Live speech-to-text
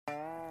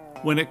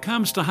When it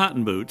comes to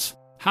hunting boots,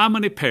 how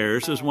many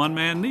pairs does one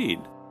man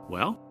need?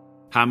 Well,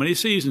 how many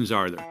seasons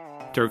are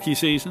there? Turkey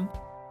season?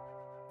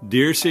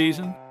 Deer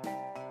season?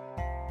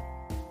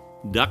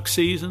 Duck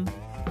season?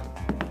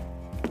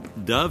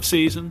 Dove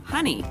season?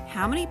 Honey,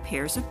 how many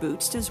pairs of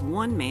boots does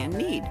one man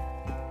need?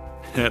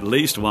 At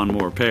least one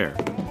more pair.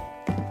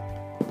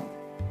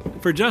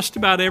 For just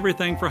about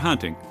everything for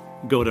hunting,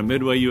 go to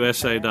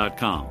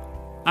MidwayUSA.com.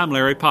 I'm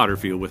Larry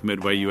Potterfield with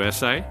Midway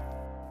USA.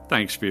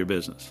 Thanks for your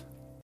business.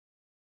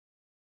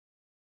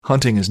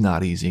 Hunting is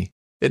not easy.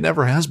 It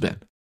never has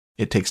been.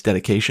 It takes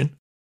dedication,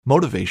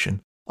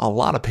 motivation, a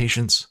lot of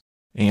patience,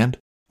 and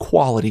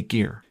quality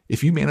gear.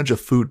 If you manage a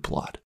food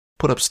plot,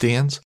 put up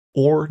stands,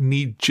 or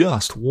need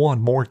just one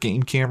more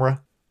game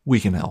camera, we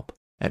can help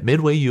at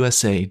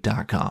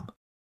MidwayUSA.com.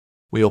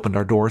 We opened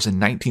our doors in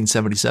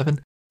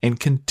 1977 and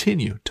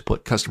continue to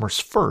put customers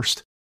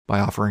first by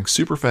offering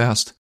super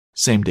fast,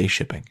 same-day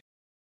shipping.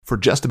 For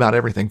just about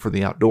everything for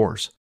the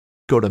outdoors,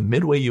 go to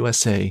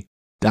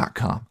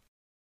MidwayUSA.com.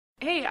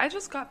 Hey, I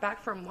just got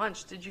back from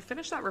lunch. Did you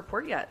finish that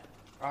report yet?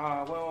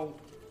 Well,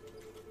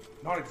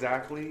 not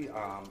exactly.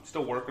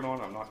 Still working on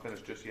it. I'm not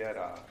finished just yet.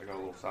 I got a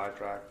little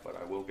sidetracked, but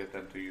I will get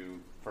them to you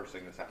first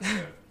thing this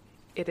afternoon.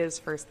 It is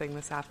first thing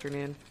this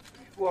afternoon.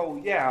 Well,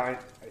 yeah,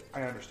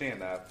 I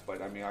understand that,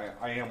 but I mean,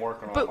 I am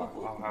working on it.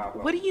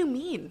 What do you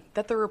mean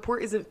that the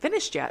report isn't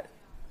finished yet?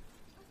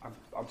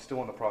 I'm still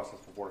in the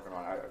process of working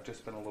on it. I've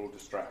just been a little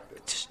distracted.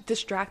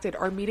 Distracted?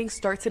 Our meeting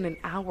starts in an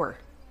hour.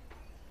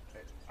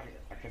 I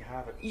can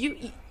have it.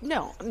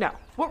 No.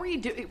 What were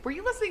you doing? Were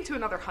you listening to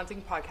another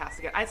hunting podcast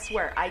again? I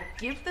swear, I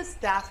give the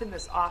staff in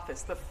this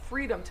office the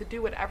freedom to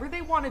do whatever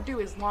they want to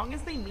do as long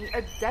as they meet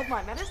a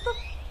deadline. That is the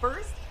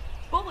first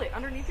bullet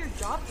underneath your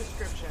job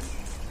description.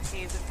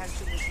 Pays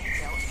attention to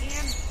detail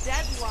and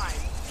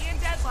deadlines.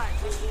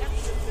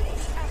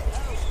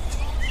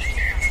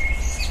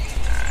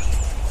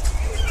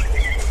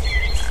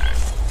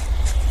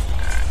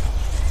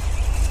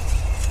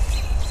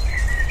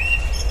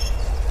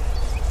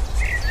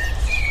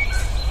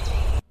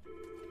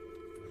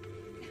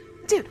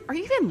 Dude, are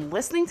you even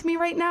listening to me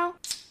right now?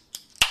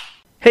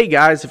 Hey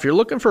guys, if you're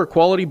looking for a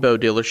quality bow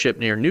dealership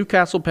near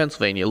Newcastle,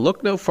 Pennsylvania,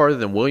 look no farther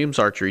than Williams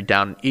Archery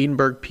down in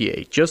Edinburgh,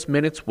 PA, just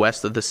minutes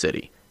west of the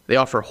city. They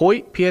offer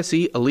Hoyt,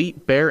 PSE,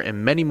 Elite, Bear,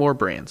 and many more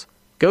brands.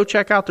 Go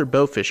check out their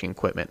bow fishing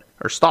equipment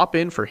or stop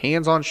in for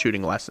hands-on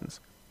shooting lessons.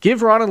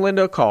 Give Ron and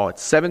Linda a call at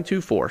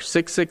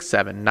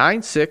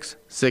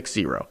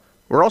 724-667-9660.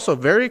 We're also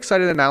very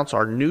excited to announce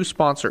our new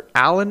sponsor,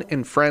 Allen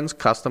 & Friends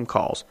Custom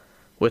Calls.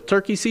 With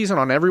turkey season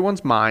on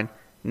everyone's mind,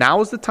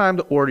 now is the time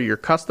to order your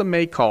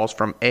custom-made calls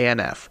from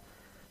A&F.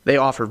 They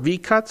offer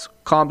V-cuts,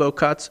 combo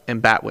cuts,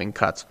 and batwing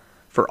cuts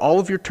for all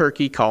of your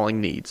turkey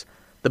calling needs.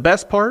 The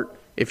best part?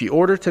 If you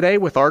order today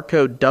with our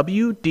code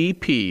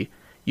WDP,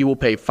 you will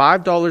pay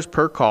 $5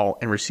 per call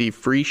and receive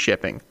free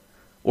shipping.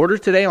 Order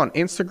today on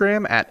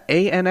Instagram at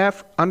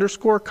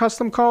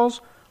ANF_custom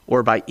calls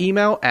or by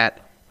email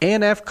at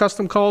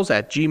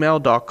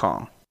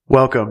ANFcustomcalls@gmail.com.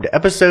 Welcome to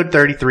episode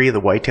 33 of the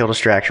Whitetail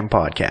Distraction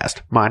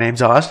Podcast. My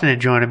name's Austin,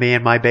 and joining me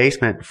in my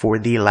basement for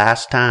the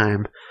last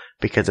time,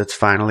 because it's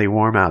finally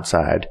warm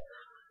outside,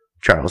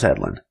 Charles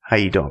Hedlund. How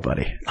you doing,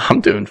 buddy?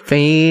 I'm doing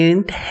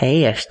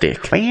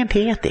fantastic.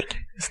 Fantastic.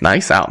 It's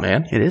nice out,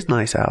 man. It is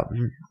nice out.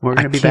 We're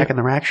going to be back in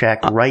the Rack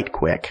Shack right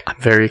quick.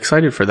 I'm very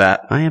excited for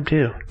that. I am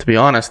too. To be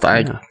honest,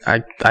 I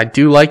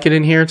do like it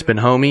in here. It's been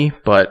homey,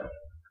 but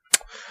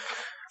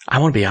I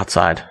want to be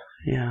outside.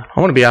 Yeah. I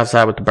want to be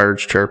outside with the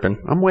birds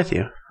chirping. I'm with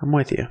you.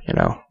 You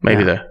know,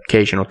 maybe the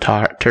occasional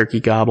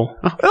turkey gobble.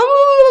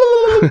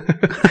 Oh.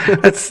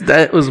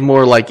 That was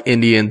more like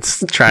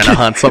Indians trying to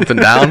hunt something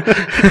down.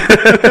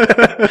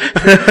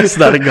 It's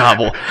not a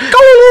gobble.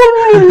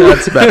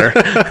 That's better.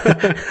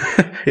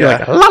 Yeah.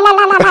 Like, la la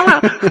la la la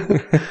la.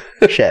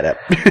 Shut up.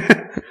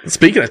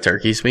 Speaking of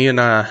turkeys, me and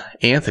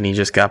Anthony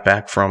just got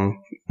back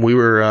from. We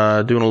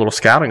were doing a little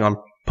scouting on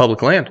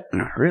public land.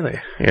 Oh, really?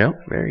 Yeah.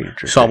 Very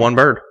interesting. Saw one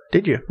bird.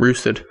 Did you?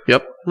 Roosted.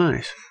 Yep.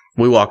 Nice.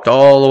 We walked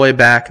all the way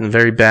back in the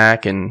very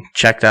back and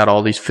checked out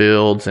all these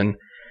fields and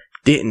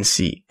didn't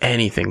see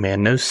anything,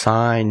 man. No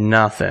sign,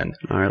 nothing.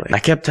 Oh, really? And I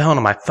kept telling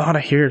him I thought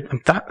I heard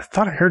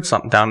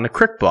something down in the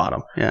creek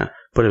bottom. Yeah.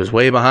 But it was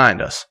way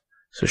behind us.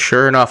 So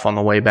sure enough, on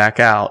the way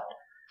back out,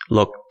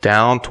 looked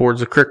down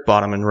towards the creek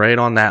bottom, and right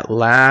on that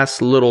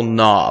last little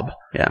knob,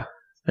 yeah,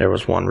 there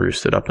was one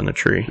roosted up in the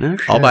tree. No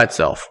shit. All by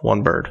itself,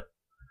 one bird.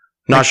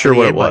 Not sure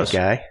what it was.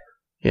 Guy.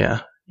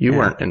 Yeah. You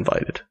weren't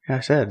invited. I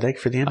said,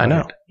 thanks for the invite. I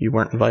know. You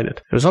weren't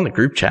invited. It was on the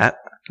group chat.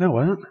 No, it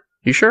wasn't.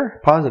 You sure?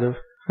 Positive.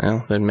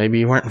 Well, then maybe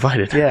you weren't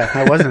invited. Yeah,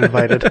 I wasn't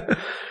invited.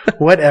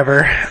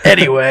 Whatever.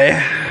 Anyway.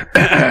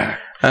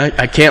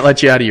 I can't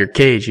let you out of your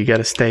cage. You got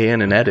to stay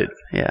in and edit.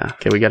 Yeah.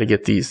 Okay, we got to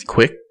get these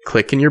quick.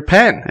 Click in your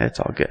pen. It's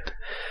all good.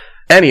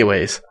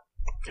 Anyways,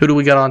 who do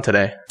we got on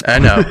today? I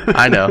know.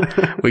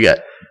 We got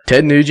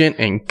Ted Nugent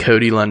and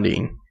Cody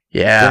Lundeen.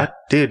 Yeah.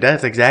 Dude,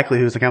 that's exactly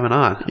who's coming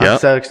on. Yep. I'm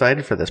so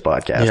excited for this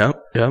podcast.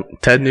 Yep.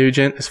 Ted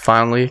Nugent has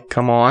finally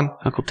come on.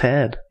 Uncle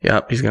Ted.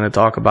 Yep. He's going to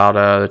talk about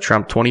the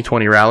Trump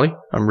 2020 rally.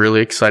 I'm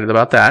really excited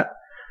about that.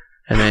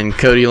 And then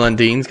Cody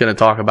Lundine's going to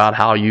talk about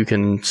how you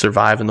can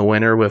survive in the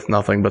winter with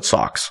nothing but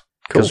socks.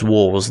 Because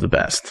wool was the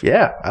best.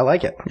 Yeah, I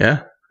like it.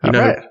 Yeah.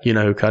 You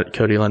know who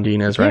Cody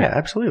Lundine is, right? Yeah,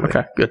 absolutely.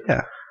 Okay, good.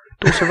 Yeah.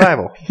 Dual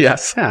survival.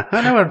 Yes. Yeah,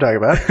 I know what I'm talking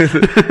about.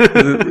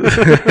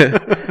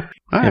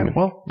 All right,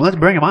 well, let's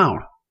bring him on.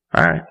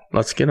 All right,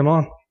 let's get him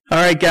on. All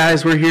right,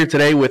 guys, we're here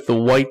today with the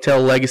Whitetail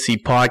Legacy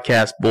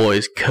Podcast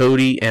boys,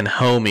 Cody and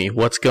Homie.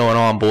 What's going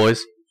on,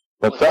 boys?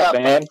 What's up,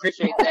 man? I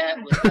appreciate that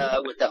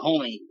with the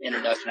homie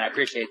introduction. I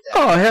appreciate that.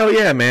 Oh, hell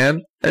yeah,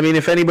 man. I mean,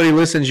 if anybody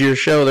listens to your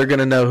show, they're going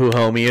to know who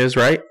Homie is,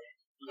 right?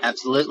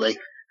 Absolutely.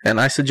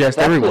 And I suggest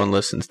everyone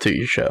listens to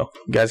your show.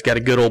 You guys got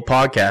a good old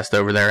podcast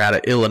over there out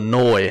of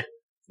Illinois.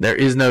 There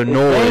is no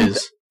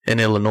noise in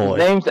Illinois.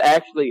 His name's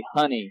actually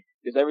Honey,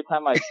 because every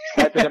time I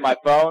type it in my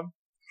phone,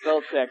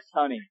 spell check's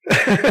Honey.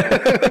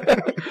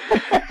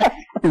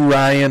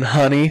 Ryan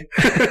Honey.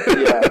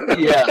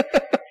 Yeah.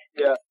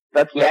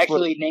 That's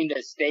actually named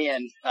a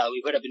stand.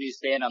 We put up a new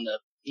stand on the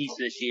piece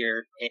this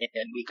year,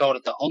 and we called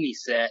it the Homie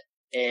Set.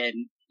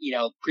 And,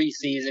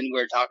 preseason, we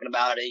were talking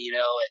about it, and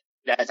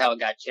that's how it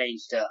got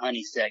changed to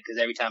Honey Set,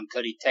 because every time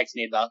Cody texts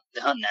me about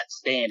hunting that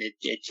stand,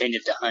 it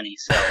changes to Honey.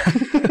 So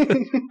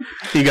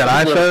you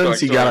got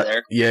iPhones,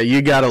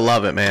 you gotta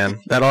love it,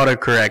 man. That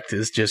autocorrect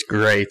is just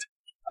great.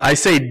 I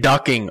say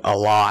ducking a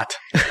lot.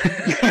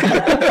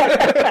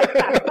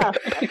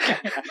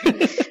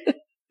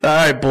 All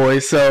right,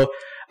 boys. So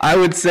I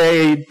would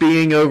say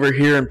being over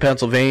here in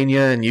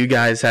Pennsylvania and you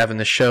guys having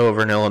the show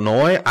over in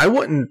Illinois, I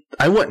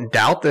wouldn't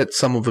doubt that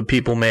some of the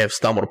people may have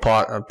stumbled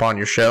upon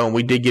your show, and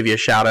we did give you a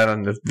shout out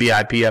on the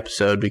VIP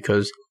episode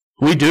because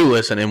we do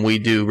listen and we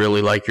do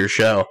really like your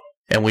show,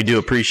 and we do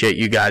appreciate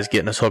you guys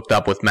getting us hooked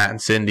up with Matt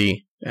and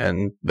Cindy,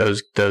 and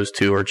those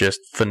two are just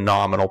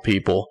phenomenal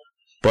people.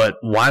 But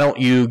why don't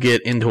you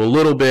get into a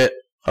little bit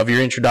of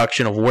your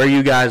introduction of where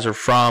you guys are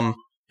from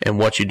and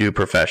what you do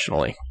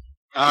professionally?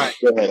 All right.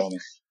 Go ahead, homie.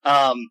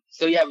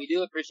 So yeah, we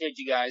do appreciate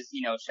you guys,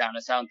 shouting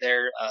us out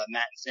there.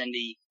 Matt and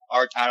Cindy,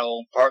 our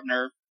title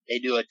partner, they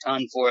do a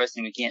ton for us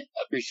and we can't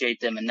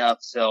appreciate them enough.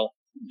 So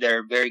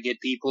they're very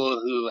good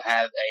people who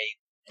have a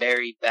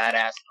very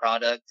badass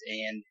product,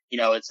 and,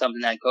 it's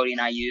something that Cody and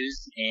I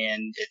use,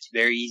 and it's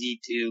very easy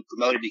to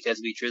promote it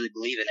because we truly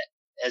believe in it.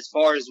 As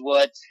far as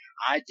what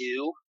I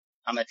do,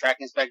 I'm a track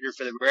inspector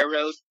for the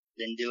railroad.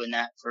 Been doing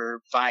that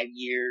for 5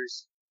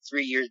 years.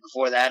 3 years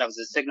before that, I was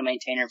a signal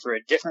maintainer for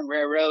a different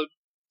railroad.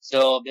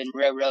 So I've been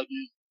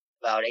railroading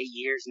about 8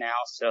 years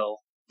now. So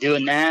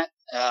doing that,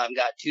 I've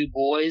got 2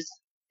 boys,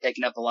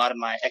 taking up a lot of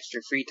my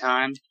extra free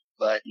time,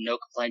 but no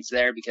complaints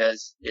there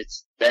because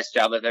it's the best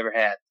job I've ever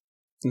had.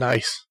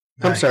 Nice.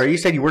 I'm sorry, you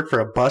said you work for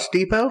a bus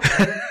depot? No,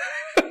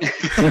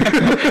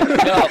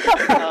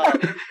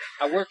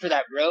 I work for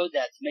that road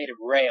that's made of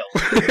rail.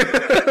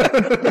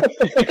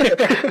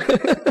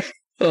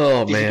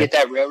 Oh, Did man. you get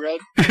that railroad?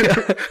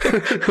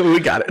 We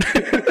got it.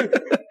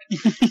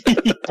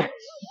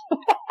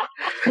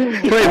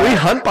 Wait, we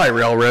hunt by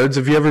railroads.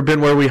 Have you ever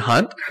been where we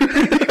hunt?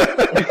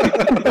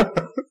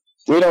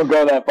 We don't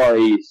go that far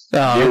east.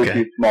 Oh, You're okay.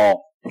 too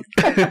small.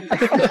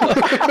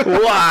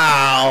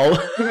 Wow.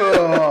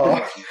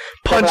 Oh.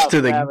 Punch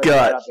to the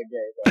gut.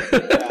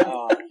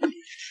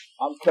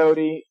 I'm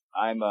Cody.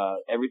 I'm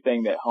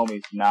everything that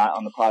Homie's not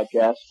on the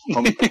podcast.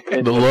 Homie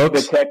is The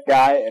looks? the tech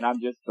guy, and I'm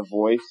just the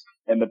voice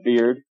and the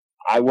beard.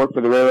 I work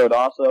for the railroad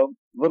also.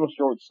 Little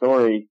short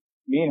story.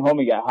 Me and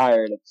Homie got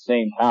hired at the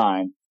same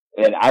time.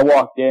 And I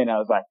walked in, I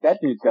was like, that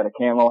dude's got a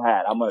camo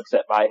hat. I'm going to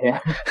sit by him.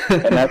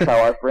 And that's how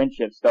our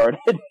friendship started.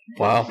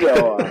 Wow.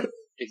 So,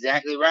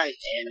 Exactly right.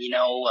 And,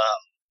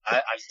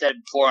 I've said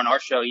before on our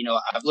show,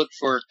 I've looked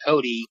for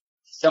Cody,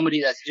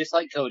 somebody that's just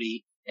like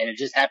Cody, and it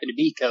just happened to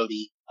be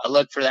Cody. I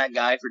looked for that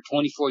guy for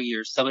 24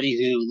 years, somebody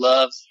who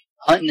loves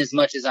hunting as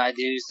much as I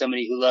do,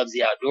 somebody who loves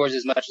the outdoors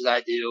as much as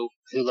I do,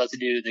 who loves to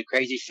do the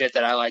crazy shit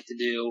that I like to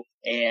do,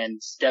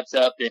 and steps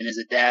up and is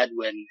a dad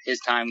when his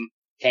time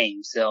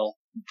came. So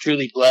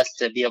truly blessed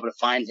to be able to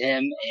find him.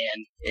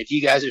 And if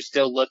you guys are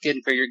still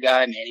looking for your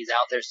guy, man, he's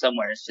out there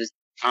somewhere. It's just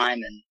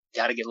time and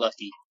got to get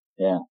lucky.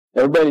 yeah.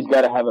 Everybody's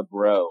got to have a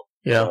bro.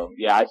 Yeah. So,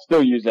 yeah, I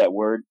still use that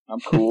word. I'm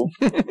cool.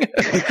 You're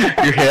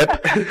hip.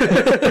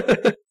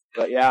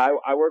 But yeah,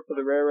 I work for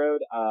the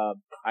railroad.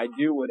 I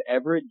do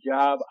whatever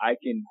job I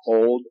can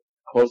hold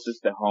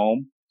closest to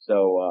home.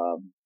 So,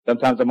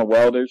 sometimes I'm a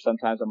welder,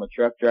 sometimes I'm a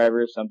truck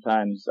driver,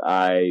 sometimes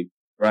I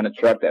run a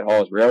truck that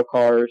hauls rail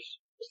cars.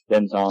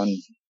 Depends on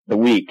the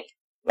week.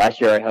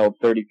 Last year I held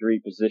 33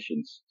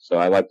 positions, so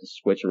I like to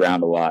switch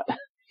around a lot.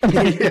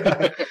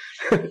 Yeah.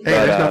 Hey,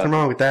 there's nothing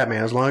wrong with that,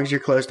 man. As long as you're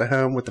close to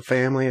home with the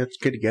family, it's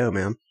good to go,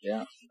 man.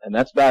 Yeah. And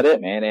that's about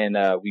it, man. And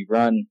we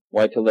run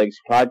Whitetail Legacy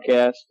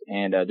Podcast.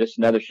 And just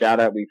another shout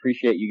out. We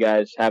appreciate you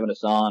guys having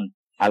us on.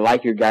 I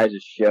like your guys'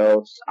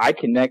 show. I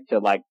connect to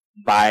like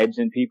vibes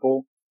in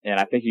people. And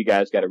I think you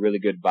guys got a really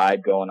good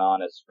vibe going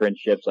on as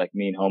friendships like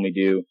me and Homie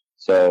do.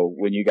 So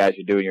when you guys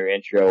are doing your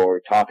intro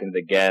or talking to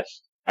the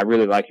guests, I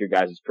really like your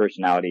guys'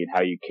 personality and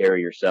how you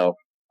carry yourself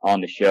on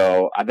the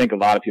show. I think a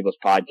lot of people's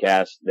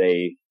podcasts,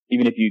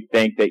 even if you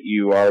think that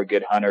you are a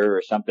good hunter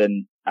or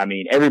something, I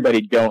mean,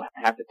 everybody don't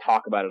have to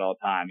talk about it all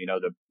the time,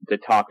 to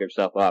talk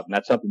themselves up. And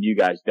that's something you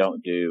guys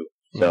don't do.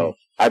 So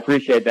I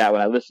appreciate that.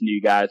 When I listen to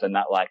you guys, I'm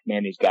not like,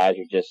 man, these guys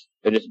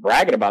they're just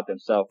bragging about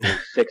themselves for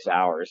 6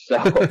 hours. So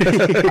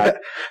I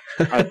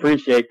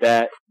appreciate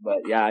that.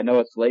 But yeah, I know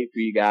it's late for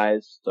you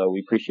guys. So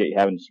we appreciate you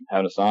having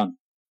us on.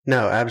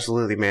 No,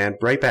 absolutely, man.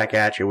 Right back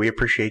at you. We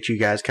appreciate you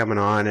guys coming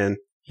on, and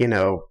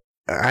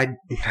I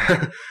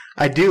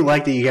I do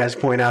like that you guys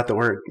point out that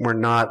we're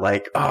not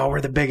like, oh,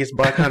 we're the biggest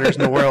buck hunters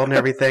in the world and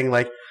everything.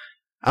 Like,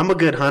 I'm a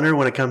good hunter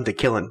when it comes to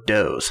killing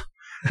does.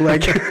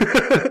 Like,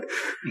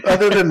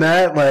 other than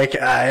that, like,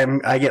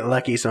 I get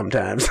lucky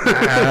sometimes.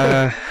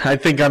 I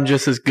think I'm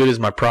just as good as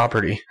my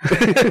property.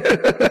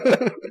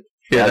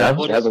 Yeah, that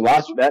has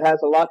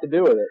a lot to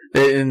do with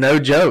it. No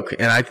joke.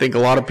 And I think a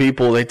lot of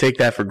people, they take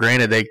that for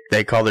granted.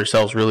 They call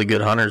themselves really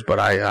good hunters, but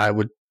I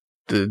would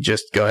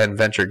just go ahead and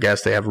venture a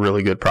guess they have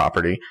really good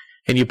property.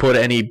 And you put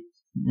any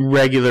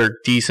regular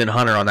decent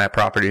hunter on that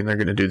property and they're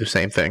going to do the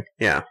same thing.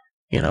 Yeah.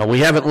 We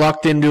haven't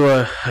lucked into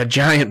a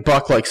giant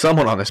buck like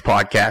someone on this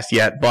podcast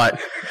yet,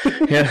 but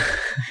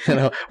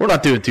we're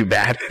not doing too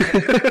bad.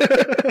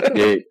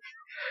 Dude,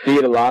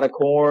 feed a lot of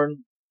corn,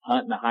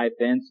 hunt in a high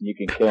fence, and you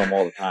can kill them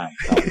all the time.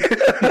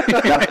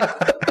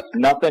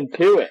 Nothing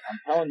to it. I'm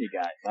telling you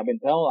guys. I've been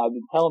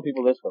telling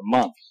people this for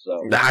months.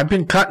 So I've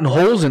been cutting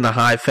holes in the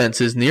high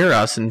fences near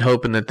us and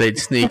hoping that they'd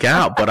sneak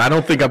out, but I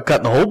don't think I'm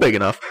cutting the hole big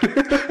enough.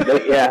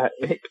 Yeah,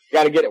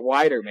 got to get it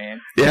wider,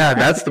 man. Yeah,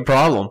 that's the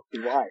problem.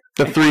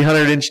 The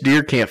 300-inch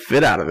deer can't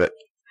fit out of it.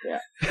 Yeah,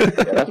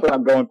 that's what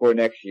I'm going for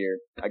next year.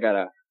 I got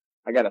a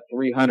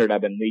 300.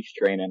 I've been leash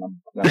training. I'm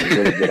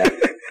really good at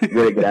it.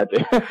 Really good at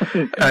it.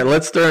 All right,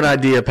 let's throw an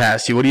idea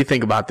past you. What do you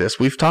think about this?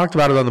 We've talked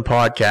about it on the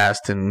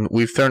podcast, and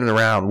we've thrown it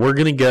around. We're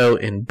going to go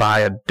and buy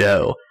a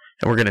doe,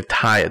 and we're going to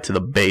tie it to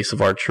the base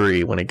of our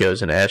tree when it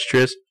goes in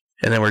estrus,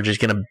 and then we're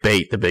just going to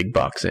bait the big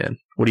bucks in.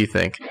 What do you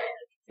think?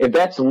 If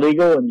that's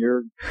legal in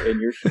your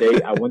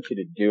state, I want you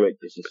to do it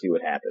just to see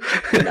what happens.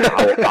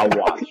 I'll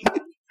watch.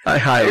 I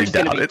highly doubt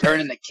it. Going to be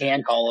turning the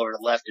can call over to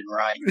left and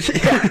right.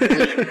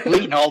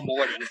 Bleeding all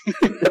morning.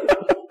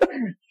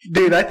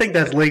 Dude, I think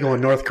that's legal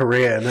in North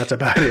Korea, and that's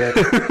about it.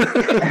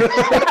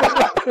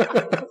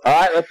 All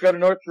right, let's go to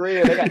North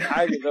Korea. They got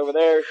tigers over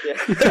there.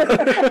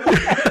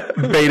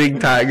 Baiting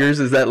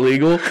tigers, is that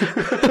legal?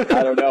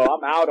 I don't know.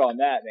 I'm out on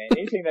that, man.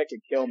 Anything that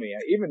could kill me.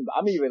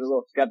 I'm even a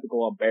little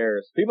skeptical on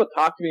bears. People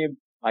talk to me,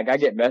 like I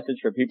get messages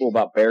from people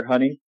about bear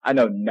hunting. I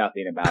know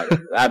nothing about it.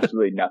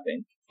 Absolutely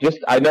nothing.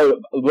 I know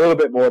a little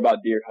bit more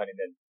about deer hunting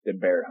than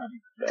bear hunting.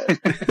 But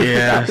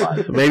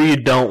yeah, maybe you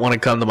don't want to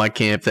come to my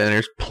camp then.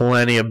 There's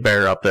plenty of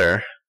bear up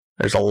there.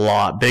 There's a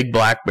lot. Big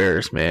black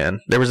bears,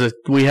 man.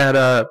 We had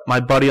my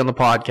buddy on the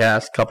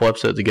podcast a couple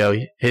episodes ago.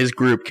 His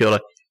group killed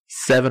a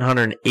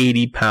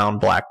 780-pound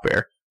black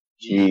bear.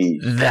 Jeez.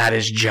 That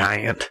is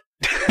giant.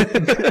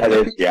 That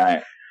is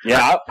giant.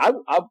 Yeah,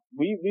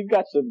 we've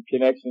got some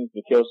connections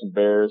to kill some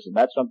bears, and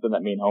that's something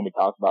that me and homie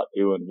talked about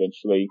doing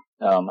eventually.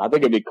 I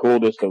think it'd be cool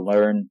just to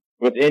learn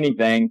with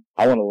anything.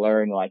 I want to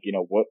learn, like,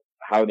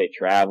 how are they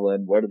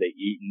traveling? What are they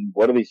eating?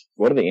 What are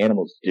the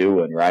animals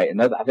doing? Right.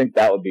 And I think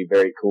that would be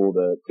very cool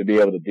to be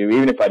able to do,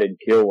 even if I didn't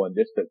kill one,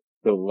 just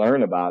to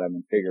learn about them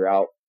and figure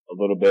out a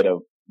little bit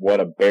of what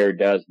a bear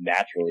does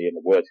naturally in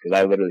the woods. Cause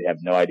I literally have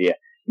no idea.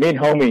 Me and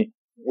homie,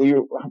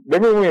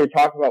 remember when we were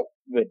talking about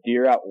the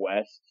deer out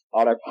west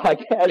on our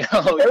podcast?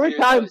 Every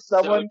time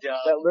someone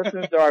that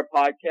listens to our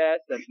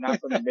podcast that's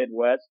not from the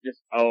Midwest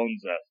just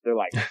owns us. They're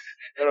like,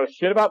 they know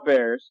shit about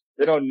bears.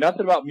 They know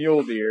nothing about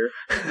mule deer,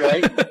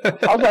 right?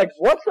 I was like,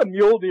 what's a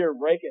mule deer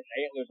raking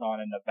antlers on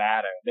in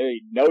Nevada? There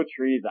ain't no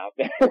trees out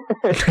there.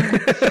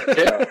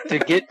 to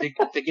get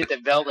the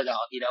velvet on,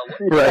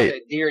 right?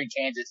 The deer in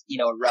Kansas,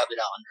 rub it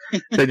on.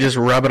 They just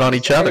rub it on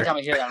each other. Every time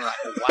I hear that, I'm like,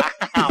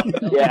 wow.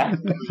 Yeah.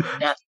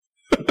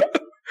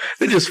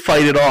 They just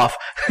fight it off.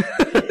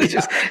 They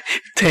just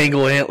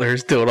tangle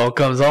antlers till it all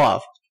comes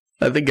off.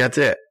 I think that's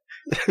it.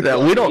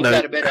 We don't know.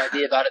 You've got a better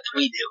idea about it than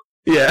we do.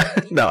 Yeah.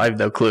 No, I have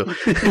no clue.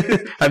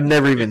 I've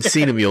never even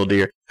seen a mule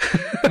deer.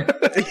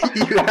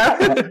 You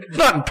haven't?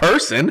 Not in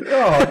person.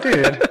 Oh,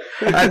 dude.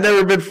 I've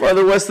never been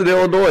farther west than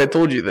Illinois. I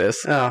told you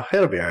this. Oh,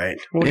 it'll be all right.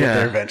 We'll get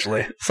there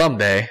eventually.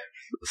 Someday,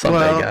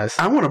 guys.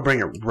 I want to bring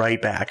it right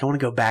back. I want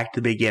to go back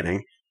to the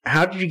beginning.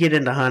 How did you get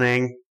into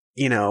hunting?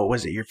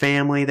 Was it your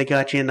family that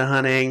got you into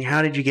hunting?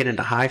 How did you get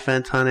into high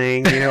fence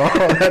hunting? All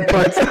that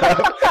fun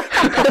stuff.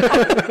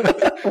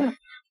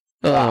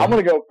 I'm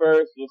going to go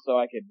first just so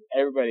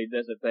everybody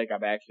doesn't think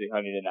I'm actually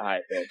hunting in the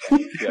high fence on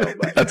the show.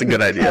 But, that's a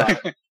good idea.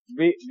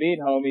 Me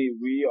and homie,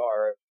 we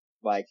are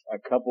like a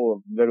couple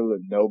of literally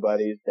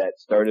nobodies that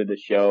started the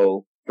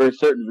show for a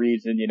certain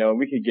reason, and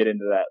we could get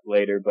into that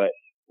later, but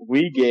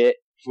we get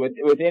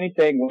with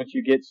anything, once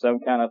you get some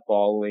kind of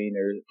following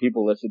or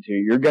people listen to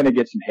you, you're going to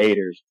get some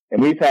haters.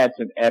 And we've had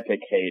some epic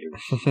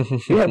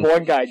haters. We had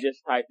one guy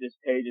just type this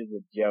page as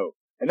a joke.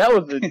 And that's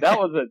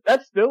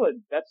still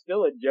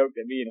a joke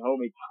that me and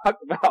homie talk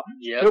about.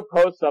 Yep. He'll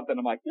post something,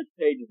 I'm like, this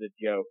page is a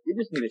joke. You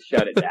just need to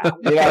shut it down.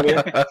 You know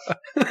what I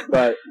mean?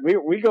 But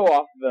we go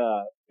off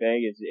the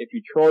thing is if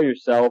you troll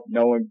yourself,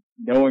 no one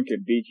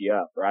can beat you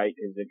up, right?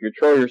 Is if you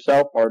troll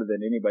yourself harder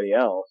than anybody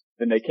else,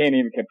 then they can't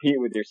even compete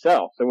with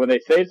yourself. So when they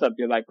say something,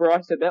 you're like, bro,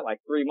 I said that like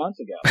 3 months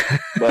ago.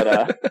 But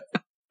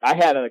I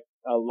had a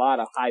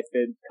lot of high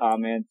fence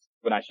comments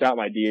when I shot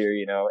my deer.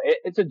 You know,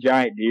 it's a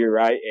giant deer,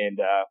 right? And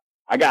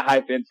I got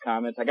high fence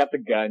comments. I got the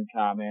gun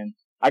comments.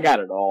 I got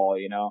it all,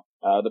 you know,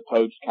 the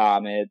poached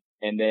comments.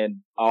 And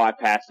then, I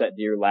passed that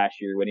deer last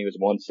year when he was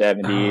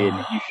 170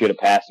 and you should have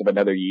passed him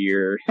another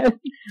year.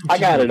 I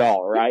got it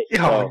all, right?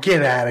 Oh,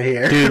 get out of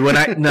here.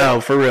 Dude, no,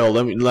 for real,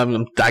 let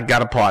me, I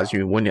gotta pause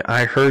you. When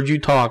I heard you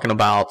talking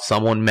about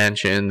someone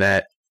mentioned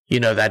that, you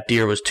know, that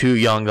deer was too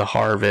young to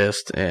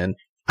harvest, and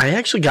I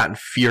actually got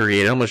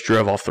infuriated. I almost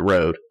drove off the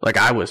road. Like,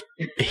 I was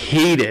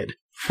heated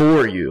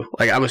for you.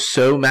 Like, I was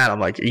so mad.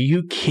 I'm like, are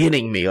you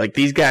kidding me? Like,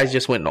 these guys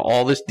just went into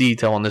all this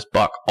detail on this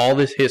buck, all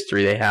this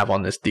history they have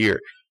on this deer.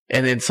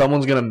 And then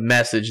someone's going to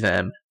message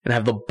them and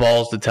have the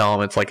balls to tell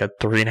them it's like a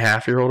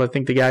 3.5-year-old, I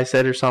think the guy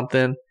said, or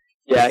something.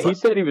 Yeah, he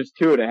said he was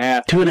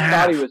 2.5. 2.5. He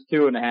thought he was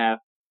 2.5.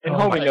 And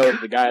homie knows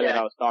the guy that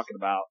I was talking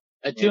about.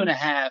 A 2.5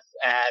 at,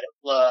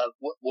 well,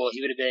 he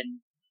would have been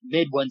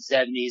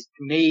mid-170s,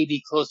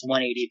 maybe close to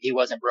 180 if he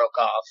wasn't broke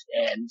off,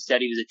 and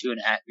said he was a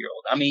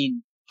 2.5-year-old. I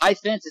mean, high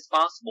fence is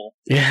possible.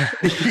 Yeah.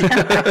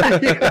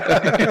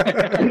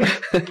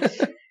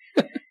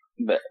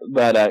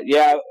 but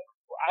yeah,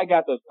 I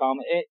got those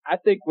comments. I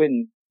think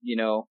when, you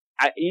know,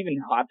 I've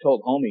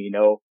told homie, you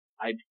know,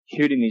 I'm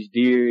shooting these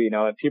deer, you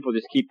know, and people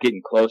just keep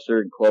getting closer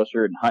and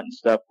closer and hunting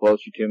stuff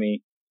closer to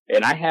me.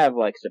 And I have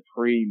I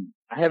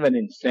have an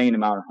insane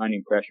amount of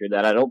hunting pressure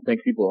that I don't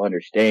think people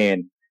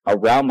understand.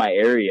 Around my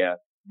area,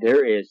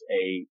 there is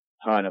a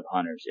ton of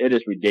hunters. It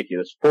is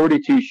ridiculous.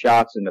 42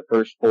 shots in the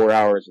first 4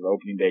 hours of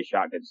opening day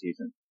shotgun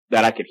season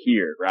that I could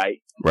hear,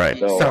 right? Right.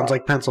 So, Sounds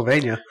like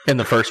Pennsylvania. In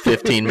the first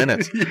 15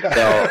 minutes. Yeah.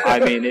 So, I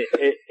mean,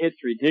 it's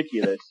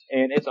ridiculous.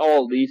 And it's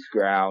all leased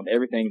ground.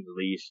 Everything's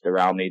leased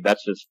around me.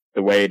 That's just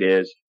the way it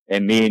is.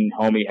 And me and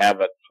homie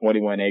have a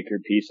 21-acre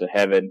piece of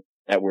heaven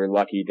that we're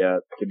lucky to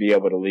be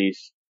able to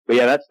lease. But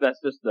yeah, that's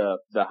just the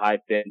high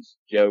fence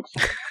jokes.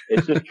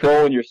 It's just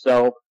trolling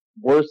yourself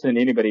worse than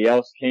anybody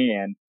else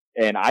can.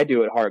 And I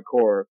do it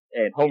hardcore,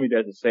 and homie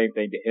does the same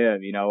thing to him,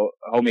 you know.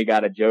 Homie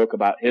got a joke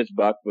about his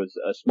buck was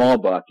a small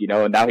buck, you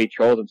know, and now he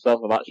trolls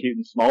himself about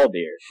shooting small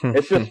deer.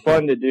 It's just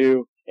fun to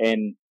do,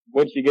 and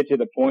once you get to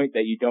the point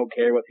that you don't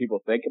care what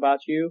people think about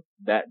you,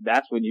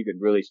 that's when you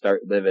could really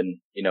start living,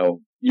 you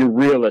know, your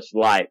realist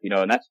life, you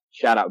know, and that's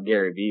shout out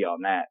Gary V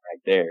on that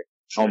right there.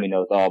 Sure. Homie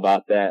knows all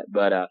about that.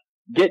 But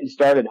getting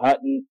started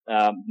hunting,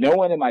 no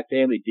one in my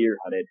family deer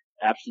hunted.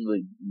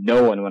 Absolutely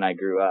no one when I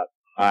grew up.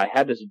 I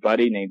had this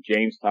buddy named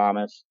James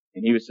Thomas,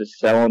 and he was just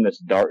selling this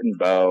dart and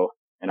bow.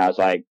 And I was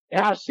like,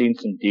 yeah, I've seen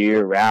some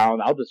deer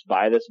around. I'll just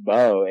buy this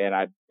bow. And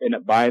I ended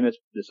up buying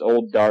this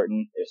old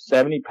Darton. It's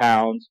 70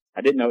 pounds.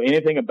 I didn't know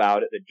anything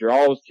about it. The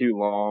draw was too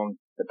long.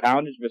 The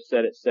poundage was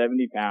set at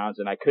 70 pounds,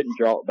 and I couldn't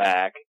draw it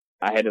back.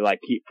 I had to like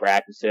keep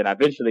practicing. I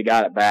eventually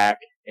got it back,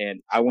 and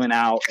I went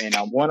out, and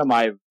on one of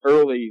my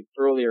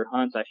earlier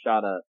hunts, I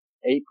shot a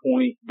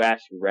 8-point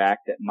basket rack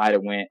that might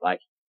have went like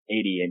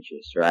 80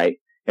 inches, right?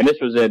 And this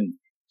was in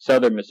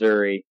southern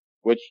Missouri,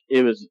 which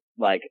it was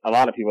like a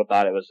lot of people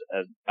thought it was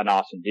an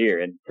awesome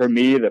deer. And for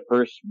me, the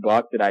first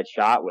buck that I'd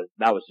shot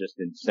was just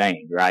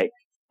insane, right?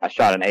 I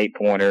shot an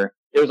 8-pointer.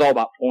 It was all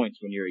about points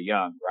when you were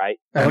young, right?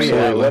 Absolutely.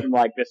 It wasn't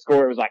like the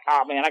score. It was like,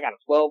 oh man, I got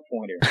a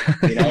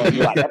 12-pointer, you know, and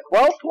you're like, a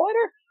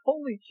 12-pointer?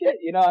 Holy shit,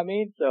 you know what I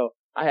mean? So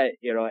I had,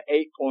 you know, an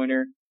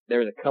 8-pointer. There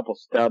was a couple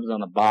stubs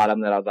on the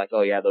bottom that I was like,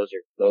 oh yeah, those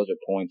are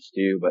points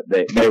too, but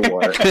they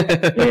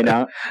weren't,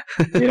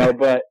 you know,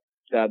 but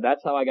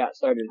that's how I got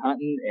started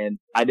hunting, and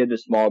I did the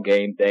small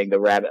game thing, the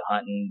rabbit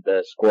hunting,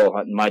 the squirrel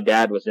hunting. My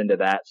dad was into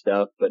that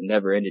stuff, but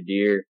never into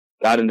deer.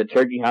 Got into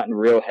turkey hunting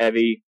real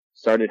heavy,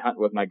 started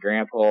hunting with my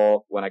grandpa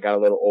when I got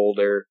a little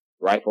older,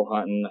 rifle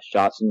hunting,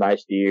 shot some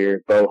nice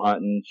deer, bow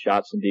hunting,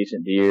 shot some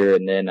decent deer,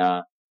 and then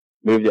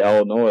moved to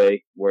Illinois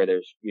where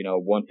there's, you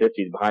know,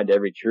 150s behind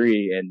every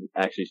tree, and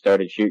actually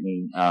started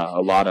shooting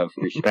a lot of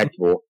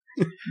respectable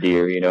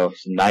deer, you know,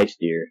 some nice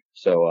deer.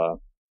 So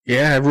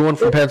yeah, everyone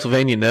from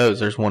Pennsylvania knows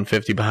there's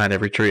 150 behind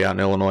every tree out in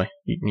Illinois,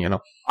 you know.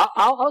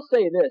 I'll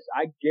say this.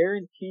 I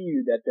guarantee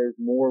you that there's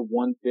more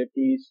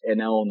 150s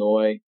in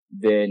Illinois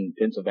than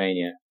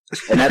Pennsylvania.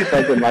 And that's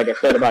something, like I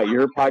said, about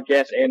your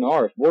podcast and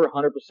ours. We're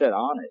 100%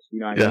 honest. You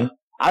know what I mean?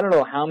 I don't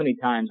know how many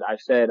times I've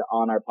said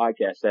on our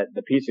podcast that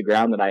the piece of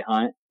ground that I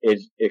hunt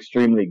is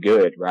extremely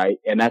good, right?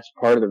 And that's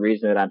part of the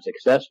reason that I'm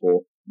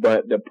successful.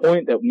 But the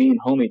point that me and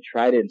homie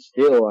try to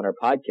instill on our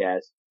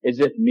podcast is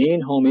if me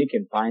and homie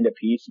can find a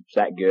piece that's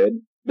that good,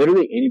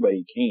 literally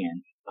anybody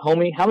can.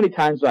 homie, how many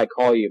times do I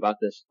call you about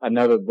this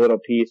another little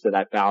piece that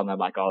I found? And I'm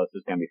like, oh, this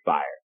is gonna be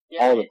fire.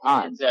 Yeah, all the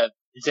time.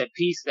 It's a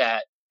piece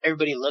that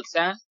everybody looks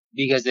at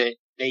because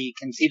they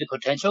can see the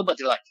potential, but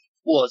they're like,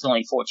 well, it's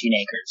only 14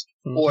 acres.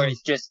 Mm-hmm. Or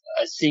it's just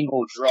a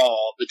single draw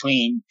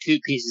between two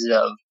pieces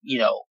of,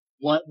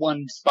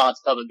 one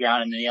spot's public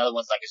ground and then the other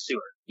one's like a sewer.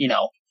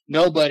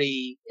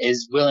 Nobody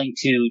is willing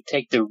to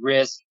take the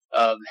risk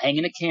of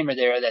hanging a camera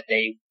there that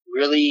they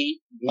really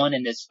want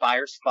in this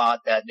fire spot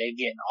that they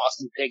get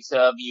awesome pics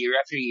of year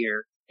after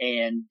year.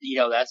 And,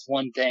 that's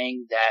one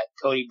thing that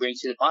Cody brings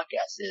to the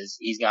podcast is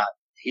he's got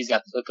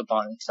the hook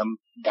upon some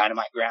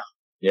dynamite ground.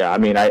 Yeah, I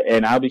mean,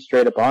 I'll be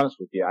straight up honest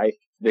with you.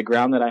 The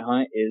ground that I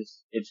hunt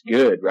it's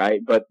good, right?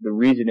 But the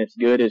reason it's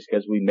good is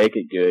because we make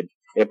it good.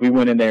 If we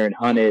went in there and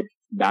hunted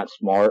not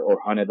smart or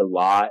hunted a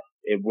lot,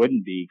 it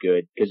wouldn't be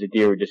good because the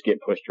deer would just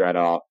get pushed right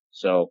off.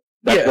 So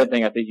that's one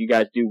thing I think you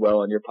guys do well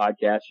on your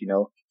podcast,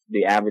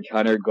 the average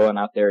hunter going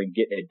out there and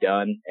getting it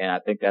done. And I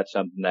think that's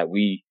something that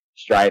we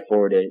strive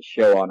for to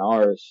show on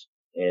ours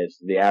is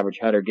the average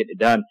hunter getting it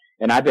done.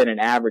 And I've been an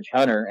average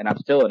hunter and I'm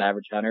still an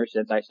average hunter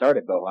since I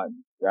started bow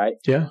hunting, right?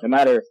 Yeah. No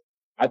matter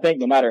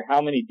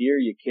how many deer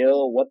you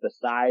kill, what the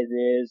size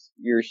is,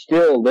 you're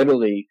still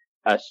literally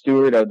a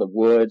steward of the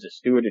woods, a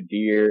steward of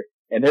deer.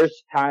 And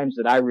there's times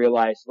that I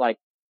realized, like,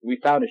 we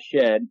found a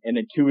shed, and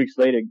then 2 weeks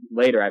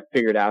later, I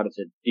figured out it's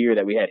a deer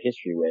that we had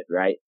history with,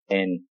 right?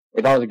 And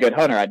if I was a good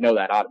hunter, I'd know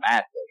that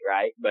automatically,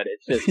 right? But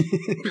it's just,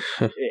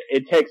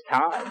 it takes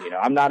time,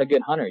 I'm not a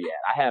good hunter yet.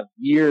 I have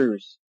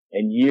years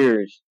and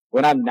years.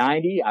 When I'm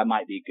 90, I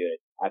might be good.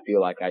 I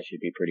feel like I should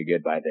be pretty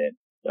good by then.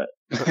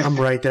 But I'm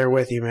right there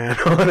with you, man,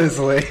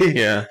 honestly.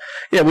 Yeah,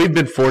 we've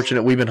been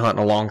fortunate. We've been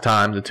hunting a long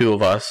time, the two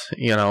of us,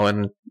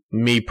 and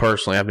me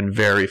personally, I've been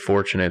very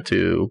fortunate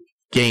to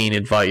gain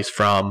advice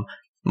from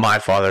my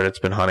father that's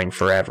been hunting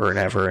forever and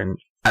ever. And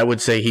I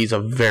would say he's a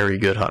very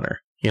good hunter.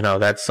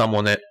 That's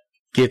someone that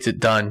gets it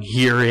done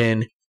year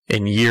in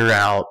and year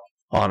out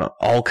on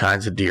all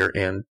kinds of deer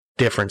in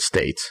different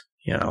states,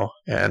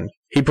 and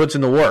he puts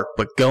in the work.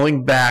 But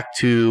going back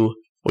to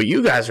what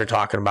you guys are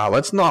talking about,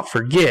 let's not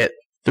forget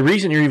the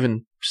reason you're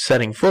even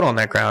setting foot on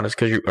that ground is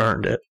because you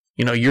earned it.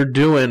 You're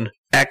doing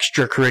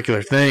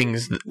extracurricular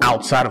things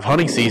outside of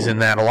hunting season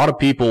that a lot of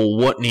people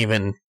wouldn't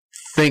even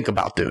think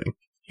about doing,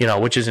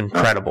 which is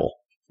incredible.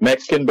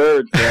 Mexican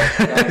birds,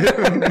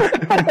 man.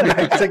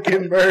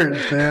 Mexican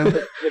birds, man.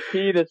 The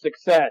key to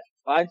success.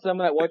 Find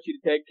someone that wants you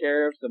to take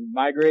care of some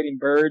migrating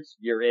birds,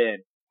 you're in.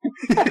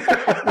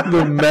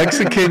 The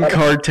Mexican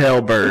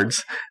cartel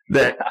birds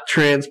that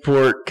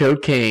transport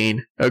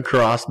cocaine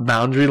across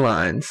boundary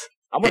lines.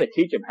 I'm going to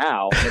teach him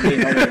how. And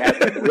he only has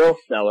a real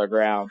stellar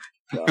ground.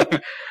 So.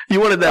 You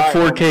wanted that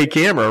 4K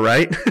camera,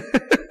 right?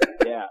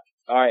 Yeah.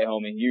 All right,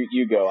 homie.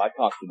 You go. I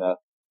talked enough.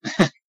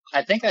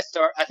 I think I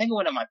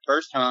went on my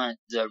first hunt,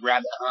 the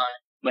rabbit hunt,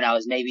 when I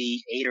was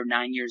maybe 8 or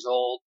 9 years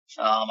old.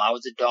 I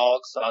was a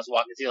dog, so I was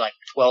walking through like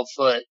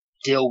 12-foot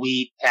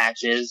dillweed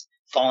patches,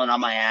 falling on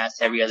my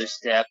ass every other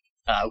step.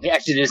 We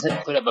actually just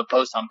put up a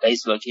post on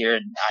Facebook here,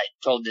 and I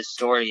told this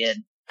story. And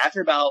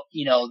after about,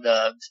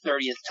 the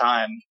 30th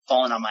time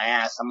falling on my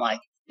ass, I'm like,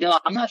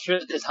 I'm not sure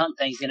that this hunt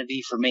thing's going to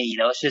be for me.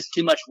 It's just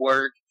too much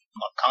work.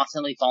 I'm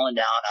constantly falling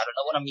down. I don't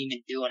know what I'm even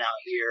doing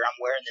out here. I'm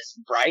wearing this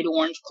bright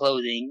orange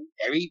clothing.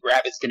 Every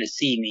rabbit's going to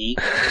see me.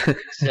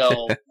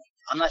 So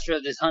I'm not sure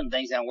that this hunting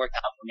thing's going to work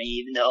out for me,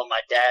 even though my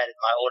dad and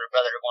my older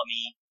brother want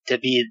me to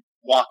be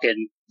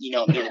walking,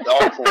 and be the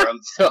dog for them.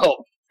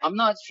 So I'm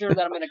not sure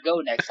that I'm going to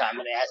go next time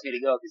when they ask me to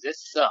go because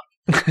this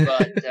sucks.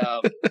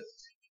 But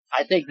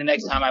I think the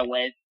next time I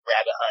went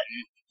rabbit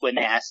hunting when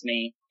they asked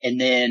me, and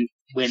then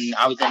when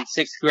I was in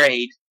 6th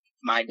grade,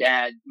 my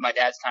dad's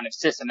kind of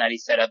system that he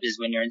set up is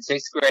when you're in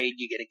 6th grade,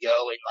 you get to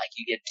go and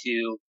you get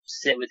to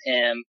sit with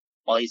him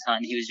while he's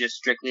hunting. He was just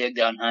strictly a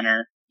gun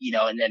hunter,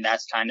 and then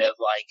that's kind of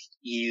like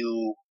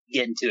you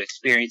getting to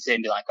experience it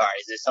and be like, all right,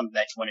 is this something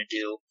that you want to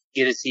do?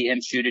 Get to see him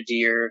shoot a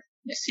deer,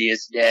 see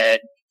it's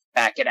dead,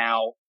 back it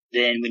out.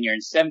 Then when you're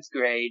in 7th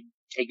grade,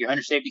 take your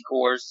hunter safety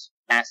course,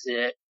 pass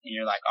it, and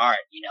you're like, all right,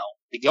 you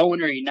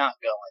going or you're not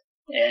going.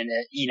 And,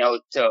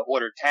 to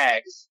order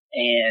tags.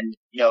 And,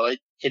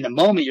 in the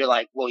moment, you're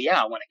like, well,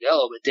 yeah, I want to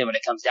go. But then when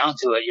it comes down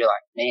to it, you're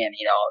like, man,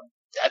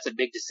 that's a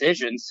big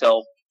decision.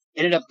 So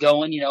ended up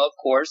going, of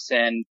course.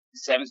 And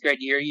 7th grade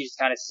year, you just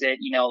kind of sit,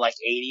 80,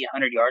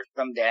 100 yards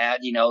from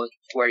dad, to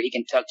where he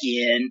can tuck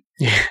you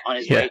in on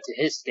his way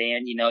to his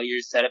stand.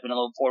 You're set up in a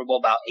little portable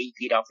about 8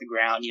 feet off the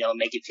ground,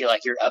 make it feel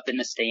like you're up in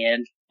the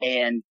stand.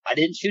 And I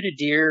didn't shoot a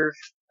deer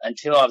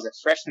until I was a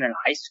freshman in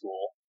high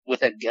school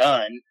with a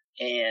gun.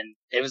 And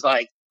it was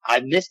like,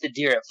 I missed a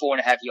deer at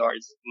 4.5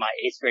 yards, my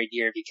 8th grade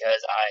deer,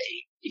 because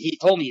he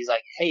told me, he's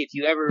like, hey, if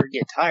you ever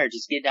get tired,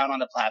 just get down on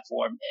the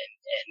platform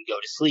and go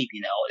to sleep,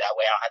 that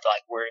way I don't have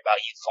to worry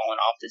about you falling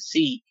off the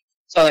seat.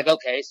 So I was like,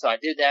 okay, so I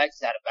did that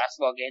because I had a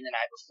basketball game the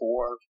night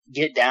before,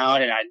 get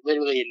down, and I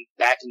literally am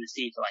back in the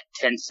seat for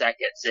 10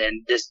 seconds,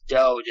 and this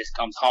doe just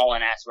comes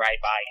hauling ass right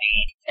by me.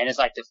 And it's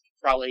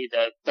probably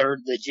the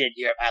third legit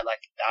deer I've had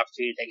the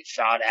opportunity to take a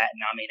shot at,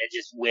 and I mean, it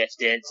just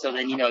whiffed it. So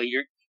then,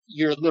 you're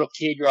you're a little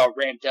kid, you're all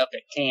ramped up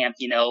at camp,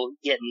 you know,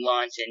 getting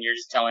lunch, and you're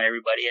just telling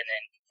everybody, and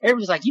then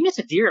everybody's like, "You missed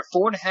a deer at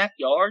 4.5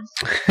 yards."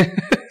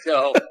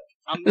 So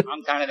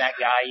I'm kind of that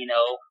guy, you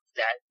know,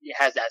 that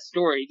has that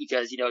story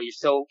because, you know, you're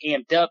so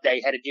amped up that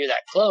you had a deer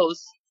that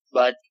close.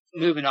 But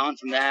moving on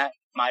from that,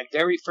 my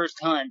very first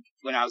hunt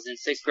when I was in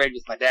 6th grade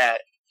with my dad,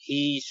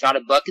 he shot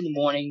a buck in the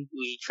morning.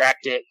 We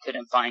tracked it,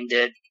 couldn't find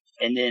it.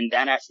 And then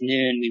that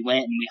afternoon we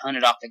went and we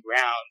hunted off the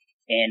ground,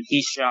 and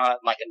he shot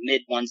like a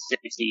mid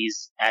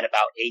 160s at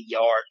about 8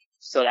 yards.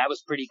 So that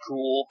was pretty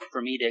cool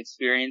for me to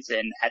experience.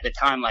 And at the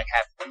time, like,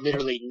 have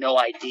literally no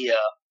idea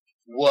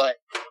what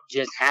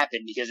just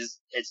happened because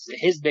it's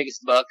his biggest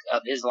buck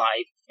of his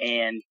life.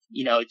 And,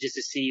 you know, just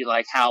to see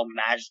like how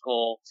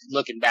magical,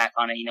 looking back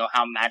on it, you know,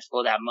 how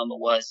magical that moment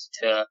was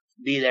to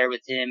be there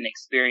with him and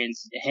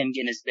experience him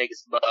getting his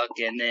biggest buck.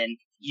 And then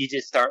you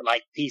just start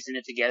like piecing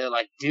it together.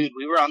 Like, dude,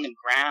 we were on the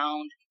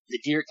ground, the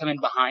deer coming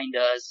behind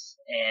us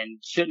and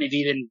shouldn't have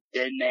even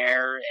been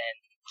there, and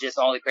just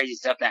all the crazy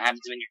stuff that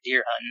happens when you're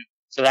deer hunting.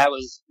 So that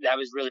was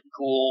really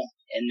cool.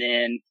 And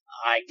then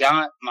I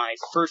got my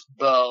first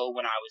bow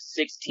when I was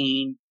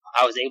 16.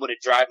 I was able to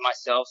drive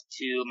myself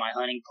to my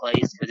hunting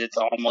place because it's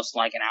almost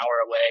like an hour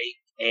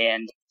away.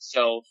 And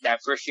so that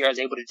first year I was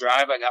able to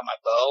drive, I got my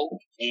bow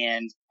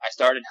and I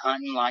started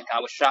hunting like I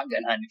was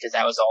shotgun hunting because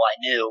that was all I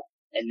knew.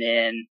 And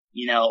then,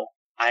 you know,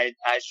 I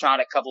shot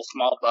a couple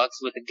small bucks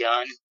with a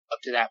gun up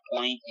to that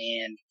point.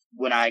 And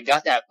when I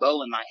got that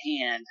bow in my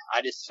hand,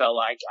 I just felt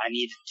like I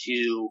needed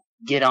to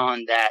get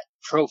on that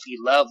trophy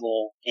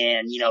level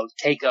and, you know,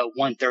 take a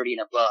 130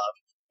 and above.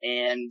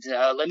 And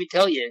let me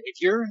tell you, if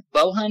you're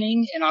bow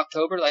hunting in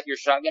October like you're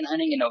shotgun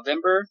hunting in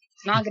November,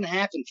 it's not going to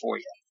happen for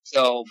you.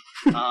 So,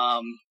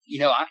 you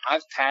know,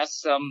 I've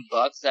passed some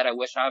bucks that I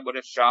wish I would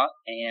have shot.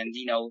 And,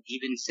 you know,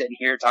 even sitting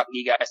here talking to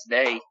you guys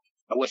today,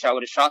 I wish I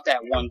would have shot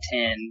that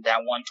 110, that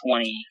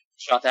 120,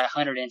 shot that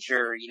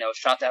 100-incher, you know,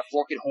 shot that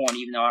forked horn,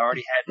 even though I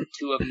already had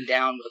 2 of them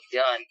down with a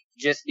gun,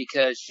 just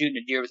because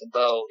shooting a deer with a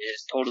bow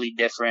is totally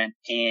different.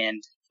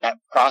 And that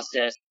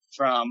process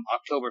from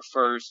October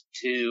 1st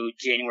to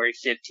January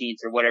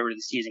 15th or whatever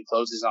the season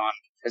closes on,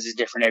 because it's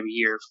different every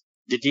year.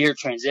 The deer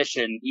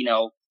transition, you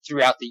know,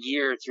 throughout the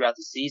year, throughout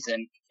the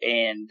season,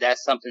 and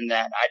that's something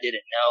that I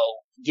didn't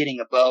know, getting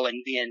a bow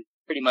and being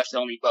pretty much the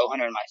only bow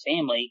hunter in my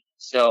family.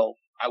 So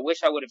I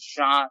wish I would have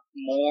shot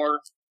more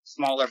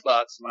smaller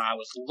bucks when I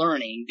was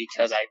learning,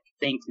 because I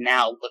think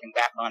now, looking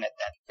back on it,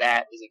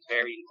 that is a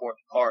very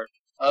important part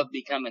of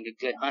becoming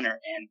a good hunter,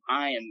 and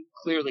I am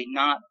clearly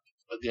not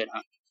a good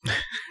hunter.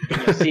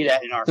 And you'll see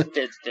that in our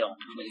 5th film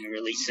when we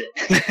release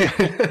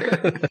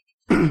it.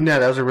 No,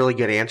 that was a really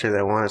good answer,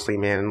 though, honestly,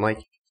 man. And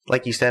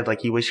like you said,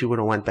 like, you wish you would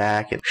have went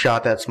back and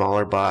shot that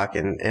smaller buck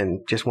and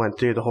just went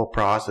through the whole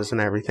process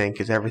and everything,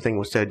 because everything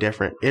was so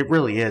different. It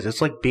really is.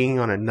 It's like being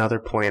on another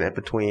planet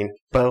between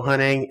bow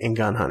hunting and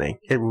gun hunting.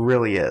 It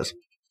really is.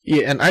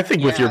 Yeah, and I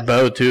think with your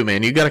bow, too,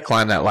 man, you got to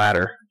climb that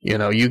ladder. You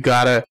know, you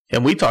got to,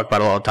 and we talk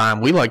about it all the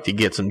time, we like to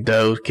get some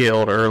does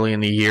killed early in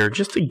the year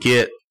just to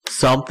get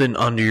something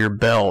under your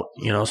belt,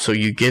 you know, so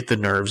you get the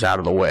nerves out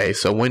of the way.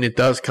 So when it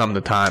does come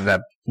the time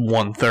that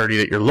 130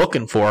 that you're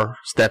looking for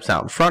steps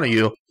out in front of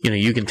you, you know,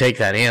 you can take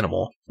that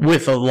animal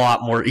with a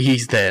lot more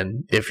ease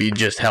than if you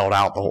just held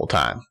out the whole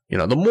time. You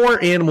know, the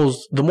more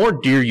animals, the more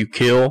deer you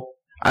kill,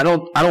 I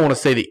don't want to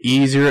say the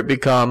easier it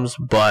becomes,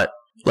 but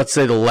let's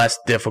say the less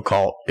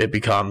difficult it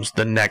becomes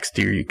the next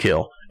deer you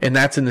kill. And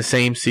that's in the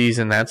same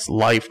season, that's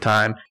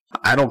lifetime.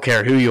 I don't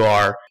care who you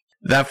are.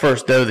 That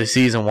first doe the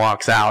season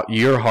walks out,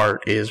 your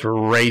heart is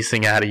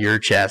racing out of your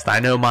chest. I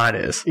know mine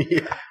is.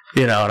 Yeah.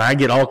 You know, and I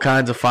get all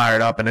kinds of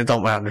fired up, and it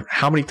don't matter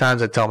how many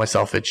times I tell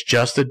myself it's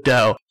just a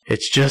doe.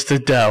 It's just a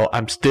doe.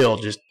 I'm still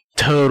just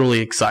totally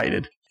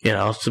excited, you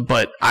know. So,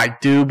 but I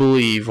do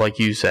believe, like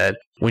you said,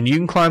 when you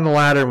can climb the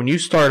ladder, when you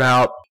start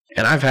out,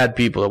 and I've had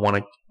people that want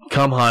to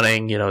come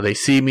hunting, you know, they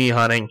see me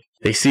hunting,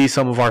 they see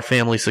some of our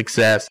family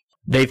success,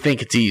 they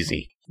think it's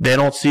easy. They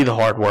don't see the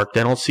hard work.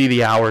 They don't see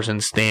the hours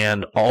in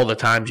stand, all the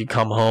times you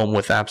come home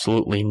with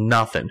absolutely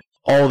nothing.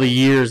 All the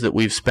years that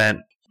we've spent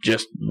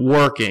just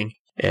working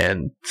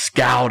and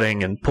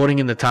scouting and putting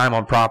in the time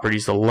on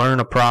properties to learn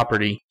a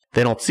property.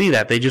 They don't see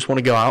that. They just want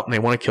to go out and they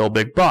want to kill a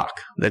big buck.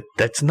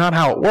 That's not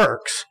how it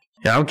works.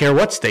 You know, I don't care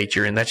what state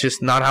you're in. That's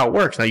just not how it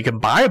works. Now, you can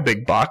buy a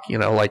big buck, you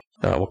know, like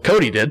what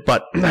Cody did,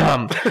 but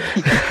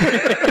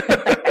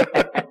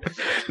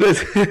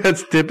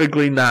that's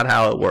typically not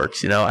how it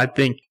works. You know, I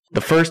think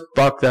the first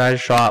buck that I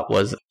shot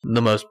was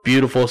the most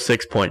beautiful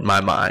 6-point in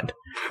my mind.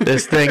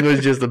 This thing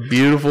was just a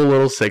beautiful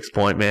little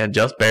 6-point, man,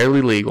 just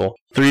barely legal.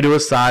 3 to a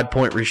side,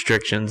 point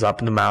restrictions up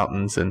in the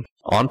mountains and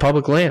on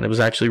public land. It was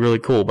actually really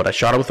cool, but I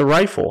shot it with a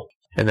rifle.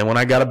 And then when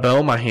I got a bow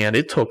in my hand,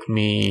 it took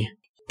me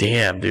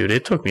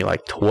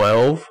like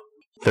 12,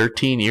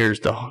 13 years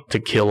to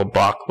kill a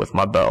buck with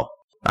my bow.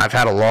 I've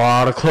had a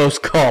lot of close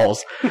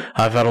calls.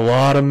 I've had a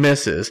lot of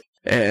misses.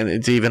 And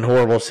it's even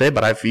horrible to say,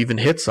 but I've even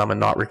hit some and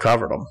not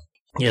recovered them.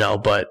 You know,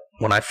 but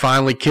when I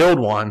finally killed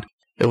one,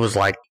 it was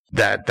like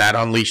that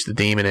unleashed the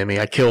demon in me.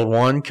 I killed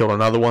one, killed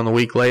another one the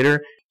week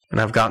later,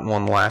 and I've gotten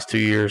one the last 2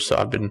 years, so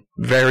I've been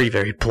very,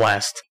 very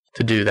blessed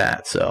to do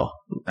that. So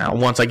now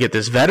once I get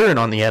this veteran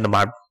on the end of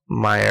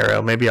my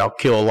arrow, maybe I'll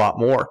kill a lot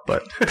more,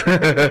 but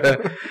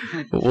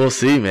we'll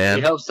see, man.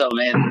 We hope so,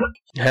 man.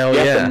 Hell You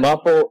yeah. have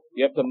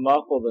to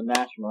muffle the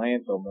national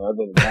anthem.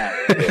 Other than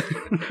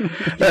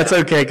that, That's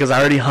okay, because I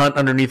already hunt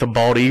underneath a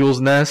bald eagle's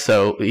nest,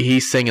 so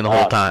he's singing the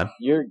whole time.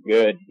 You're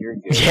good. You're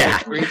good. Yeah.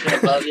 Reaching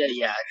above you,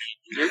 yeah.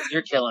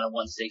 You're killing a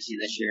 160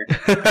 this year.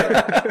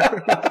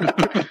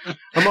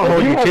 I'm going to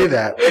hold you to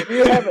that. If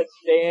you have a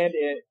stand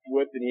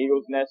with an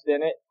eagle's nest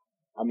in it,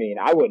 I mean,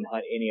 I wouldn't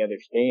hunt any other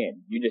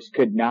stand. You just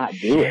could not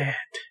do it.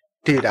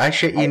 Dude, I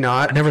shit you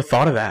not. I never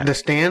thought of that. The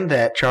stand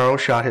that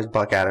Charles shot his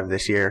buck out of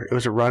this year, it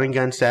was a run and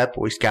gun set,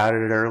 but we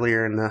scouted it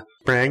earlier in the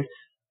spring.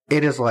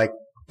 It is like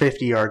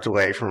 50 yards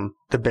away from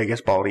the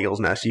biggest bald eagle's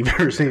nest you've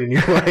ever seen in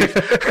your life.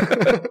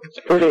 It's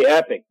pretty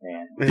epic,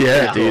 man.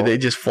 Yeah, dude, they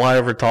just fly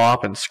over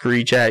top and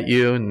screech at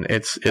you, and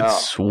it's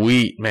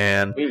sweet,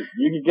 man. You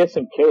could get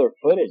some killer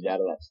footage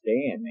out of that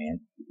stand, man.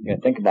 You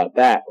gotta think about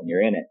that when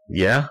you're in it.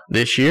 Yeah,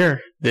 this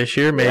year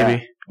maybe. Yeah.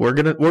 We're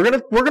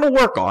gonna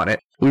work on it.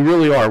 We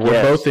really are.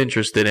 We're both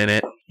interested in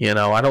it. You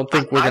know, I don't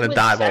think we're gonna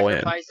dive all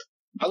in.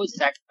 I would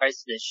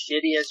sacrifice the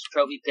shittiest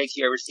trophy pics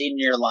you ever seen in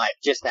your life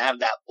just to have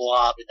that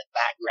blob in the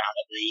background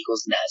of the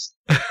eagle's nest.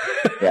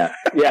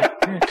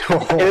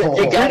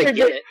 You gotta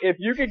get it. If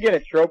you could get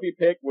a trophy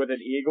pic with an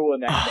eagle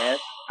in that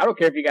nest, I don't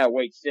care if you gotta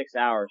wait 6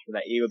 hours for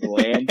that eagle to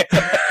land.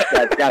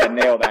 That's gotta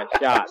nail that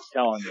shot. I'm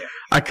telling you.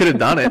 I could have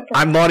done it.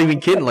 I'm not even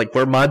kidding. Like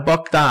where my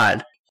buck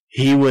died,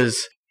 he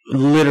was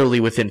literally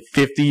within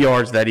 50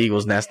 yards of that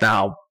eagle's nest.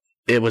 Now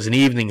it was an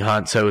evening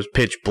hunt, so it was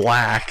pitch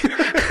black.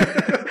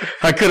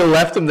 I could have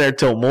left him there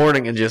till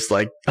morning and just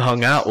like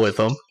hung out with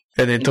him,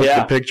 and then took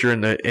the picture in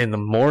the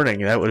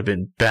morning. That would have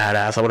been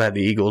badass. I would have had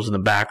the eagles in the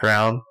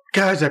background.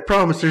 Guys, I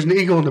promise there's an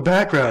eagle in the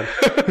background.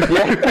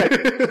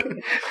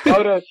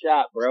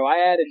 Photoshop, bro. I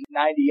added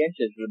 90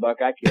 inches to the buck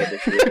I killed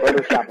this year.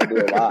 Photoshop will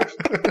do a lot.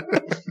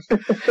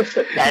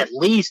 At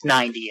least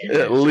 90 inches.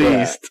 At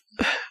least.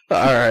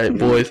 All right,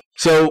 boys.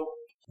 So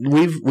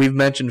we've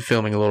mentioned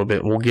filming a little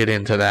bit, and we'll get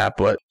into that.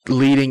 But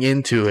leading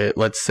into it,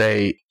 let's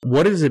say,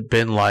 what has it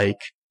been like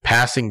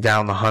passing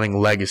down the hunting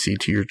legacy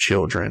to your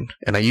children?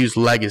 And I use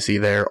legacy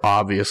there,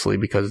 obviously,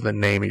 because of the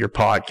name of your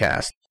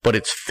podcast, but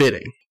it's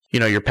fitting. You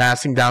know, you're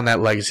passing down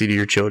that legacy to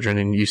your children,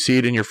 and you see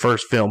it in your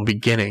first film,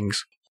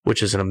 Beginnings,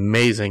 which is an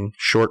amazing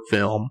short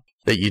film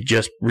that you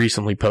just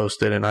recently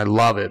posted, and I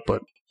love it.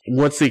 But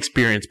what's the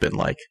experience been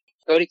like?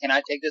 Cody, can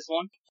I take this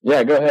one?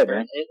 Yeah, go ahead,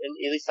 man.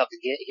 At least I'll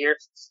get here.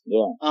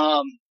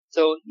 Yeah.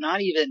 So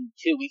not even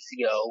 2 weeks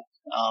ago,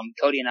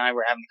 Cody and I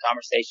were having a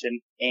conversation,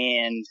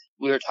 and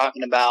we were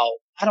talking about,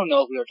 I don't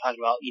know if we were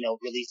talking about,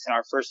 releasing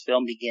our first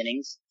film,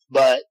 Beginnings,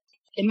 but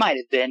it might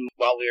have been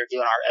while we were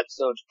doing our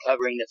episodes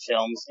covering the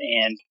films,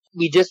 and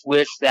we just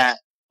wish that,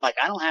 like,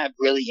 I don't have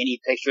really any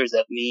pictures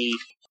of me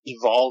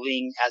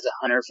evolving as a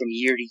hunter from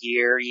year to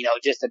year,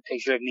 just a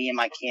picture of me in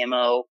my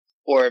camo,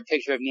 or a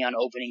picture of me on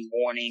opening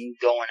morning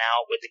going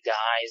out with the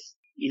guys.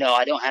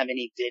 I don't have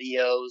any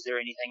videos or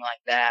anything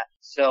like that.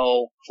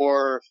 So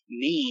for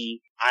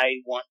me, I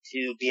want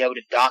to be able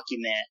to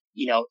document,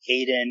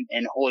 Aiden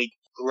and Hoyt's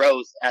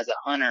growth as a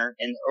hunter,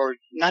 or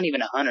not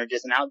even a hunter,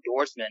 just an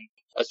outdoorsman,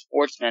 a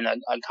sportsman, a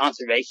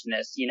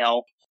conservationist,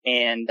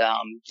 and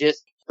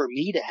just for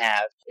me to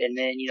have. And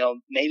then,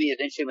 maybe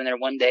eventually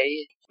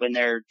when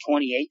they're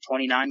 28,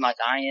 29 like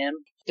I am,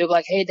 they'll be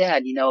like, hey,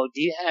 Dad, do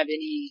you have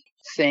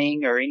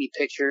anything or any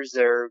pictures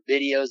or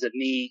videos of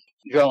me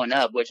growing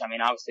up? Which,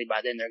 obviously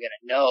by then they're going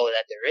to know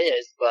that there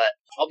is, but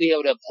I'll be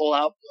able to pull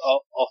out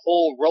a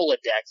whole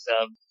Rolodex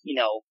of,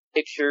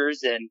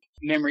 pictures and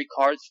memory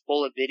cards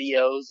full of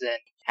videos and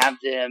have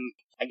them,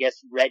 I guess,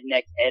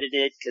 redneck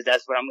edited, because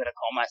that's what I'm going to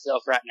call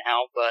myself right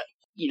now. But,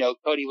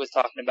 Cody was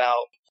talking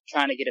about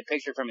trying to get a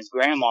picture from his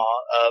grandma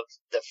of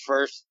the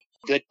first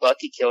good buck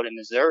he killed in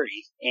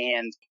Missouri.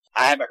 And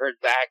I haven't heard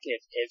back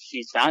if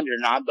she's found it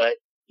or not, but,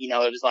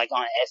 it was like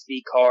on an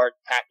SD card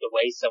packed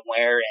away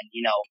somewhere,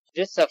 and,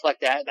 just stuff like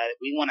that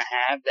we want to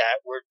have, that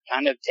we're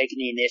kind of taking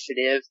the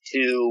initiative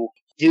to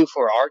do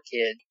for our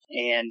kids,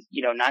 and,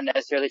 not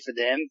necessarily for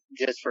them,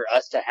 just for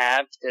us to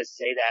have, to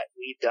say that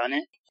we've done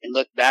it and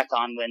look back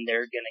on when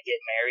they're going to get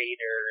married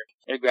or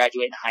they're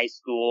graduating high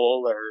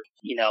school, or,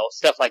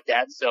 stuff like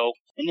that. So,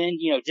 and then,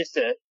 just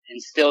to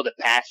instill the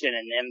passion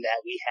in them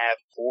that we have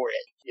for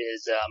it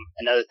is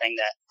another thing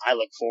that I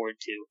look forward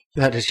to.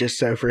 That is just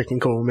so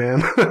freaking cool,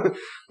 man.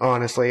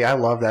 Honestly, I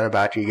love that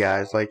about you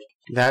guys. Like,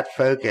 that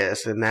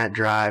focus and that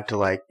drive to,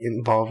 like,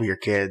 involve your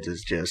kids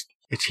is just,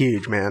 it's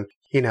huge, man.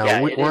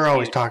 We're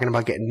always talking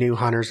about getting new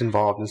hunters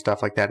involved and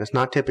stuff like that. It's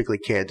not typically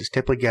kids.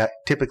 It's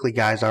typically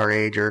guys our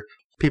age, or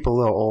people a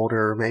little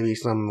older, maybe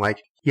some,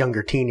 like,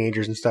 younger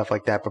teenagers and stuff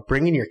like that. But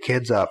bringing your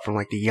kids up from,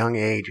 like, the young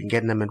age and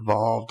getting them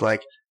involved,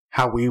 like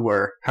how we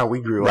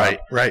grew up.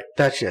 Right.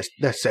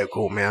 That's so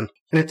cool, man.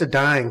 And it's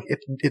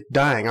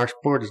dying. Our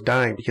sport is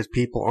dying because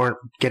people aren't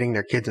getting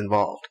their kids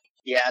involved.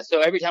 Yeah,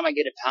 so every time I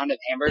get a pound of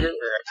hamburger or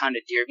a pound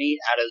of deer meat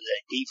out of the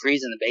deep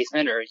freeze in the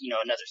basement, or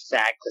another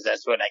sack, because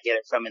that's what I get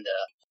it from in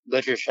the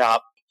butcher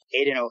shop,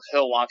 Aiden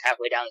he'll walk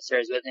halfway down the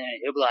stairs with me, and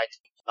he'll be like,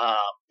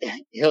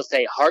 he'll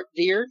say heart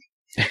deer.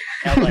 And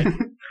I'm like,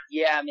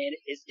 yeah, man,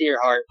 it's deer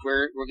heart.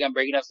 We're gonna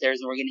bring it upstairs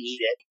and we're gonna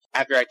eat it.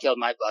 After I killed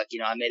my buck,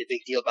 I made a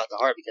big deal about the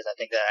heart because I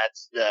think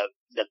that's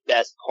the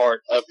best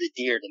part of the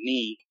deer to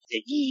me to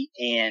eat.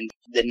 And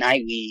the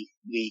night we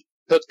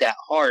cooked that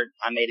heart,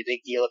 I made a big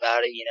deal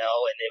about it,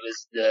 and it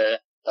was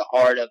the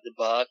heart of the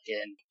buck,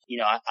 and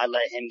I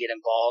let him get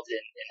involved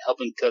and help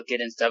him cook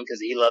it and stuff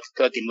because he loves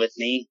cooking with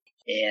me.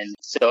 And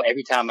so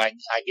every time I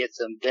get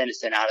some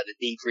venison out of the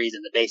deep freeze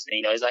in the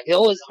basement, he's like,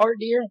 "Oh, it's heart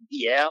deer."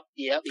 Yeah.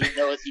 He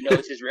knows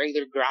it's his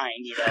regular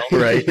grind,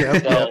 Right.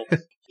 So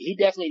he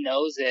definitely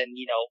knows, and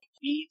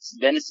eats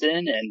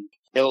venison, and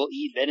he'll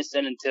eat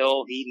venison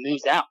until he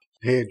moves out.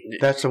 Dude,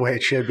 that's the way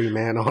it should be,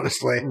 man,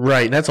 honestly.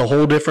 Right. And that's a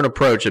whole different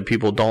approach that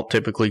people don't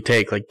typically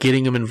take, like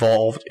getting them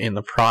involved in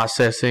the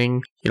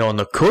processing, and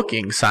the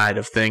cooking side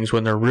of things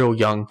when they're real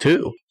young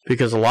too.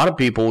 Because a lot of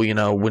people,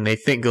 when they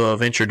think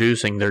of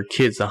introducing their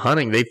kids to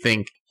hunting, they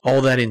think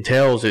all that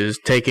entails is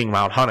taking them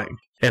out hunting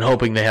and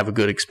hoping they have a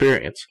good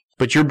experience.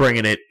 But you're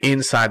bringing it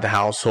inside the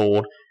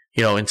household,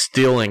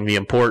 instilling the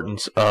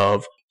importance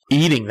of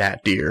eating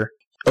that deer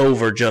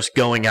over just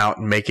going out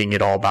and making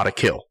it all about a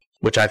kill,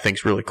 which I think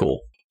is really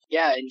cool.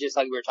 Yeah, and just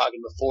like we were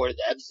talking before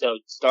the episode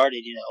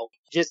started,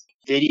 just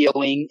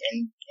videoing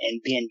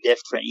and being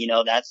different,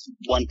 that's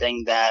one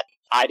thing that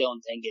I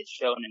don't think it's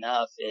shown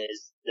enough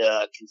is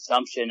the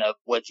consumption of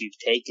what you've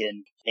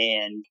taken.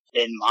 And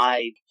in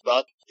my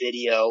buck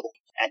video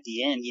at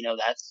the end,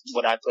 that's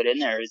what I put in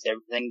there is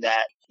everything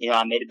that,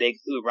 I made a big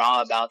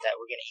hoorah about that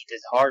we're going to eat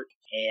this heart.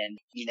 And,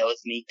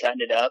 it's me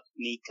cutting it up,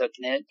 me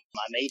cooking it.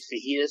 I made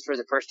fajitas for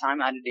the first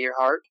time out of deer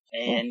heart.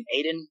 And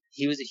Aiden,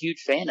 he was a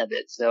huge fan of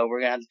it. So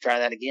we're going to have to try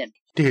that again.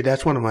 Dude,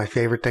 that's one of my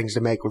favorite things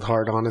to make with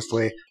heart,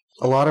 honestly.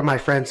 A lot of my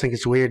friends think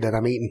it's weird that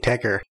I'm eating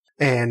ticker.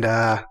 And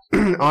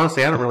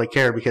honestly, I don't really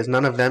care because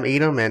none of them eat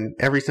them. And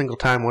every single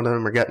time one of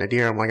them are gutting a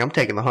deer, I'm like, I'm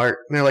taking the heart.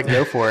 And they're like,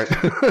 go for it.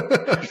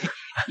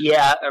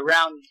 Yeah,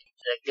 around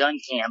the gun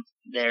camp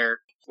there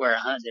where I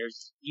hunt,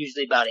 there's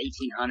usually about 18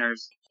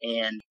 hunters.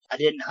 And I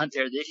didn't hunt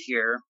there this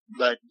year,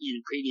 but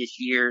in previous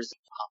years,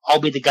 I'll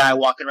be the guy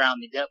walking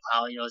around the gut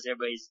pile, as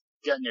everybody's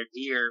gutting their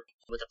deer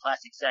with a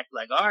plastic sack,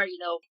 like, all right,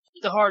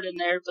 put the heart in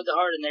there, put the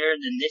heart in there.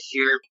 And then this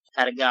year,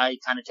 had a guy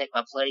kind of take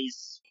my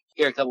place.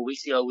 Here a couple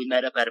weeks ago, we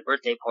met up at a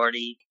birthday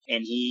party,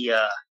 and he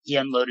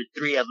unloaded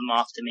 3 of them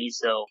off to me.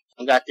 So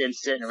I've got them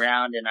sitting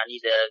around, and I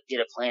need to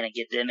get a plan and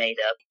get them ate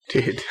up.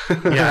 Dude.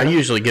 Yeah, I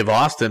usually give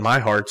Austin my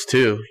hearts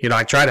too.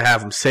 I try to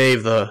have him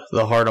save the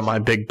heart of my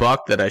big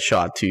buck that I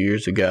shot 2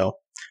 years ago,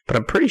 but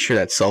I'm pretty sure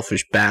that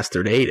selfish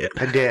bastard ate it.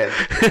 I did.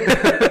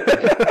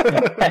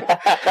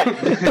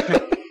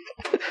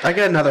 I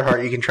got another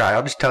heart you can try.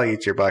 I'll just tell you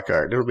it's your buck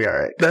heart. It'll be all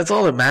right. That's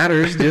all that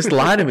matters. Just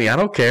lie to me. I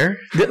don't care.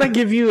 Didn't I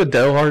give you a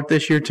doe heart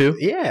this year too?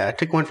 Yeah, I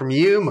took one from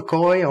you,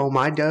 McCoy, all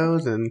my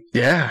does, and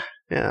yeah.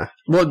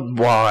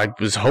 Well, I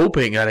was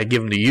hoping I'd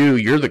give them to you.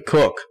 You're the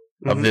cook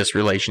of this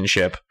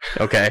relationship.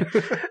 Okay,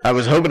 I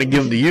was hoping to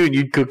give them to you, and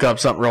you'd cook up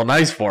something real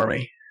nice for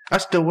me. I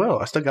still will.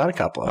 I still got a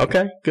couple of them.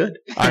 Okay, good.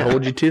 I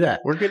hold you to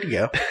that. We're good to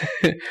go.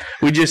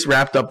 We just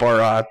wrapped up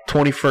our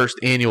 21st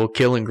annual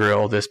Killing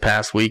Grill this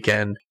past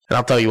weekend. And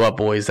I'll tell you what,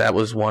 boys, that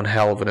was one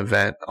hell of an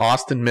event.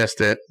 Austin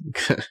missed it.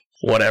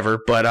 Whatever.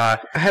 But I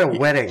had a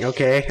wedding,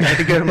 okay? I had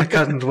to go to my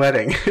cousin's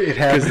wedding.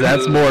 Because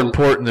that's more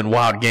important than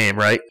wild game,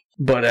 right?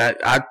 But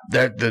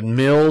the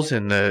meals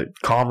and the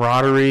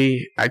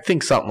camaraderie, I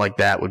think something like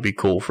that would be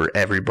cool for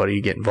everybody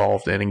to get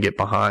involved in and get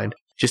behind.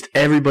 Just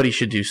everybody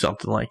should do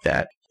something like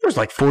that. There was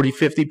like 40,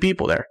 50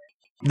 people there.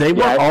 They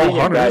were all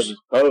hunters.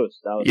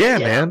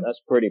 Man.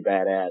 That's pretty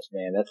badass,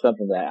 man. That's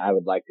something that I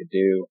would like to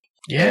do.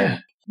 Yeah. And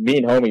me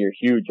and homie are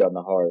huge on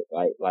the heart.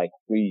 Like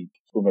when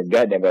we're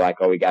gutting it, we're like,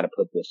 oh, we got to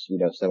put this,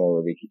 somewhere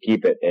where we can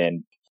keep it.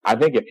 And I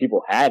think if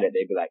people had it,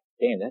 they'd be like,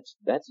 damn,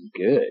 that's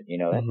good.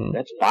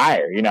 That's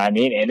fire. You know what I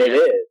mean? And it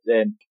is.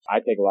 And I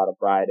take a lot of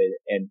pride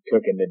in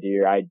cooking the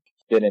deer. I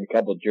did in a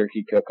couple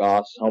jerky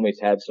cook-offs.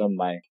 Homies had some of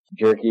my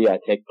jerky. I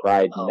take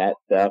pride in that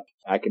stuff.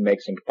 I can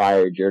make some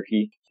fire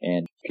jerky,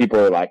 and people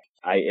are like,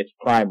 it's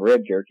prime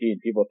rib jerky, and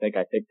people think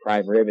I take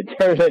prime rib and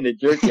turn it into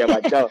jerky. I'm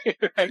like, no,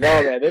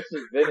 man, this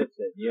is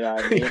venison. You know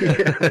what I mean?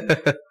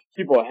 And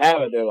people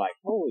have it. They're like,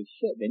 holy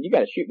shit, man, you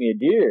got to shoot me a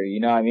deer. You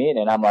know what I mean?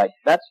 And I'm like,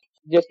 that's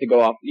just to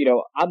go off.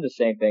 I'm the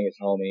same thing as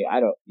homie. I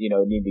don't,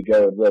 need to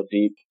go real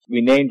deep.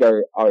 We named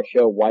our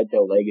show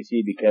Whitetail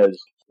Legacy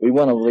because we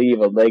want to leave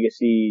a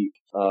legacy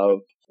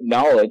of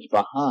knowledge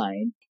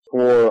behind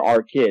for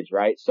our kids,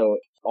 right? So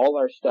all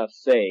our stuff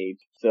saved.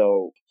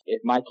 So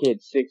if my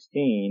kid's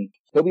 16,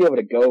 he'll be able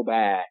to go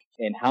back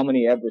and how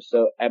many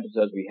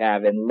episodes we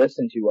have and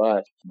listen to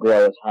us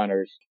grow as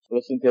hunters,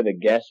 listen to the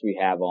guests we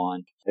have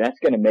on. That's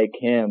going to make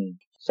him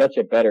such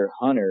a better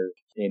hunter,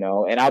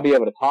 and I'll be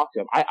able to talk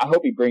to him. I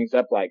hope he brings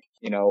up like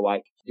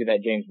do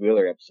that James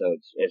Wheeler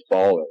episodes as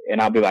Baller,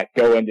 and I'll be like,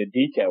 go into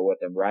detail with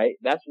him, right?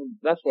 That's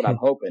what I'm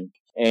hoping.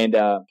 And,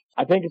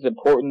 I think it's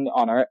important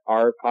on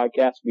our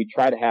podcast, we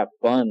try to have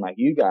fun like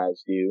you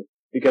guys do,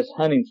 because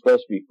hunting's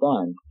supposed to be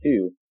fun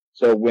too.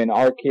 So when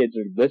our kids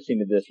are listening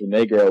to this when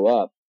they grow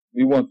up,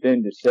 we want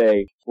them to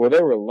say, well,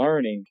 they were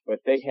learning, but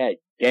they had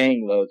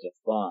gang loads of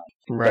fun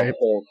the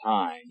whole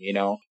time,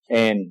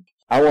 and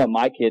I want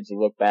my kids to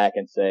look back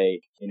and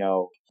say,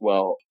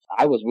 well,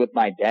 I was with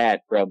my dad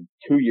from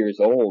 2 years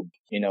old,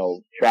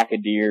 track a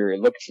deer or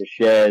look at the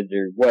sheds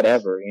or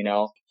whatever,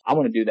 I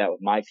want to do that with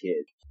my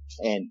kids.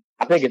 And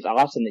I think it's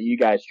awesome that you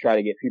guys try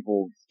to get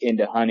people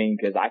into hunting,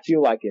 because I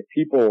feel like if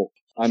people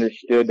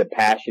understood the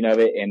passion of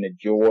it and the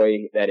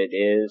joy that it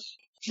is,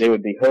 they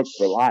would be hooked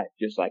for life,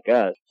 just like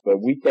us.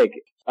 But we take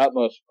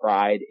utmost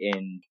pride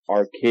in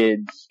our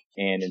kids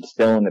and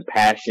instilling the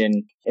passion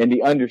and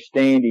the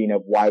understanding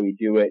of why we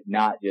do it,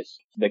 not just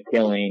the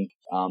killing.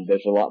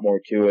 There's a lot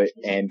more to it,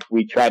 and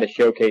we try to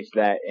showcase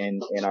that in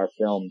our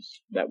films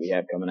that we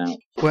have coming out.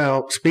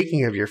 Well,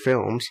 speaking of your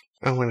films,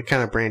 I want to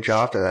kind of branch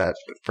off to that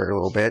for a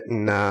little bit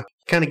and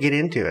kind of get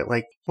into it.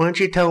 Like, why don't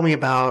you tell me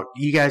about,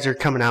 you guys are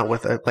coming out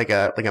with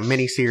a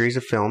mini series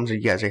of films.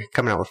 You guys are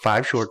coming out with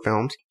 5 short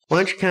films. Why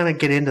don't you kind of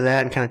get into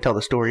that and kind of tell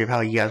the story of how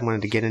you guys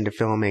wanted to get into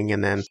filming,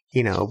 and then,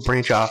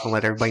 branch off and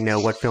let everybody know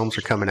what films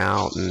are coming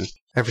out and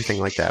everything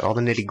like that, all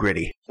the nitty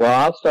gritty. Well,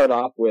 I'll start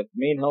off with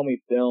me and Homie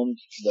filmed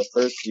the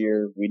first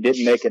year. We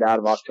didn't make it out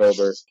of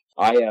October.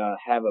 I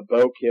have a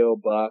bow kill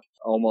buck.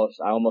 I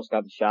almost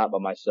got the shot by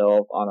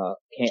myself on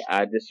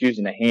just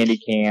using a handy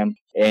cam,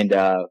 and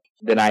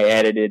then I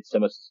edited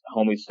some of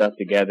Homie's stuff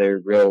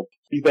together.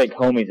 You think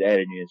Homie's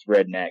editing is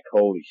redneck?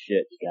 Holy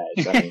shit,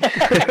 guys! I mean,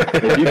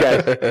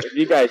 if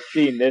you guys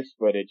seen this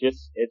footage,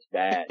 it's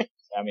bad.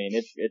 I mean,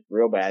 it's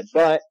real bad.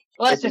 But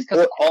that's just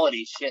because of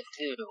quality shit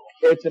too.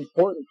 It's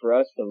important for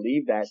us to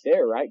leave that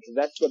there, right? Because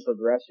that's the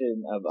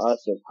progression of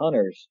us as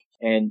hunters.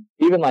 And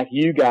even like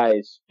you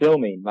guys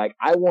filming, like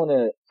I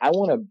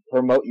wanna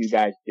promote you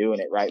guys doing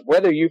it, right?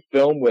 Whether you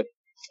film with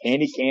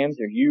handy cams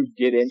or you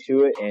get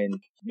into it and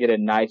get a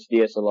nice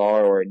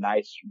DSLR or a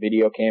nice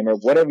video camera,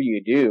 whatever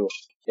you do,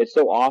 it's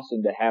so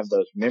awesome to have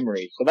those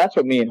memories. So that's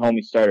what me and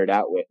Homie started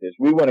out with, is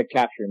we want to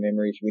capture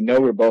memories. We know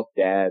we're both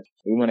dads.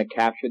 We want to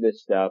capture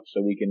this stuff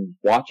so we can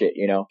watch it,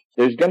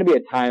 There's going to be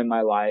a time in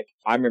my life,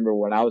 I remember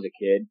when I was a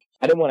kid,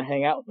 I didn't want to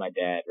hang out with my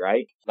dad,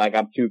 right? Like,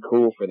 I'm too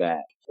cool for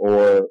that.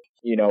 Or,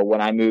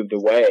 when I moved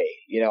away,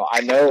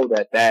 I know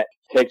that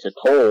takes a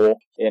toll,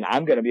 and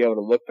I'm going to be able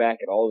to look back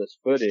at all this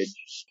footage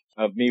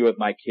of me with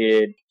my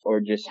kid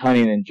or just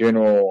hunting in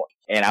general,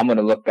 and I'm going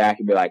to look back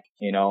and be like,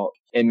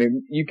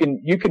 and you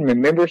can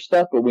remember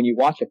stuff, but when you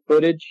watch the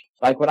footage,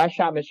 like when I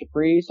shot Mr.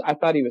 Freeze, I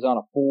thought he was on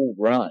a full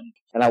run,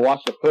 and I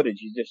watched the footage,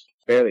 he's just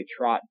barely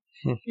trotting.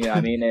 You know what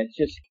I mean? And it's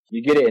just,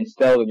 you get it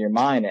instilled in your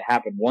mind. It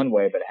happened one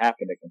way, but it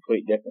happened a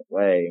complete different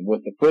way. And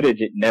with the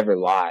footage, it never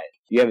lies.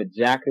 You have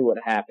exactly what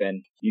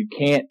happened. You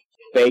can't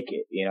fake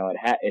it.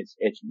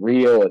 It's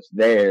real. It's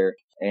there.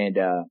 And,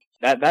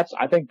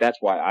 I think that's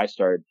why I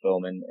started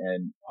filming.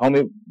 And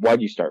Homie,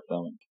 why'd you start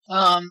filming?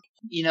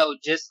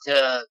 Just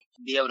to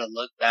be able to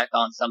look back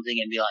on something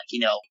and be like,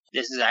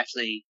 this is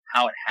actually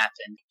how it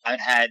happened. I've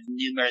had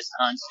numerous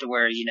hunts to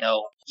where,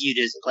 you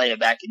just play it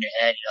back in your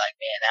head. You're like,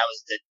 man, that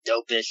was the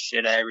dopest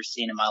shit I ever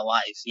seen in my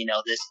life.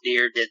 This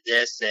deer did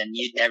this and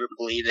you'd never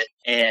believe it.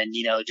 And,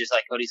 just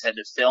like Cody said,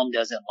 the film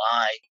doesn't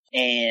lie.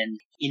 And,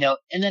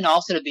 and then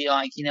also to be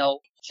like,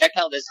 check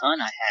out this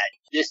hunt I had.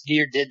 This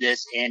deer did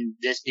this and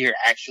this deer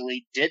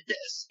actually did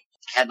this.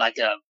 Had like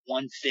a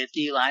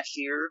 150 last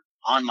year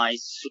on my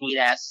sweet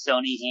ass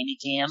Sony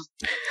Handycam.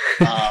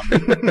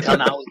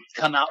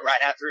 Come out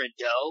right after a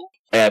doe.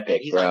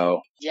 Epic,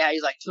 bro.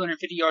 He's like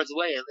 250 yards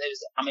away.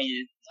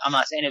 I'm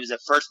not saying it was the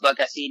first buck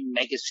I seen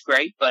make a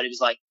scrape, but it was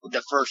like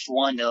the first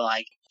one to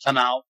like come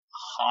out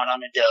hot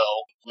on a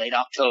doe late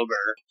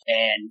October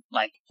and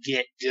like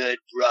get good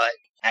rut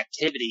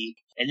activity,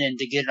 and then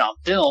to get it on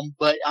film.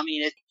 But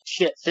it's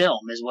shit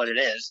film is what it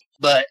is.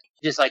 But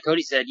just like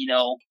Cody said,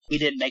 we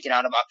didn't make it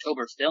out of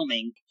October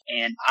filming,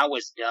 and I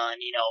was done,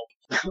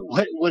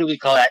 what do we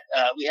call that?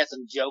 We had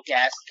some joke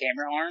ass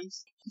camera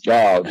arms.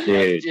 Oh,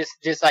 dude.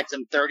 Just like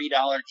some $30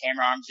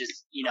 camera arms,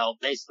 just,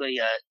 basically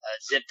a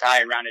zip tie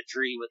around a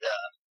tree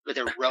with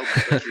a rope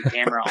to put your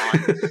camera on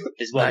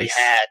is what we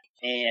had.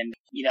 And,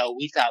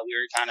 we thought we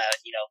were kind of,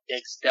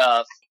 big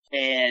stuff,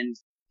 and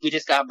we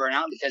just got burnt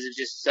out because it was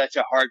just such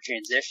a hard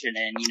transition,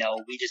 and,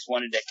 we just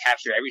wanted to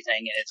capture everything,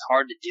 and it's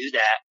hard to do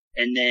that.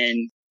 And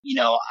then,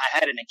 I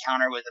had an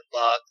encounter with a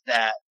buck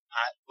that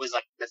was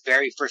like the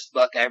very first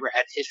buck I ever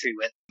had history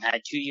with. I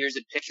had 2 years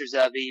of pictures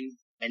of him,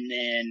 and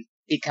then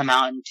he'd come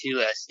out into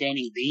a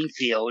standing bean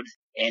field,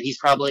 and he's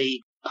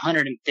probably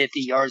 150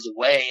 yards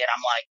away, and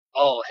I'm like,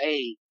 oh,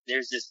 hey,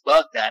 there's this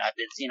buck that I've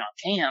been seeing on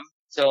cam.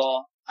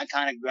 So I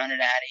kind of grunted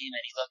at him,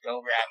 and he looked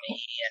over at me,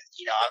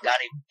 and, I've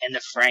got him in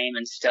the frame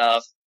and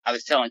stuff. I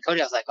was telling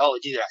Cody, I was like, oh,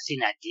 dude, I've seen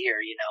that deer,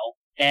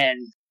 and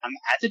I'm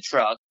at the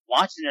truck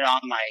watching it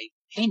on my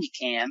handy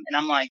cam, and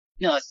I'm like,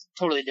 no, it's a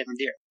totally different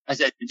deer. I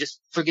said, just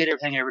forget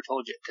everything I ever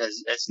told you,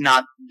 because it's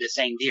not the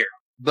same deer.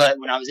 But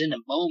when I was in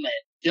the moment,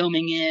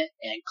 filming it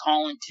and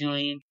calling to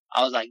him,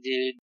 I was like,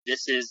 dude,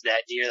 this is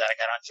that deer that I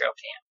got on trail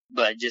cam.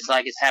 But just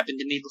like it's happened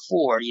to me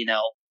before, you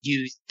know,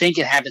 you think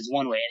it happens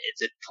one way, and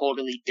it's a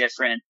totally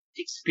different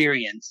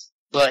experience.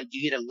 But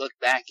you get to look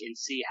back and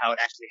see how it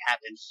actually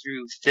happens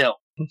through film.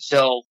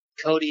 So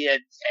Cody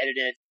had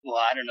edited, well,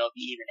 I don't know if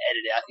he even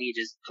edited. I think he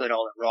just put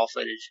all the raw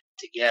footage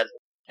together.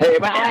 Hey,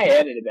 but I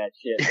edited that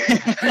shit.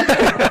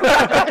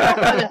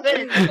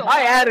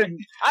 I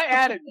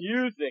added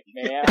music,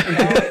 man.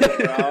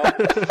 Bro.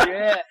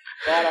 Shit.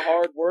 A lot of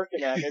hard work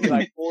in that. Maybe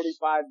like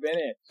 45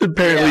 minutes.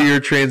 Apparently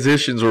your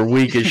transitions were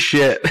weak as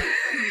shit.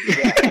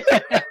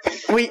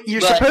 Well,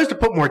 you're supposed to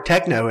put more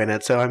techno in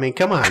it, so I mean,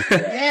 come on.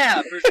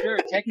 Yeah, for sure.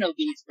 Techno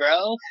beats,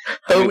 bro.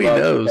 Oh, he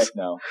knows.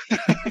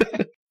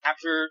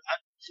 After,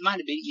 it might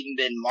have even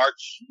been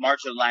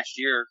March of last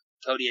year,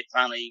 Cody had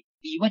finally,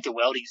 he went to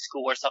welding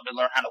school or something to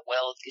learn how to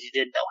weld because he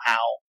didn't know how.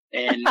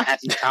 And had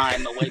some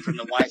time away from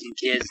the wife and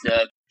kids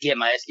to get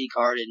my SD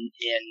card and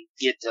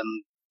get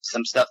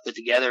some stuff put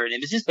together. And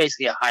it was just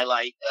basically a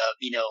highlight of,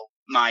 you know,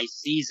 my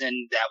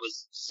season that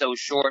was so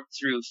short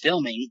through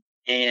filming.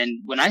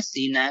 And when I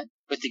seen that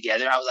put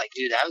together, I was like,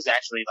 dude, that was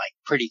actually like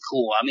pretty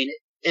cool. I mean,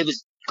 it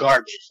was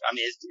garbage. I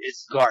mean,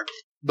 it's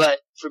garbage. But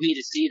for me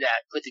to see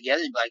that put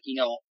together, like, you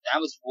know, that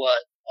was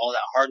what all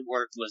that hard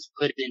work was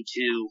put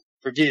into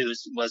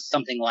produce, was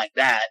something like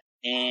that.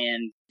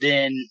 And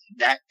then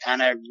that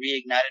kind of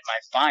reignited my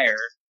fire,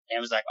 and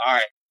it was like, all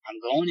right, I'm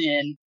going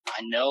in.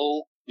 I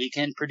know we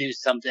can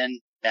produce something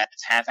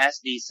that's half-ass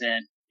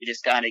decent. We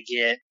just got to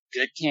get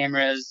good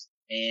cameras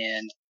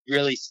and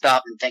really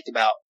stop and think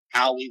about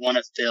how we want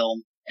to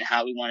film and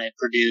how we want to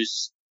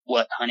produce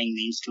what hunting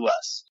means to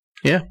us.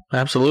 Yeah,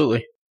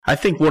 absolutely. I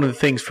think one of the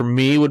things for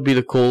me would be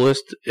the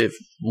coolest if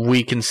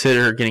we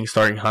consider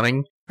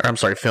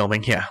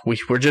filming. Yeah,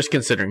 we're just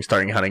considering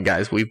starting hunting,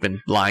 guys. We've been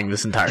lying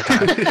this entire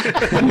time.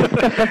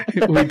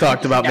 We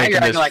talked about now making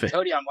you're this like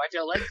Cody on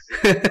Whitetail Lakes.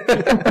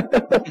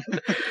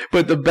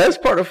 But the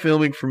best part of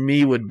filming for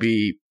me would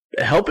be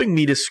helping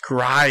me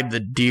describe the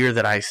deer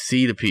that I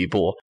see to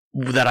people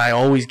that I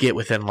always get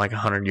within like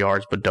 100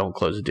 yards but don't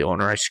close the deal on,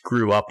 or I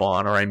screw up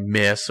on, or I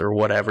miss, or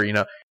whatever, you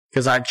know.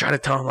 Because I try to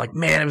tell them, like,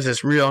 man, it was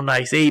this real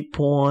nice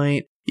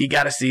 8-point. You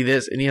got to see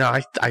this. And, you know,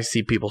 I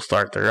see people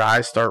their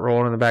eyes start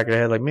rolling in the back of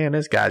their head. Like, man,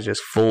 this guy's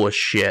just full of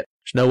shit.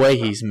 There's no way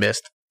he's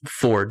missed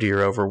 4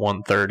 deer over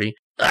 130.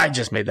 I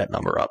just made that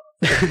number up.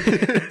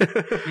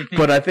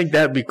 But I think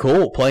that'd be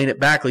cool, playing it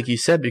back, like you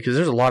said, because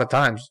there's a lot of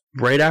times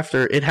right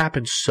after it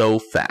happens so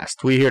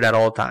fast. We hear that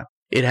all the time.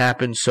 It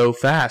happened so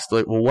fast.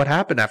 Like, well, what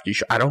happened after you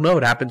shot? I don't know.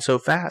 It happened so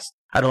fast.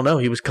 I don't know.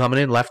 He was coming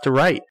in left to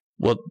right.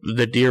 Well,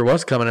 the deer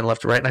was coming in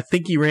left to right, and I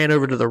think he ran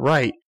over to the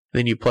right.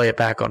 Then you play it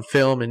back on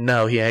film, and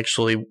no, he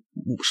actually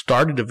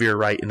started to veer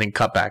right and then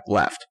cut back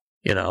left.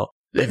 You know,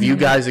 have you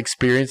guys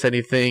experienced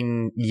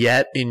anything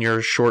yet in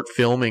your short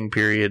filming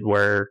period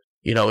where,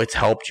 you know, it's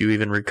helped you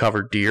even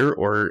recover deer,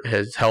 or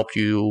has helped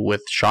you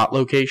with shot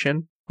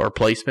location or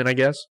placement, I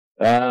guess?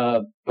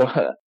 Both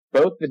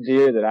the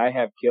deer that I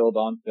have killed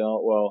on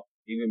film, well,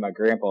 even my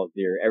grandpa's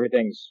deer,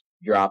 everyth's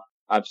dropped.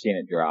 I've seen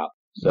it drop.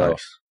 So.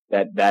 Nice.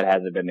 That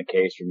hasn't been the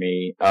case for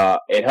me.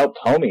 It helped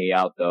homie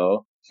out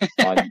though. It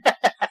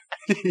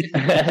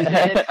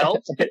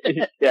helped?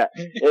 Yeah,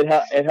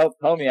 it helped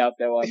homie out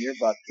though on your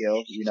buck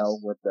kill, you know,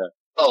 with the.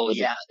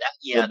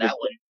 That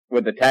one.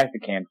 With the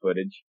Tacticam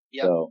footage.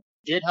 Yep. So.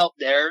 Did help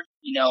there.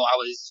 You know, I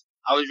was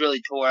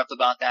really tore up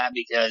about that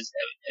because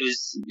it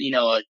was, you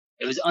know,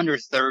 it was under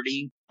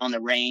 30 on the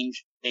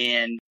range,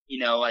 and, you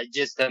know,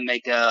 just to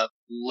make a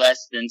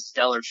less than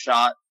stellar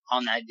shot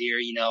on that deer,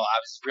 you know, I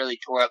was really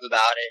tore up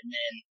about it. And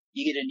then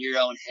you get into your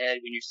own head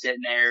when you're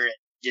sitting there and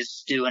just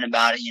stewing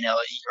about it. You know,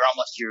 you're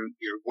almost your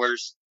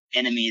worst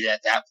enemy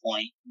at that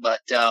point.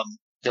 But the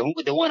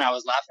one I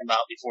was laughing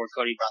about before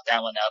Cody brought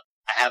that one up,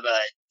 I have a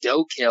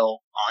doe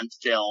kill on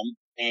film,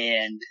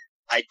 and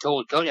I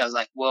told Cody, I was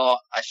like, well,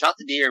 I shot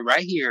the deer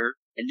right here,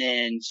 and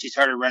then she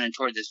started running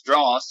toward this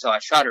draw, so I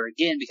shot her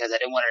again because I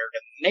didn't want her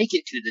to make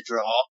it to the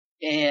draw.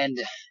 And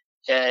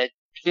if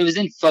it was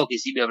in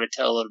focus, you'd be able to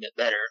tell a little bit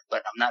better, but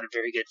I'm not a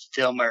very good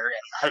filmer and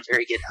I'm not a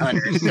very good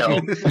hunter, so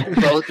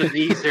both of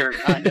these are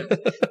kind of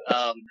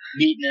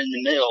meeting in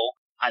the middle.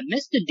 I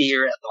missed a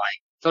deer at, like,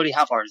 Cody,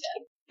 how far is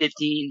that?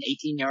 15,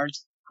 18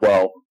 yards?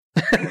 12.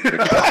 You're saying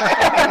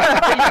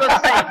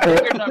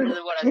bigger number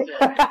than what I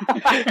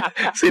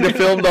said. See, the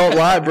film don't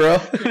lie, bro.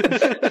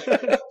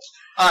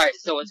 Alright,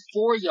 so it's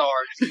 4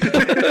 yards.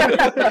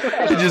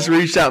 You just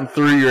reached out and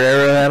threw your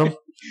arrow at him?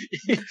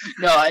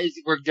 No,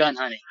 we're gun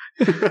hunting.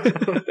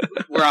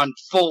 We're on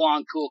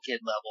full-on cool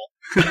kid level.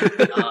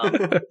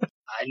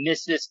 I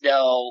missed this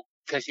doe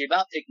because she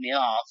about picked me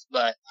off,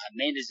 but I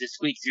managed to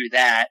squeak through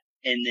that,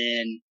 and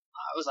then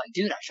I was like,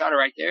 dude, I shot her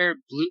right there,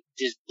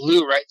 just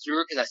blew right through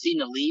her because I seen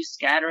the leaves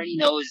scattering, you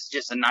know, it's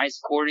just a nice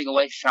quartering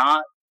away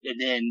shot. And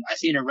then I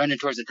seen her running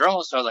towards the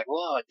draw, so I was like,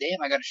 whoa,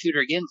 damn, I gotta shoot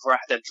her again before I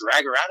have to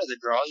drag her out of the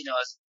draw. You know,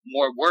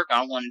 more work. I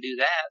don't want to do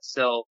that.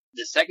 So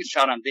the second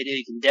shot on video,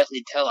 you can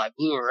definitely tell I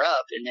blew her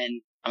up. And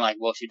then I'm like,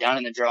 well, she's down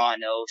in the draw. I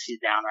know she's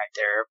down right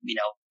there.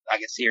 I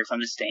can see her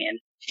from the stand.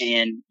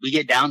 And we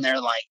get down there,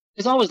 like,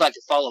 it's always like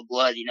to follow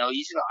blood.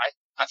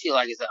 I feel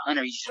like as a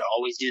hunter, you should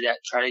always do that.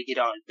 Try to get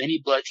on as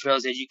many blood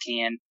trails as you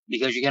can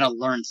because you're going to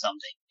learn something.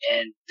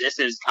 And this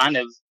is kind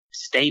of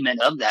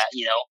statement of that.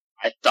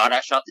 I thought I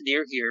shot the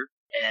deer here,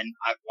 and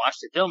I watched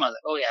the film. I was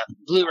like, oh yeah,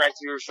 blew right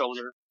through her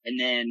shoulder. And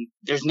then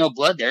there's no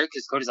blood there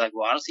because Cody's like,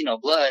 well, I don't see no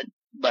blood.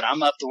 But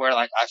I'm up to where,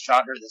 like, I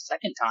shot her the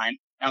second time.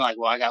 And I'm like,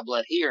 well, I got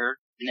blood here,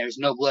 and there's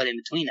no blood in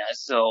between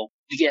us. So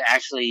we get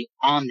actually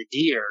on the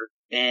deer,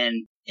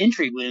 and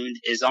entry wound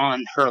is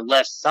on her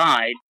left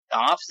side, the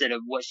opposite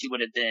of what she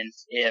would have been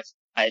if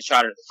I had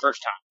shot her the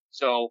first time.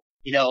 So,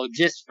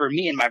 just for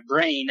me in my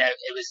brain,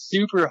 it was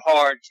super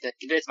hard to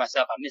convince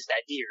myself I missed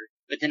that deer.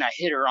 But then I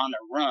hit her on the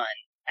run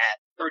at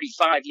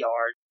 35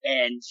 yards,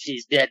 and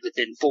she's dead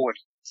within 40.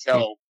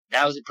 So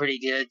that was a pretty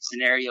good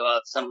scenario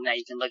of something that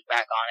you can look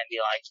back on and be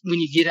like, when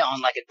you get it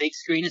on like a big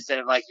screen instead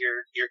of like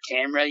your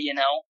camera,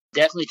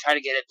 definitely try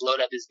to get it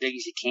blowed up as big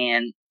as you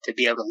can to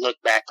be able to look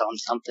back on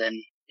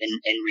something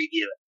and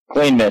review it.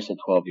 Clean miss at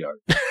 12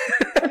 yards.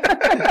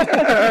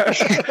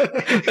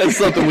 That's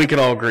something we can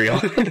all agree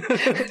on.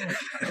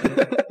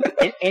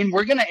 and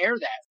we're going to air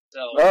that. So.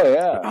 Oh,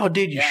 yeah. Oh,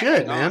 dude, you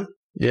should, man.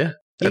 Yeah.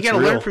 You got to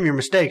learn from your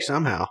mistakes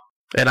somehow.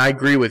 And I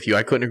agree with you.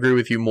 I couldn't agree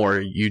with you more.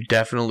 You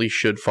definitely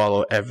should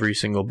follow every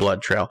single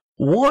blood trail.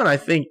 One, I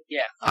think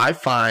I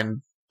find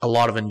a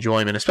lot of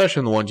enjoyment, especially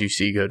in the ones you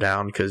see go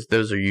down, because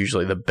those are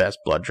usually the best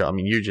blood trail. I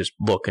mean, you're just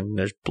looking,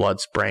 there's blood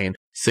spraying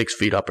 6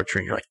 feet up a tree.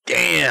 And you're like,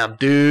 damn,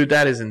 dude,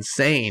 that is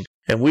insane.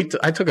 And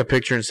I took a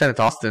picture and sent it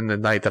to Austin the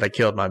night that I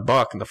killed my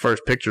buck. And the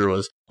first picture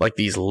was like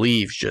these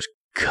leaves just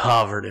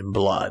covered in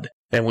blood.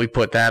 And we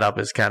put that up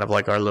as kind of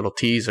like our little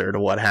teaser to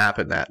what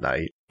happened that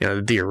night.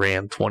 The deer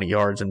ran 20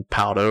 yards and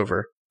piled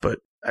over. But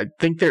I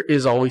think there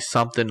is always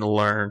something to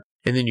learn.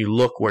 And then you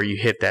look where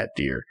you hit that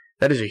deer.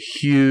 That is a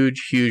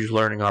huge, huge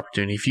learning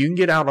opportunity. If you can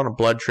get out on a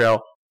blood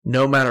trail,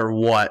 no matter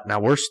what. Now,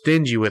 we're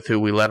stingy with who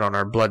we let on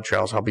our blood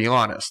trails, I'll be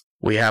honest.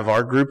 We have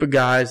our group of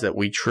guys that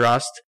we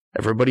trust.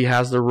 Everybody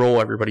has their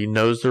role. Everybody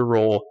knows their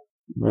role.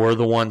 We're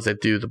the ones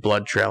that do the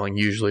blood trailing,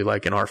 usually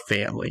like in our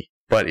family.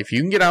 But if you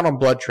can get out on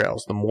blood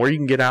trails, the more you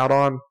can get out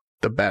on,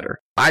 the better.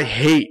 I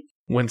hate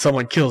when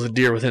someone kills a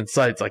deer within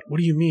sight. It's like, what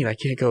do you mean? I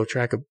can't go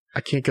track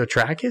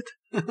it?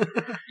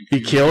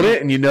 You killed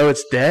it and you know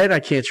it's dead. I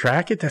can't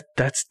track it.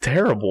 That's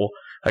terrible.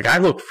 Like, I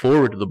look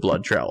forward to the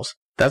blood trails.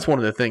 That's one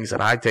of the things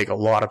that I take a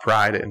lot of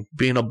pride in,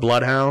 being a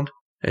bloodhound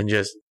and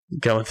just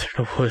going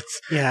through the woods.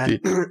 Yeah.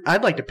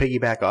 I'd like to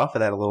piggyback off of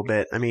that a little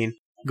bit. I mean,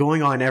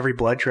 going on every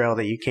blood trail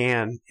that you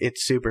can,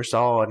 it's super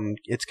solid, and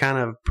it's kind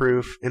of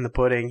proof in the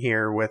pudding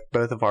here with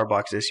both of our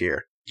bucks this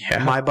year.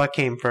 Yeah. My buck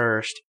came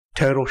first.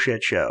 Total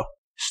shit show.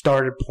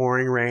 Started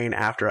pouring rain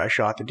after I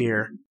shot the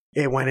deer.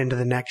 It went into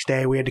the next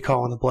day. We had to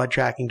call in the blood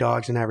tracking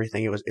dogs and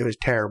everything. It was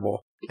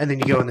terrible. And then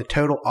you go in the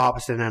total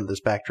opposite end of the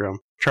spectrum.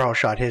 Charles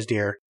shot his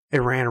deer. It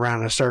ran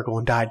around in a circle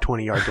and died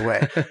 20 yards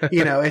away.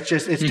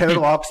 It's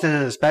total opposite end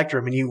of the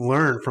spectrum, and you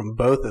learn from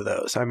both of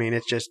those. I mean,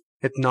 it's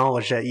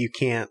knowledge that you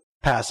can't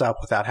pass up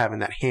without having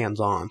that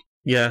hands-on.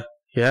 Yeah,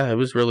 it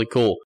was really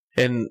cool.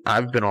 And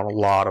I've been on a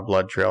lot of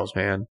blood trails,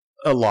 man.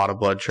 A lot of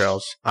blood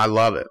trails. I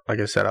love it.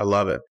 Like I said, I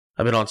love it.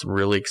 I've been on some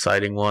really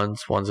exciting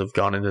ones. Ones have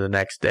gone into the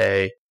next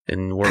day,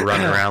 and we're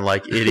running around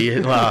like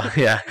idiots. Well,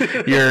 yeah,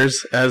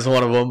 yours as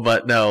one of them.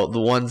 But no, the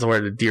ones where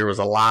the deer was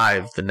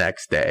alive the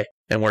next day,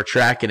 and we're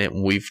tracking it,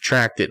 and we've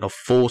tracked it in a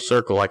full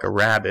circle like a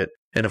rabbit,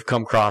 and have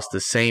come across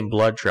the same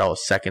blood trail a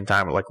second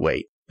time. We're like,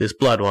 wait, this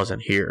blood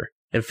wasn't here.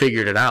 And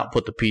figured it out,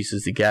 put the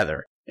pieces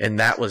together. And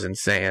that was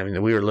insane. I mean,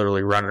 we were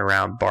literally running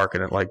around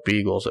barking at like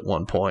beagles at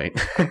one point.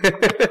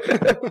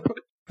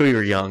 We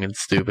were young and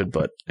stupid,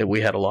 but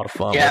we had a lot of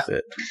fun with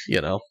it,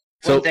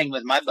 So, one thing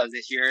with my bug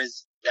this year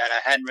is that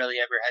I hadn't really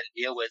ever had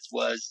to deal with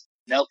was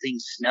melting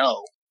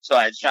snow. So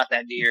I had shot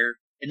that deer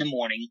in the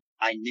morning.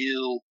 I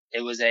knew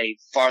it was a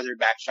farther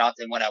back shot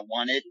than what I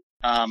wanted.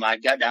 I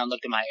got down,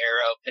 looked at my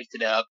arrow, picked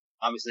it up,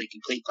 obviously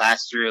complete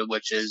pass through,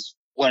 which is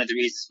one of the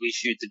reasons we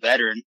shoot the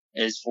veteran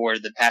is for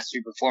the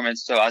pass-through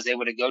performance. So I was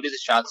able to go to the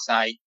shot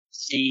site,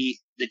 see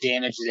the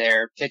damage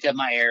there, pick up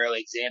my arrow,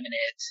 examine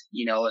it.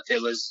 If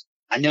it was,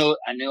 I knew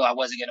I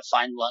wasn't going to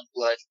find lung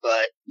blood,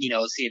 but,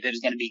 see if it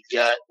was going to be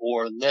gut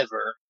or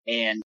liver.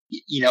 And,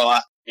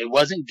 it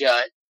wasn't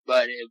gut,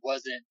 but it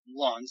wasn't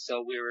lung.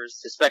 So we were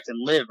suspecting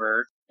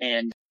liver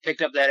and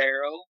picked up that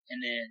arrow.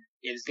 And then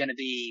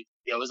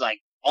it was like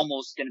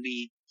almost going to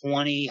be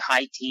 20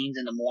 high teens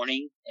in the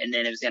morning. And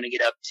then it was going to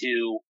get up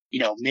to,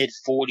 mid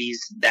 40s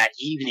that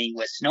evening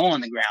with snow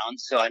on the ground.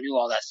 So I knew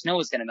all that snow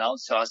was going to melt.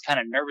 So I was kind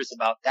of nervous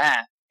about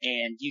that.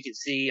 And you can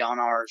see on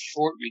our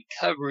short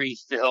recovery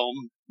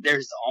film,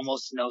 there's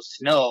almost no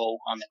snow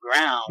on the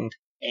ground.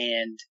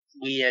 And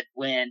we had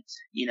went,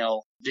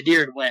 the deer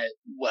had went,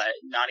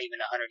 not even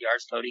 100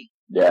 yards, Cody?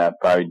 Yeah,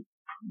 probably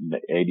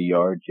 80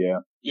 yards, yeah.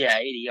 Yeah,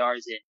 80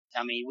 yards. And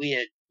I mean, we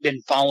had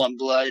been following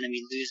blood and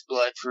we lose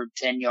blood for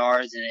 10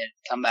 yards and it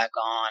come back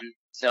on.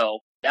 So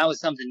that was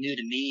something new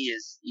to me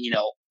is,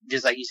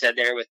 just like you said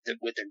there with the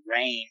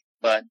rain,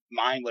 but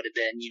mine would have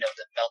been,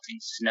 the melting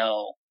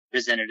snow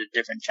presented a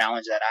different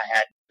challenge that I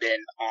hadn't been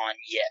on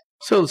yet.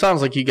 So it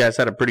sounds like you guys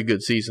had a pretty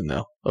good season,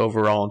 though,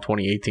 overall in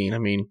 2018. I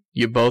mean,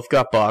 you both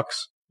got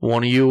bucks.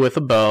 One of you with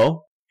a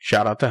bow.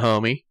 Shout out to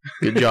homie.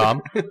 Good job.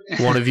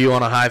 One of you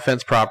on a high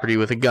fence property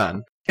with a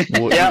gun.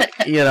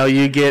 Yep.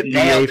 You get the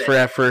A Nailed for it.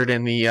 effort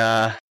and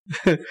the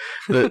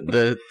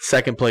the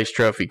second place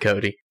trophy,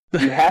 Cody.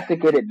 You have to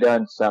get it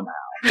done somehow.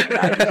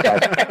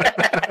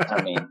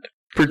 I mean,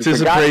 Participation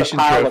you forgot the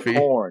pile trophy. Of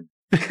corn.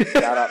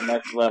 Shout out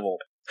next level.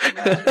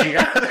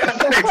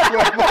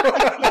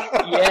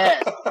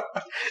 Yes.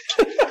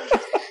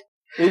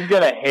 He's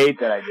gonna hate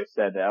that I just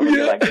said that. I'm gonna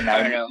get like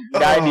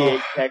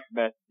 98 text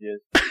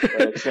messages.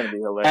 But it's gonna be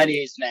hilarious.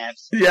 98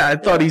 snaps. Yeah, I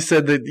thought he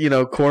said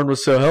that, corn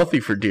was so healthy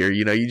for deer.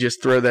 You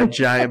just throw that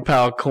giant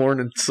pile of corn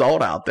and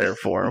salt out there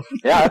for them.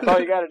 Yeah, that's all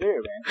you gotta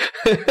do,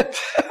 man.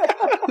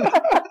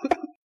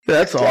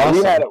 That's Yeah,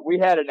 awesome. we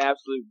had an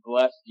absolute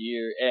blessed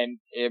year, and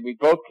we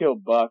both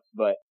killed bucks.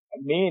 But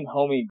me and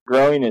homie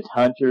growing as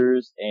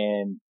hunters,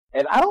 and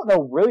I don't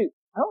know really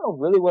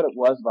what it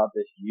was about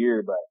this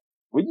year, but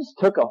we just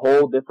took a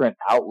whole different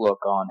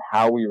outlook on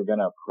how we were going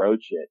to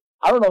approach it.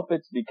 I don't know if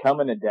it's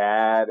becoming a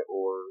dad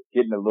or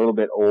getting a little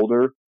bit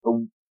older, but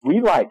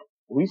we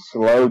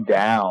slowed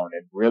down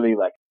and really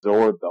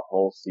absorbed the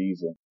whole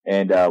season.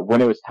 And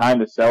when it was time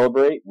to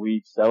celebrate,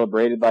 we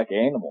celebrated like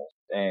animals.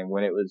 And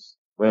when it was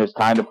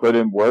time to put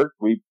in work,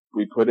 we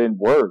put in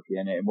work.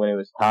 And when it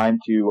was time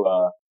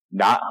to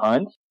not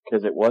hunt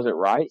because it wasn't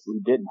right,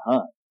 we didn't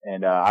hunt.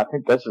 And I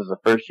think this is the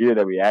first year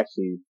that we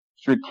actually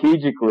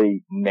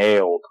strategically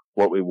nailed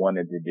what we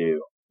wanted to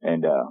do.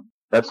 And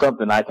that's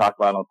something I talk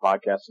about on the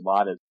podcast a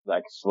lot, is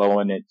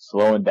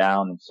slowing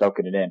down and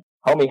soaking it in.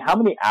 Homie, how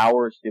many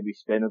hours did we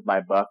spend with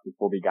my buck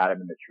before we got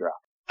him in the truck?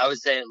 I would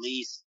say at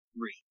least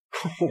 3.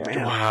 Oh,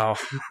 man. Wow.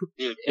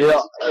 Dude, it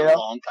was a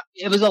long time.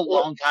 It was a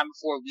long time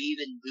before we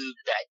even moved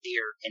that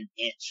deer an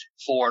inch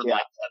for a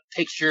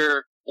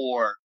picture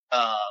or,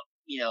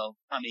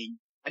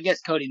 I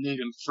guess Cody moved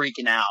him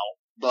freaking out,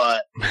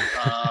 but,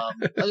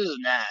 other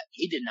than that,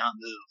 he did not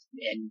move.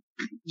 And,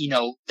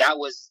 that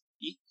was,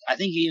 I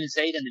think you even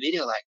say it in the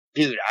video,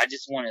 dude, I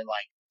just want to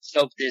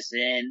soak this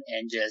in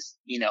and just,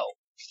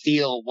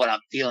 feel what I'm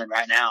feeling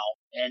right now.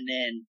 And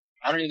then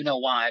I don't even know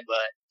why, but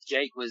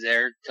Jake was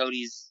there,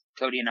 Cody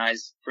and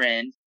I's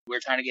friend. We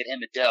were trying to get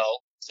him a doe.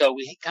 So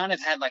we kind of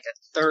had a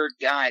third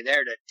guy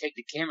there to take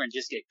the camera and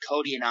just get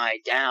Cody and I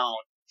down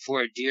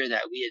for a deer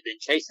that we had been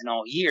chasing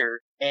all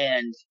year.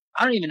 And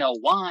I don't even know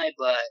why,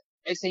 but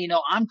next thing you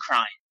know, I'm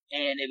crying.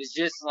 And it was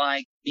just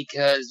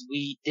because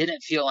we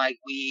didn't feel like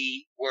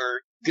we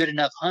were good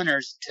enough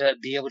hunters to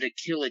be able to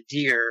kill a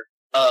deer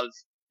of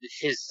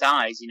his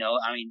size.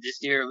 This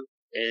deer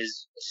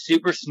is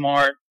super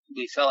smart.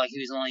 We felt like he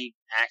was only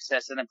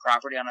accessing the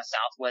property on a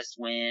southwest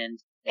wind.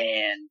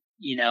 And,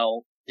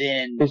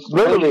 then it's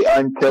literally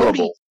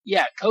unkillable.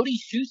 Cody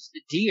shoots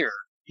the deer.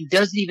 He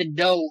doesn't even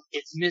know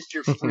it's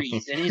Mr.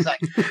 Freeze. And he's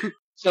like,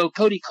 so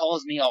Cody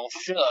calls me all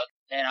shook.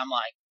 And I'm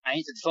like, I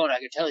answered the phone. I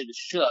could tell he was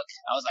shook.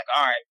 I was like,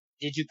 all right,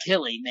 did you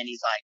kill him? And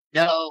he's like,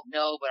 no,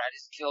 but I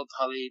just killed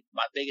probably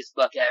my biggest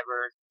buck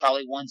ever,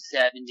 probably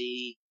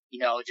 170,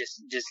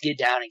 just get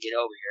down and get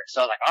over here.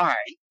 So I was like, all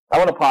right. I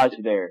want to pause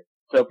you there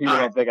so people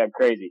don't think I'm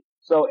crazy.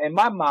 So in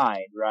my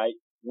mind, right,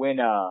 when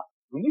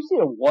you see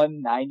a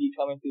 190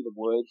 coming through the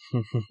woods,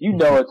 you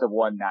know it's a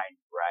 190,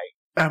 right?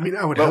 I mean,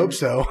 I would hope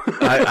so.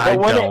 I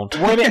don't.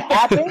 When it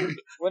happens,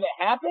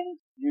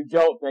 you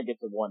don't think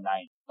it's a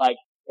 190.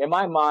 In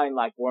my mind,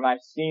 when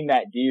I've seen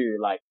that deer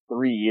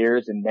 3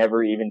 years and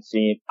never even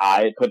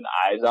putting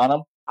eyes on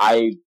him,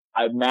 I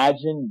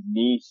imagine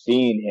me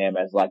seeing him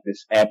as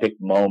this epic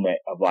moment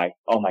of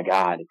oh my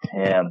God, it's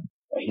him.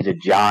 He's a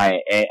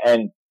giant.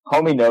 And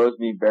homie knows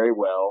me very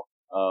well.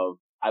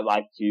 I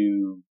like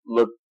to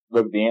look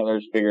at the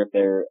antlers, figure if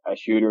they're a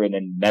shooter, and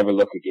then never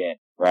look again,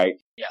 right?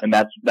 Yeah. And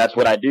that's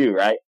what I do,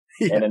 right?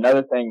 Yeah. And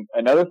another thing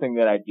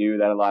that I do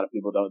that a lot of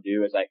people don't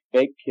do is I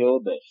fake kill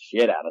the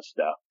shit out of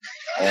stuff.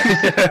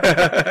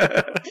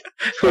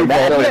 You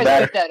guys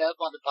picked that up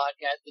on the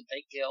podcast, the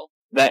fake kill.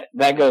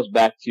 That goes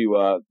back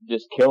to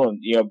just killing,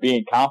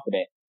 being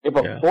confident. If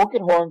a forked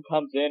horn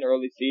comes in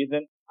early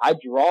season, I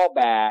draw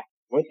back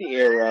with the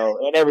arrow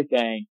and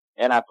everything,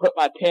 and I put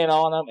my pin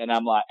on them, and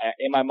I'm like,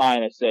 in my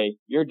mind, I say,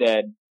 "You're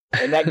dead,"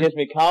 and that gives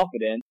me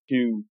confidence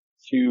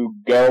to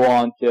go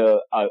on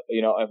to,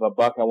 if a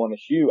buck I want to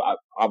shoot,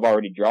 I've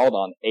already drawn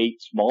on 8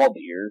 small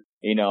deer,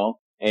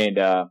 and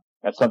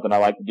that's something I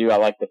like to do. I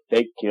like to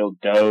fake kill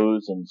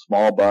does and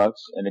small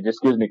bucks, and it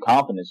just gives me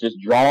confidence, just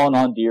drawing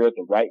on deer at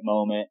the right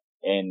moment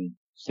and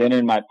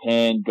centering my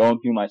pin, going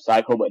through my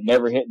cycle, but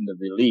never hitting the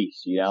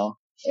release,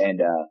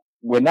 and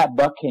when that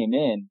buck came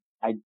in,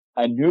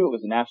 I knew it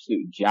was an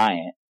absolute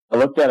giant. I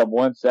looked at him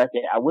 1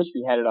 second. I wish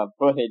we had it on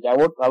footage. I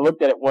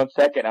looked at it 1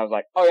 second. I was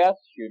like, oh yeah, that's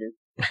a shooter.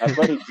 My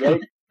buddy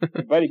Jake,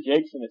 my buddy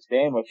Jake's in the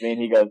stand with me,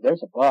 and he goes,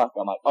 "There's a buck."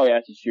 I'm like, "Oh yeah,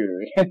 it's a shooter."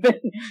 And then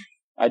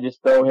I just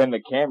throw him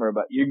the camera,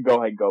 but you can go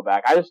ahead and go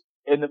back.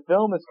 In the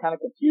film, it's kind of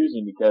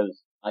confusing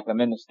because like I'm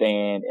in the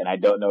stand and I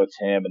don't know it's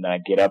him, and then I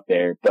get up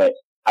there, but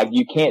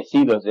you can't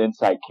see those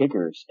inside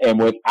kickers. And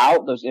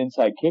without those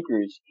inside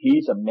kickers,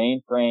 he's a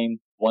mainframe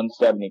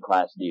 170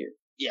 class deer.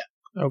 Yeah.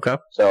 Okay.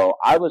 So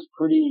I was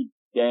pretty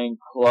dang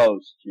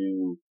close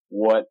to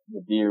what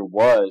the deer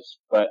was,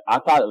 but I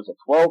thought it was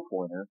a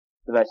 12-pointer.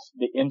 Because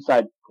the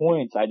inside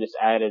points, I just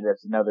added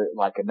as another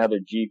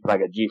G,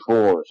 like a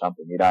G4 or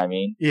something. You know what I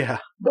mean? Yeah.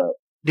 But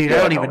dude, I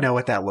don't even know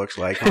what that looks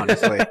like,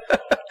 honestly.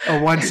 A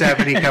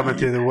 170 coming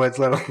through the woods,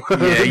 let alone.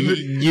 Yeah,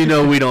 you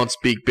know we don't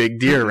speak big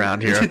deer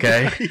around here,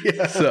 okay?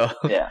 Yeah. So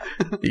yeah,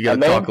 you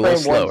got to talk a little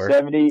slower.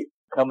 170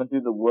 coming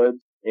through the woods,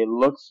 it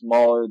looks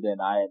smaller than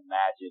I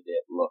imagined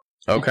it looked.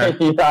 Okay.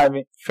 You know what I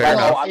mean? Fair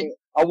enough. I mean,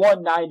 a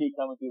 190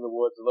 coming through the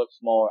woods, it looks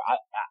smaller.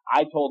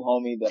 I told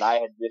homie that I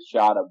had just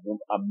shot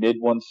a mid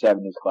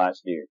 170s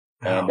class deer.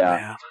 And,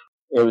 man.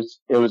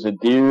 It was a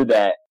deer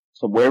that,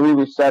 so where we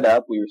were set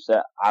up,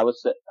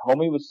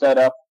 homie was set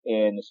up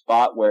in a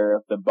spot where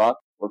if the buck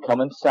were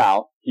coming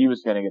south, he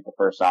was going to get the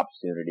first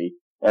opportunity.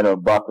 And if a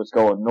buck was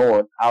going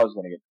north, I was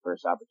going to get the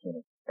first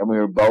opportunity. And we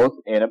were both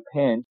in a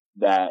pinch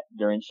that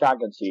during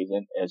shotgun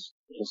season has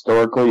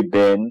historically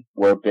been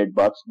where big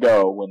bucks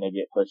go when they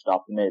get pushed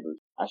off the neighbors.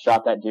 I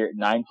shot that deer at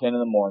 9:10 in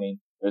the morning.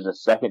 There's a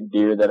second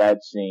deer that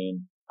I'd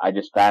seen. I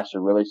just passed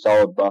a really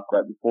solid buck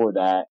right before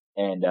that.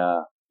 And,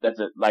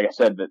 like I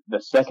said,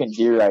 the second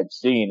deer I'd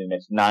seen, and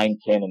it's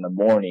 9:10 in the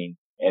morning,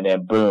 and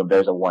then boom,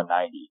 there's a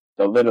 190.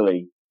 So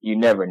literally, you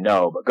never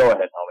know, but go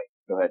ahead, homie.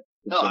 Go ahead.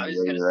 No, I was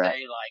going to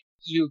say, like,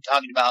 you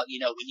talking about, when you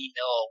know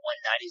a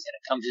 190 is going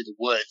to come through the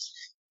woods,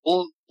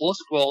 we'll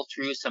scroll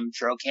through some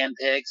trail cam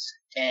pics,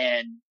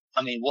 and,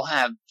 I mean, we'll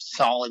have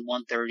solid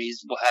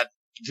 130s, we'll have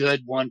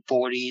good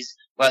 140s,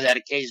 we'll have that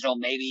occasional,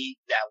 maybe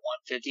that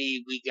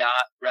 150 we got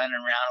running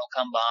around will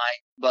come by,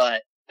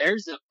 but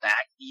there's a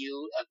back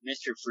view of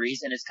Mr.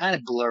 Freeze, and it's kind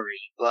of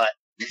blurry, but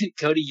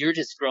Cody, you're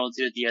just scrolling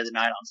through it the other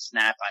night on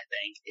Snap, I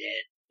think,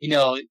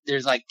 and,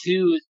 there's like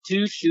two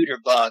shooter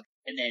bucks,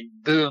 and then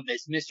boom,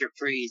 it's Mr.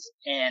 Freeze,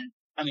 and,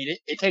 I mean,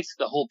 it takes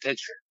the whole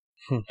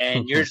picture,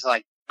 and you're just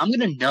like, I'm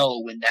gonna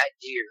know when that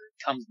deer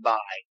comes by,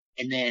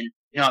 and then,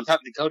 I'm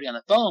talking to Cody on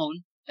the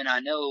phone, and I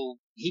know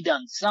he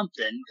done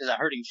something, because I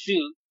heard him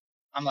shoot.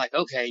 I'm like,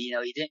 okay, he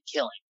didn't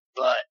kill him,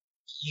 but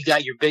you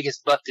got your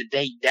biggest buck to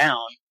date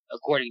down,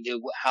 according to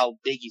how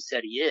big you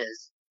said he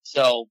is.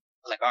 So, I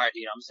was like, alright,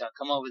 dude, I'm just gonna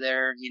come over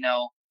there,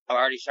 I've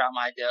already shot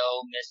my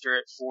doe, missed her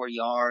at 4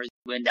 yards,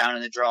 went down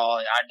in the draw,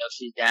 and I know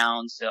she's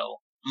down, so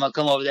I'm gonna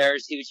come over there,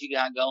 see what you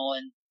got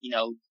going,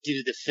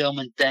 do the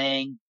filming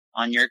thing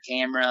on your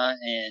camera,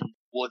 and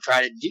we're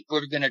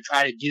gonna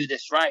try to do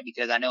this right,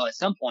 because I know at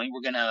some point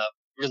we're gonna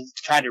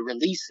try to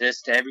release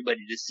this to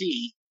everybody to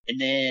see, and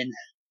then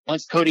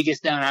once Cody gets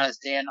down out of the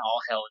stand,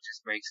 all hell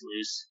just breaks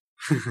loose.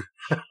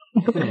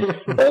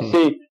 Let's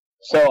see.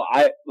 So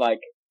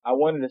I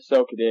wanted to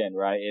soak it in,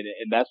 right?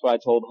 And that's why I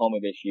told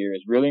homie this year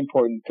is really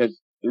important, because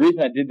the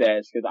reason I did that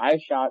is because I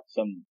shot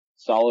some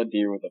solid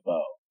deer with a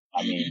bow.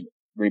 I mean,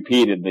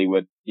 repeatedly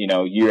with,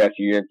 year after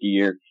year after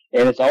year.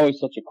 And it's always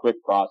such a quick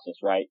process,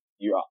 right?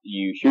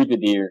 You shoot the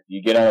deer,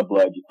 you get on the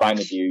blood, you find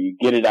the deer, you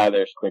get it out of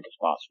there as quick as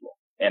possible.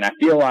 And I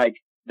feel like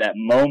that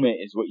moment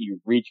is what you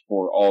reach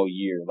for all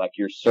year. Like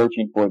you're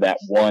searching for that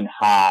one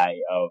high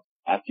of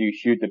after you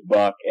shoot the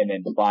buck and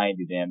then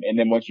finding them. And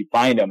then once you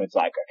find them, it's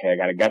like, okay, I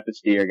gotta gut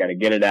this deer, gotta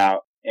get it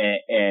out.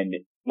 And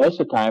most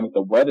of the time, if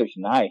the weather's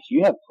nice,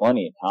 you have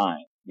plenty of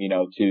time,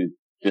 to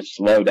just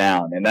slow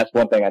down. And that's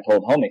one thing I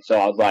told homie. So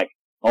I was like,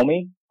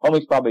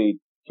 homie's probably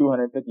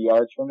 250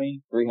 yards from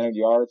me, 300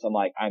 yards. I'm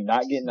like, I'm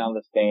not getting on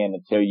the stand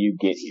until you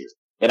get here.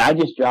 And I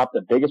just dropped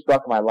the biggest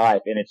buck of my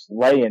life, and it's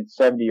laying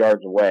 70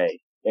 yards away.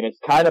 And it's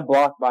kind of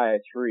blocked by a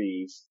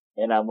tree.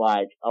 And I'm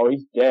like, oh,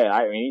 he's dead.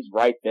 I mean, he's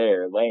right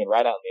there, laying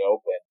right out in the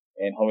open.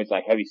 And homie's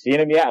like, have you seen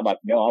him yet? I'm like,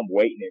 no, I'm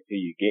waiting until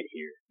you get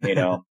here,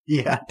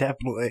 Yeah,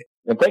 definitely.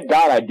 And thank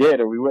God I did,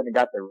 or we wouldn't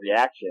have got the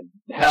reaction.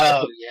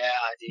 Oh, yeah,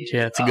 dude.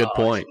 Yeah, it's a good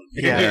point.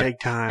 Yeah, big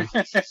time.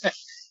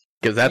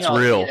 Because that's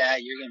real. You're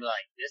going to be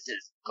like, this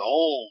is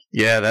gold.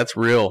 Yeah, that's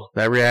real.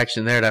 That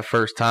reaction there, that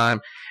first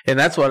time. And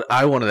that's what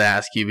I wanted to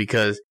ask you,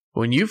 because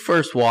when you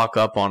first walk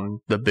up on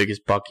the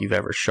biggest buck you've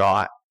ever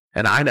shot,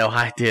 and I know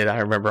I did. I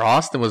remember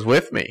Austin was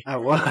with me. I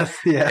was,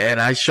 yeah.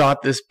 And I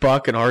shot this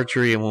buck in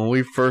archery, and when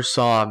we first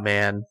saw him,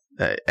 man,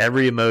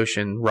 every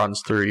emotion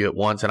runs through you at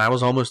once. And I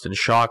was almost in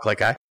shock. Like,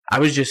 I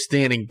was just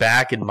standing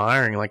back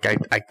admiring. Like,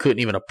 I couldn't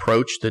even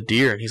approach the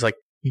deer. And he's like,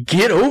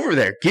 get over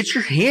there. Get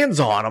your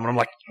hands on him. And I'm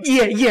like,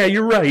 yeah,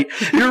 you're right.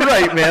 You're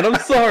right, man. I'm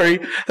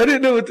sorry. I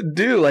didn't know what to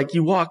do. Like,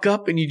 you walk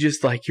up and you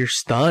just, like, you're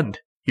stunned.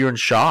 You're in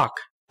shock.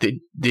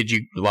 Did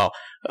you, well,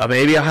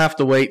 maybe I'll have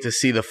to wait to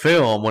see the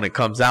film when it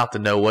comes out to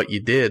know what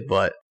you did,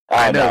 but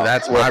I know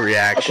that's my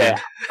reaction.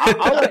 Okay.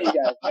 I'll let you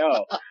guys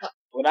know.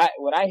 When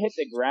I hit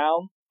the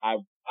ground, I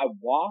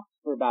walked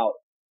for about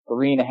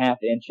 3.5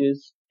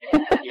 inches,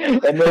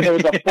 and then there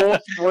was a full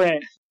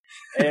sprint.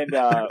 And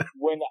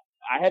when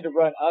I had to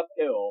run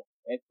uphill.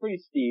 It's pretty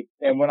steep.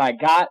 And when I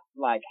got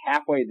like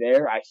halfway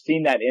there, I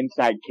seen that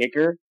inside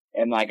kicker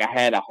and like I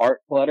had a heart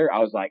flutter. I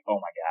was like, oh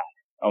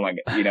my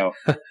God, you know.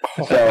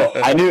 So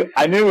I knew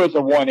it was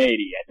a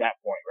 180 at that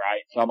point,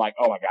 right? So I'm like,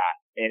 oh my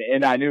God.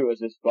 And I knew it was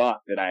this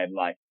buck that I had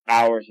like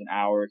hours and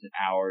hours and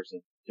hours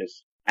of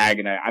just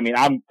agony. I mean,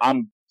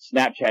 I'm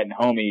Snapchatting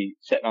homie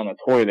sitting on the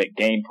toilet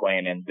game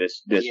planning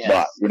this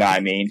buck. You know what I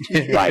mean?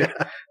 Like,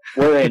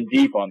 we're in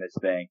deep on this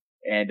thing.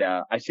 And,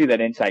 I see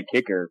that inside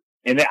kicker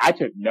and then I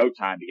took no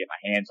time to get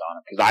my hands on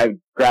him because I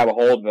grab a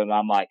hold of him and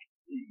I'm like,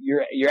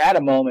 you're at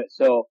a moment.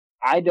 So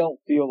I don't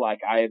feel like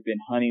I have been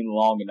hunting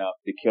long enough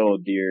to kill a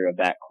deer of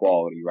that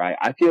quality, right?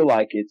 I feel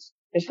like it's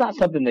not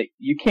something that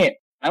you can't,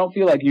 I don't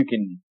feel like you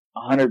can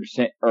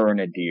 100%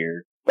 earn a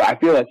deer, but I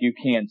feel like you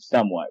can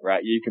somewhat,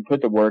 right? You can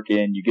put the work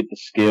in, you get the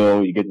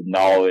skill, you get the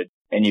knowledge,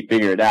 and you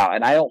figure it out.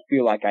 And I don't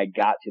feel like I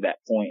got to that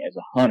point as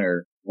a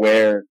hunter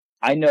where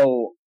I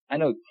know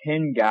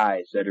 10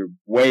 guys that are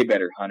way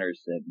better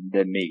hunters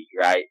than me,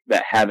 right?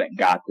 That haven't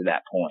got to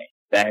that point,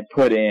 that have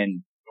put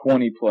in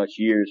 20 plus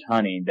years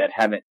hunting that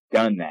haven't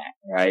done that,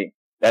 right?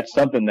 That's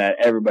something that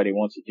everybody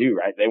wants to do,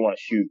 right? They want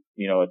to shoot,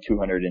 you know, a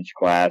 200-inch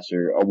class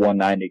or a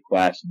 190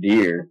 class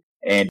deer.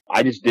 And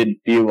I just didn't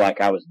feel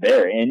like I was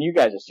there. And you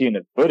guys have seen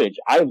the footage.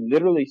 I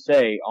literally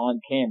say on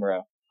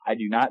camera, I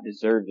do not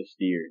deserve this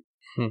deer.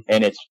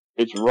 And it's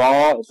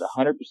raw. It's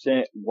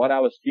 100% what I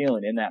was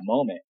feeling in that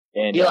moment.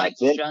 And he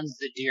shuns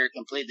the deer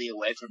completely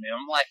away from him.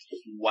 I'm like,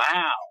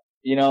 wow.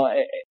 You know,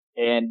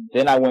 and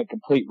then I went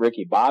complete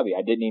Ricky Bobby.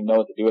 I didn't even know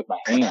what to do with my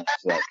hands.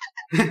 Like,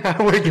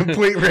 I went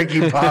complete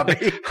Ricky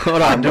Bobby.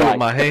 What I'm doing with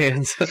my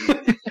hands.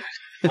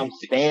 I'm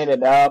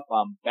standing up.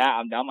 I'm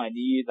down my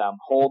knees. I'm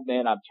holding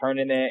it. I'm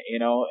turning it, you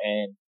know,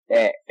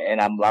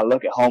 and I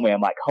look at homie.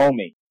 I'm like,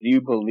 homie, do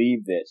you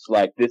believe this?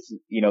 Like, this is,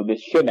 you know,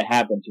 this shouldn't have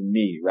happened to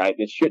me, right?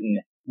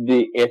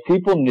 If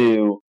people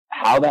knew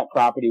how that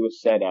property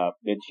was set up,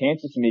 the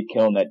chances of me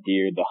killing that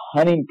deer, the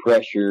hunting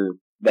pressure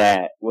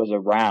that was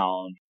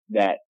around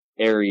that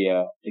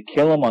area to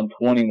kill him on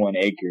 21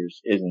 acres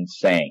is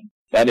insane.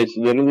 That is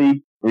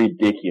literally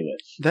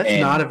ridiculous.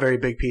 That's not a very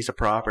big piece of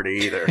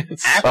property either.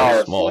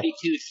 After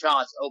 42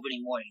 shots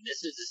opening morning,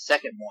 this is the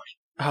second morning.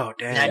 Oh,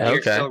 damn. That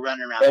deer's still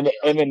running around.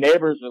 And the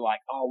neighbors are like,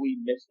 oh, we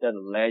missed a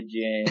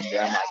legend.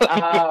 I'm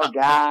like, oh,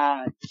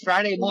 God.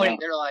 Friday morning,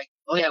 they're like,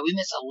 oh, yeah, we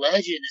missed a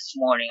legend this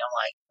morning. I'm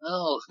like,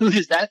 oh, who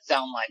does that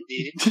sound like,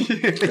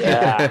 dude?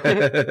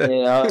 Yeah.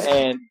 You know,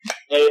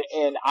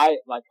 and I,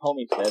 like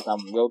homie says,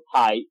 I'm real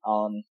tight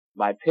on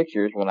my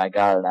pictures when I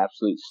got an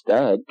absolute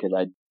stud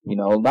because you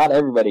know, not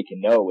everybody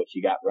can know what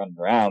you got running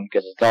around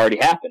because it's already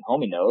happened.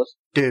 Homie knows.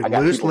 Dude,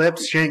 loose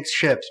lips shanks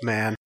ships,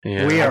 man.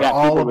 Yeah. We are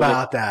all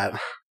about that.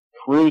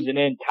 Cruising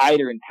in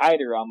tighter and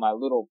tighter on my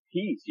little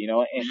piece, you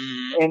know,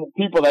 and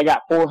people that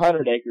got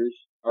 400 acres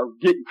are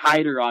getting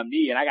tighter on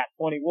me, and I got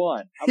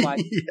 21. I'm like,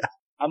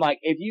 I'm like,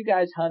 if you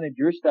guys hunted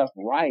your stuff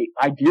right,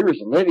 my deer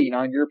is living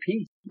on your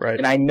piece. Right.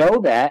 And I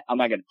know that. I'm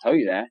not going to tell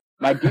you that.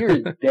 My deer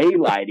is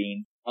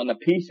daylighting on the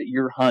piece that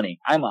you're hunting.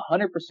 I'm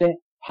 100%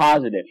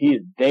 positive he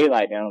is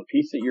daylighting on the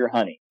piece that you're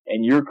hunting,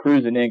 and you're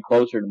cruising in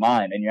closer to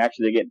mine, and you're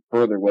actually getting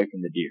further away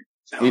from the deer.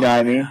 You know what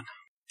I mean?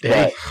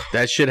 Hey,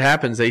 that shit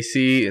happens. They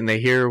see and they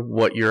hear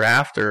what you're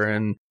after,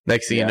 and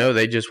next thing you know,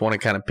 they just want to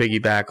kind of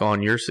piggyback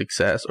on your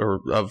success or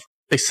of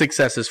a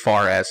success as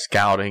far as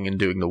scouting and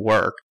doing the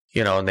work,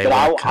 you know. And they.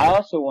 But I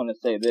also want to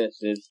say this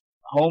is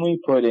homie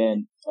put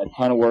in a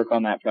ton of work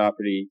on that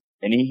property,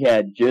 and he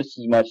had just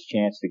as much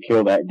chance to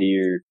kill that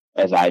deer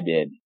as I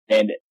did,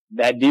 and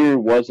that deer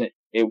wasn't.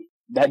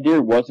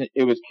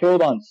 It was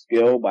killed on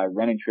skill by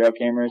running trail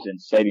cameras and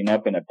setting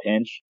up in a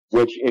pinch,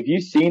 which if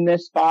you've seen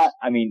this spot,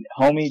 I mean,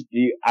 homie,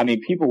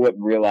 people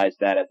wouldn't realize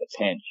that as a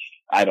pinch,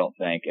 I don't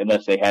think,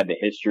 unless they had the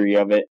history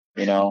of it,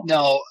 you know?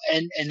 No,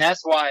 and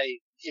that's why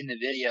in the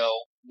video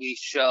we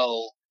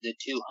show the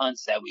two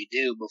hunts that we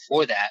do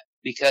before that,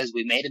 because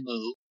we made a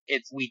move.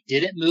 If we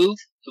didn't move,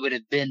 it would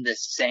have been the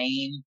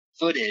same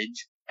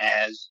footage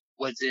as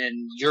was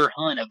in your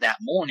hunt of that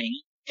morning.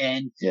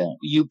 And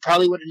you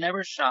probably would have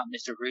never shot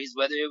Mr. Breeze,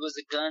 whether it was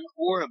a gun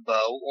or a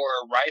bow or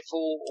a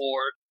rifle or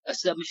a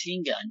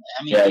submachine gun.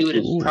 I mean, you would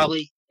have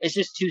probably, it's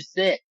just too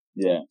thick.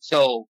 Yeah.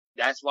 So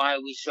that's why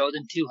we showed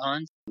them two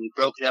hunts. We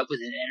broke it up with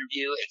an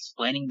interview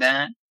explaining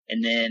that.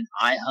 And then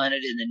I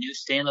hunted in the new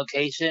stand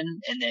location.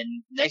 And then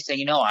next thing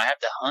you know, I have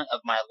the hunt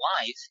of my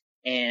life.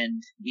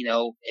 And, you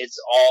know, it's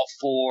all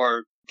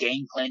for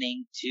game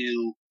planning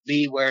to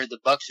be where the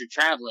bucks are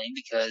traveling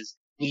because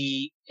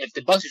if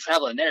the bucks are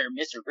traveling there,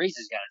 Mr. Breeze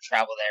is going to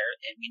travel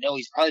there, and we know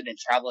he's probably been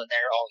traveling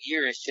there all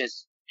year. It's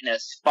just in a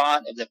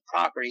spot of the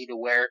property to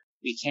where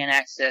we can't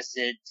access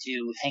it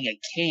to hang a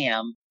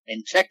cam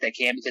and check that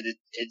cam because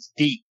it's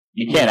deep.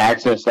 You can't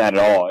access that at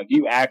all. If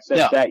you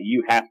access that,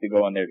 you have to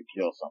go in there to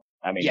kill something.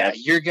 I mean,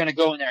 you're going to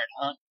go in there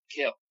and hunt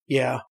and kill.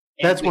 Yeah.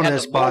 That's one of the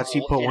spots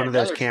you put one of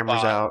those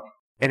cameras out,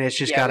 and it's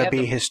just got to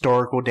be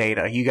historical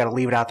data. You got to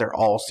leave it out there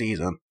all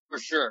season. For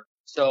sure.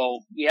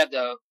 So we have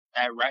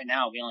right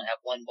now, we only have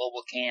one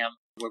mobile cam.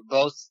 We're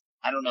both,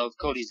 I don't know if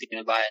Cody's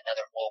going to buy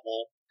another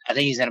mobile I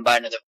think he's going to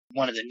buy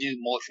one of the new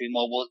Moultrie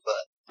mobiles, but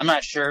I'm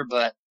not sure.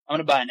 But I'm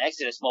going to buy an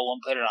Exodus mobile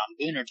and put it on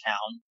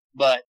Boonertown.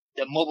 But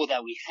the mobile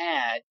that we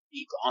had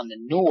on the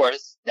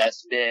north,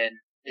 that's been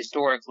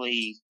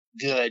historically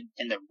good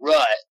in the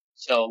rut.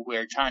 So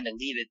we're trying to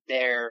leave it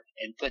there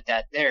and put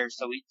that there.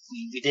 So we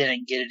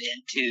didn't get it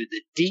into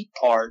the deep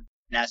part.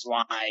 And that's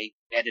why we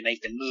had to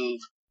make the move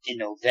in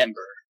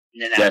November.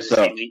 And then that was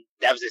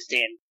the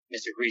stand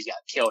Mr. Grease got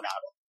killed out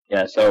of.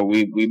 Yeah, so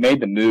we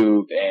made the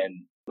move,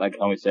 and like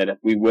Homie said, if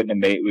we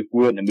wouldn't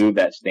have moved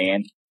that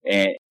stand,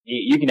 and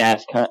you can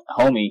ask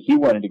Homie, he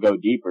wanted to go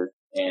deeper,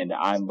 and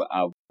I'm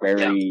a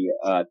very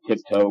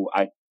tiptoe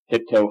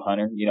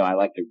hunter. You know, I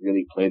like to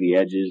really play the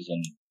edges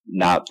and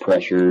not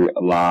pressure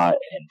a lot,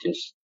 and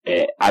just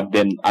I've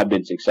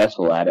been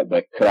successful at it.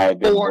 But could I have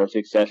been more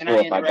successful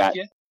if I got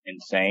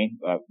insane?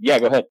 Yeah,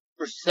 go ahead.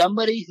 For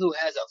somebody who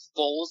has a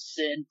full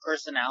sin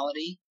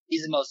personality,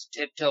 he's the most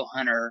tiptoe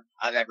hunter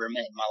I've ever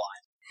met in my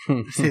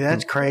life. See,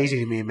 that's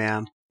crazy to me,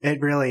 man. It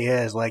really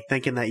is. Like,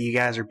 thinking that you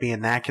guys are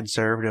being that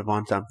conservative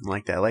on something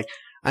like that. Like,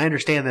 I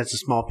understand that's a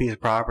small piece of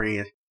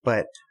property,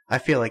 but I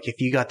feel like if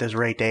you got those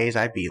rate days,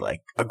 I'd be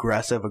like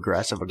aggressive.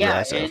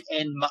 Yeah,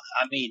 and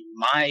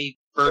my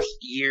first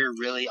year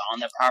really on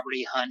the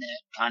property hunting,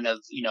 kind of,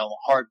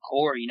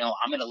 hardcore,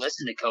 I'm going to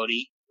listen to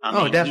Cody.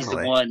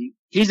 Definitely.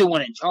 He's the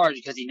one in charge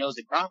because he knows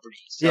the property.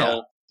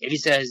 So if he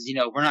says,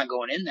 we're not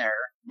going in there,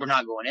 we're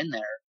not going in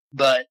there.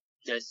 But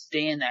the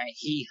stand that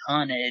he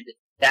hunted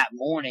that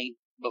morning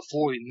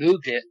before we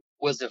moved it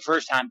was the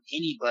first time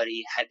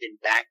anybody had been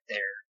back there.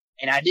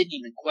 And I didn't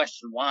even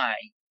question why,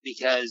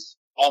 because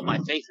all my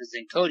faith was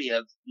in Cody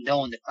of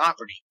knowing the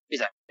property. He's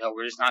like, no,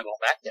 we're just not going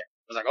back there.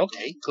 I was like,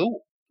 okay,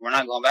 cool. We're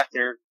not going back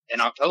there in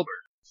October.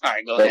 All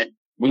right, go ahead.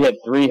 We had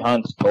 3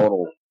 hunts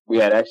total. We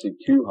had actually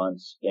 2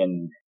 hunts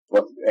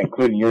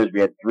including yours.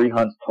 We had 3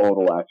 hunts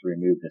total after we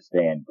moved the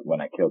stand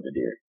when I killed the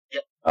deer.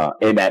 Yep.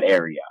 In that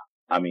area.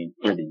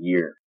 For the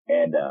year.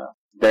 And,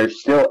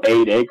 there's still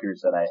 8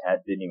 acres that I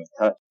didn't even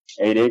touch.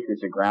 8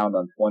 acres of ground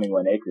on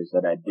 21 acres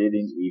that I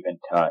didn't even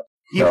touch.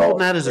 You holding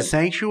that as a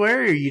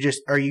sanctuary,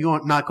 or are you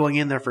not going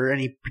in there for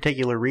any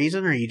particular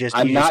reason, or you just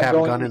haven't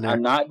gone in there?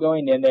 I'm not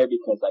going in there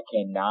because I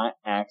cannot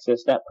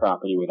access that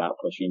property without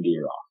pushing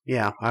deer off.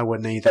 Yeah, I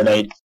wouldn't either.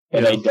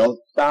 And they don't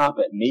stop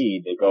at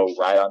me. They go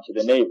right onto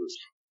the neighbors.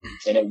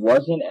 And it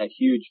wasn't a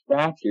huge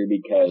factor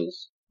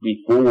because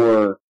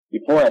before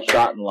I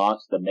shot and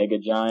lost the mega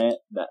giant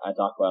that I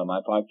talk about on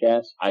my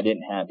podcast, I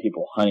didn't have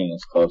people hunting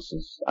as close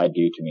as I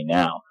do to me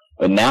now.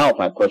 But now if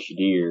I push a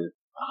deer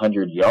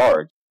 100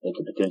 yards, they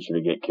could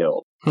potentially get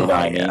killed. You know what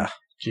I mean?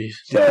 Jeez.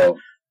 So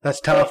that's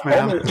tough,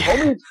 man.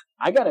 Homie's,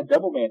 I got a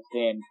double man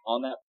stand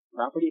on that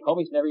property.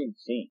 Homie's never even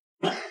seen.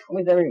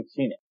 Homie's never even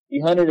seen it. He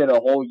hunted it a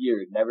whole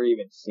year, never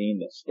even seen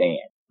the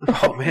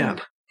stand. Oh man.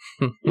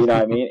 You know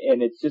what I mean?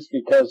 And it's just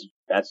because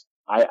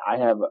I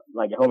have,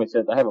 like Homie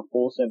says, I have a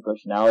full sin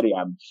personality.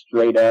 I'm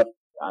straight up.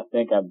 I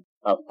think I'm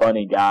a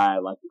funny guy. I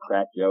like to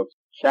crack jokes.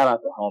 Shout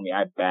out to Homie.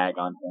 I bag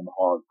on him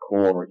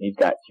hardcore. He's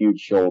got huge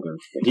shoulders.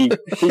 He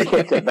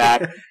gets it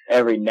back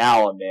every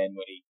now and then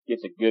when he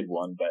gets a good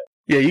one. But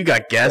yeah, you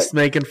got guests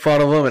making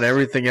fun of him and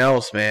everything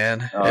else,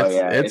 man.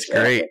 It's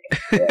great.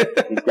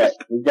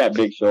 He's got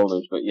big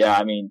shoulders. But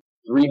yeah,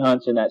 3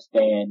 hunts in that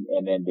stand,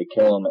 and then to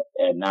kill him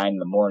at 9 in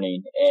the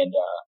morning. And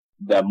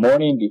the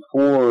morning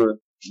before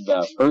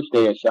the first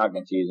day of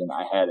shotgun season,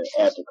 I had an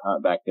epic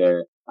hunt back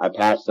there. I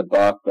passed a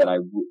buck that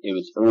it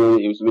was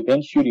early, it was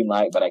within shooting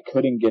light, but I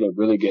couldn't get a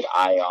really good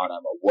eye on him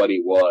of what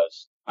he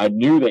was. I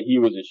knew that he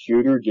was a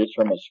shooter just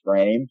from his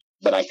frame,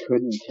 but I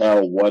couldn't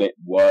tell what it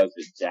was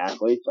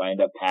exactly, so I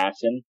ended up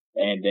passing.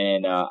 And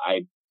then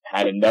I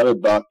had another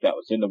buck that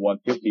was in the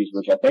 150s,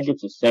 which I think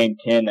it's the same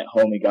 10 that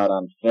Homie got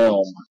on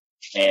film.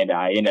 And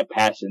I ended up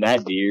passing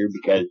that deer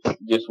because it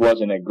just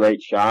wasn't a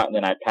great shot. And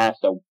then I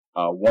passed a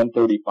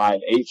 135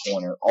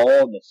 8-pointer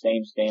all in the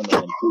same stand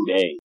within 2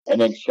 days, and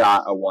then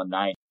shot a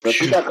 190. So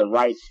if you got the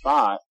right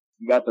spot,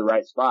 you got the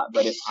right spot.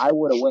 But if I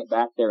would have went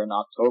back there in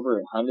October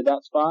and hunted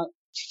that spot,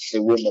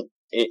 it wouldn't have.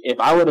 If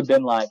I would have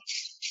been like,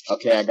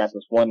 okay, I got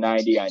this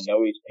 190, I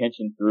know he's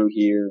pinching through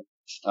here.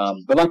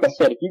 But like I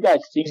said, if you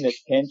guys seen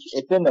this pinch,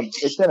 it's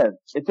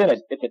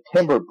a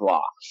timber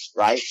block,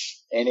 right?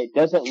 And it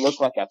doesn't look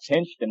like a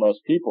pinch to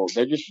most people.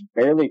 They're just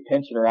barely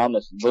pinching around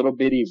this little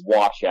bitty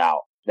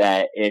washout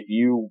that if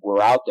you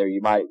were out there,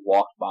 you might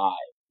walk by,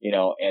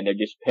 and they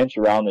just pinch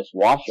around this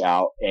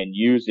washout and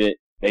use it.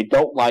 They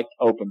don't like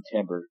open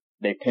timber.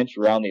 They pinch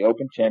around the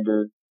open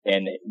timber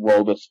and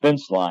roll this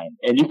fence line.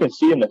 And you can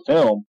see in the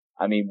film,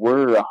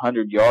 we're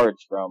 100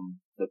 yards from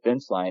the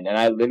fence line,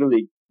 and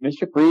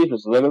Mr. Freeze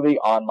was literally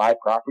on my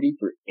property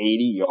for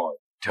 80 yards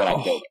when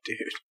I killed him.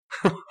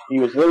 Dude. He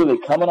was literally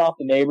coming off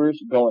the neighbors,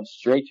 going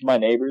straight to my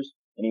neighbors,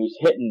 and he was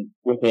hitting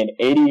within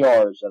 80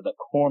 yards of the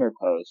corner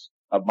post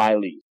of my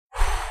lead.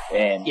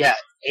 And yeah,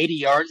 80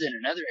 yards and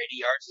another 80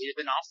 yards, he'd have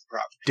been off the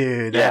property.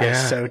 Dude, that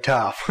is so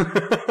tough.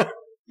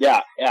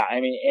 Yeah.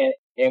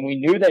 And we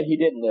knew that he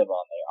didn't live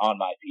on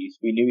my piece.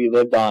 We knew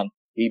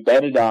he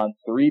bedded on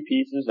 3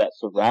 pieces that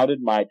surrounded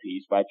my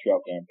piece by trail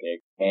cam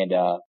pig. And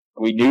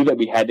We knew that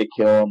we had to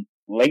kill him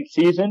late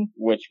season,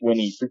 which when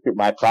he frequented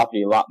my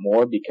property a lot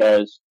more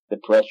because the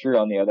pressure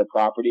on the other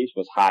properties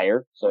was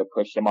higher, so it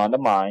pushed him onto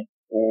mine,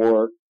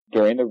 or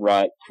during the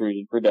rut,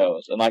 cruising for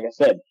does. And like I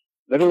said,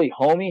 literally,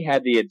 homie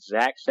had the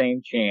exact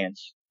same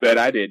chance that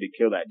I did to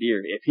kill that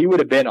deer. If he would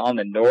have been on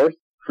the north,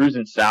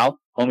 cruising south,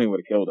 homie would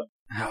have killed him.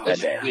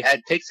 We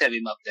had pics of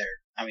him up there.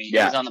 I mean, he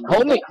was on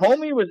the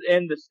homie was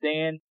in the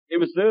stand. It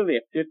was literally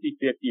a 50-50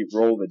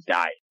 roll of the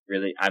dice,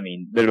 really. I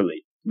mean,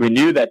 literally. We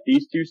knew that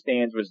these two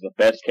stands was the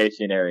best case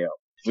scenario.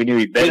 We knew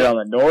he bet it on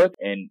the north,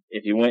 and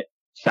if he went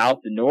south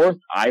to north,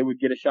 I would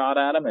get a shot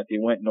at him. If he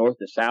went north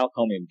to south,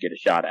 homie would get a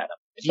shot at him.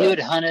 If you had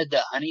hunted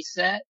the honey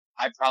set,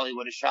 I probably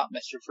would have shot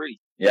Mr. Freeze.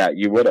 Yeah,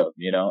 you would have,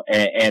 you know.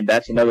 And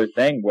that's another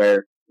thing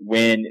where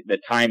when the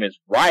time is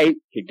right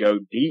to go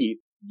deep,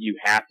 you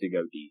have to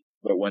go deep.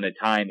 But when the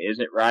time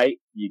isn't right,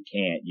 you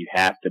can't. You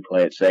have to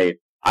play it safe.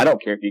 I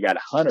don't care if you got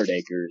 100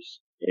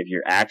 acres. If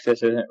your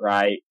access isn't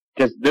right,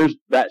 because there's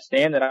that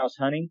stand that I was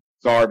hunting,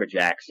 garbage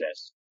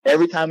access.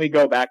 Every time we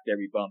go back there,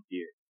 we bump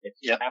deer. It's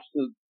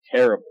absolutely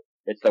terrible.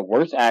 It's the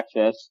worst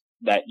access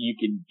that you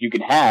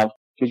can have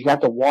because you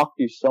have to walk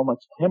through so much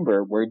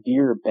timber where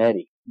deer are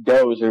bedding,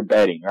 does are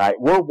bedding, right?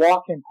 We're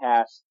walking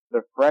past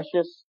the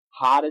freshest,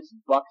 hottest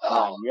buck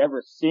sign you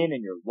ever seen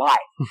in your life.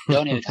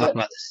 Don't even talk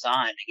about the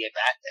sign to get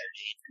back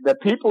there, dude.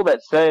 The people that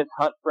say it's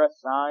hunt fresh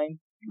sign,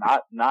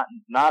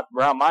 not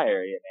around my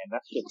area, man.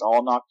 That's just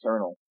all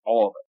nocturnal,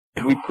 all of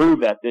it. We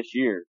proved that this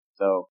year.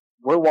 So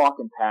we're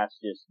walking past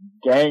just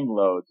gang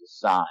loads of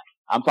sign.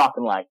 I'm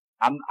talking like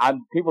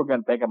people are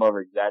going to think I'm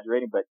over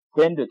exaggerating, but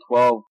 10 to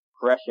 12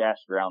 fresh ass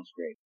ground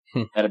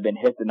scrapes that have been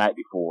hit the night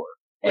before.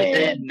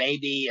 Within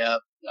maybe a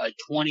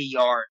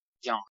 20-yard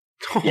jump.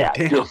 Oh, yeah,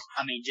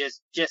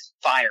 just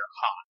fire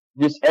hot.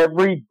 Just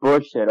every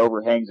bush that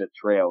overhangs a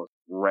trail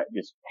is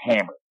just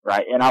hammered,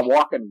 right? And I'm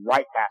walking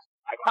right past them.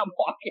 Like I'm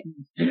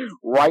walking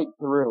right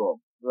through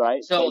them,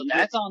 right? So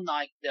that's on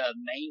like the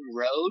main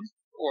road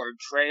or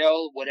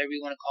trail, whatever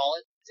you want to call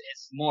it.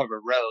 It's more of a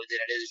road than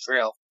it is a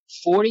trail.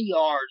 40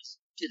 yards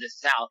to the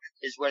south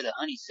is where the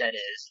honey set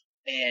is.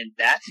 And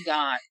that's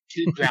got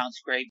 2 ground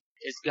scrapes.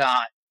 It's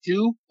got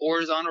 2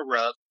 horizontal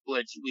rubs,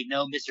 which we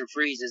know Mr.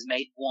 Freeze has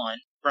made 1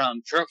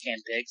 from trail cam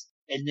pics.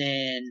 And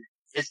then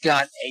it's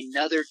got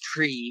another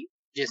tree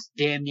just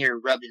damn near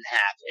rubbed in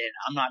half. And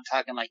I'm not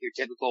talking like your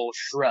typical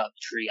shrub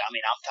tree. I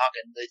mean, I'm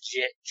talking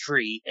legit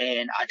tree.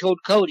 And I told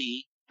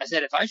Cody, I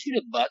said, if I shoot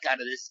a buck out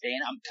of this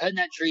stand, I'm cutting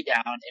that tree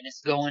down and it's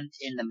going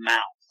in the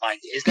mouth. Like,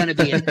 it's going to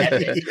be an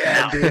epic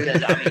mouth.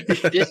 Because, I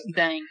mean, this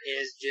thing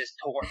is just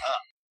tore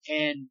up.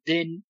 And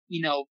then,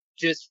 you know,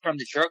 just from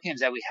the trail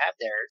cams that we have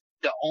there,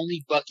 the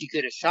only buck you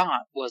could have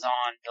shot was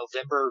on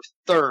November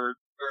 3rd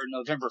or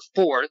November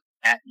 4th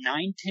at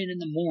 9:10 in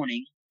the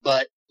morning,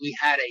 but we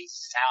had a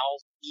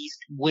southeast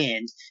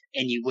wind,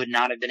 and you would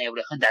not have been able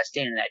to hunt that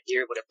stand, and that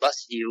deer would have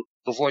busted you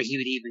before he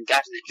would even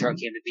got to the trail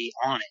cam to be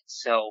on it.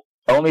 So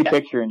only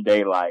picture in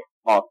daylight.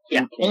 Only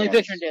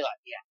picture in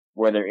daylight. Yeah,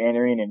 where they're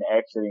entering and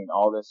exiting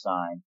all this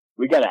sign.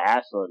 We got an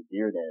assload of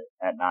deer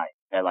there at night,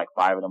 at like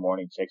 5 in the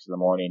morning, 6 in the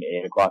morning,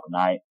 8 o'clock at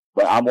night.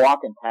 But I'm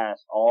walking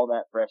past all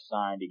that fresh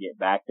sign to get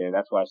back there.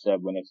 That's why I said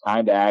when it's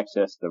time to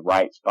access the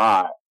right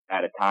spot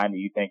at a time that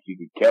you think you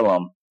could kill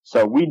him.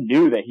 So we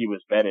knew that he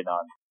was bedded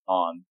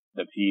on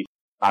the piece.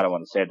 I don't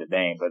want to say the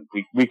name, but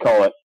we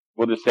call it,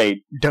 we'll just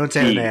say. Don't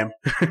say the name.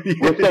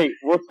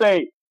 we'll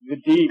say the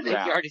D ground. I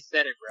think you already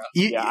said it,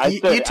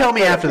 bro. You tell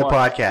me after the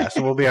podcast,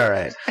 and we'll be all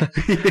right.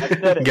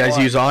 You guys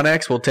use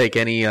Onyx. We'll take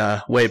any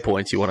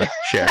waypoints you want to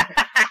share.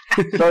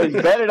 So he's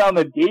bedded on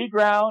the D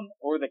ground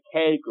or the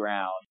K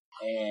ground.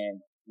 And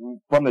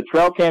from the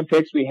trail cam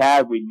pics we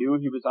had, we knew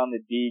he was on the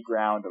D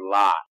ground a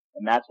lot.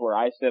 And that's where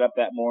I stood up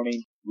that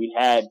morning. We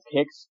had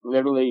pics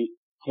literally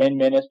 10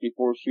 minutes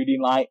before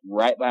shooting light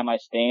right by my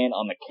stand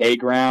on the K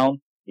ground.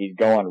 He's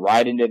going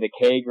right into the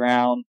K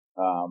ground.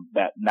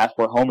 That's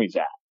where homie's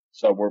at.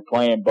 So we're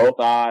playing both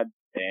odds.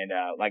 And,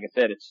 like I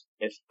said,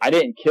 I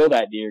didn't kill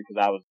that deer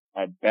because I was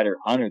a better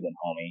hunter than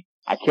homie.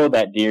 I killed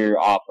that deer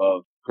off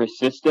of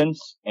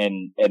persistence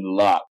and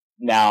luck.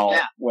 Now,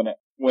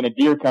 when a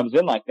deer comes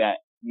in like that,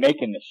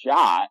 making the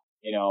shot,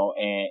 you know,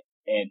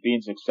 and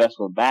being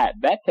successful with that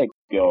takes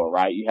skill,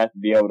 right? You have to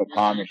be able to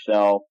calm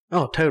yourself.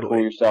 Oh, totally.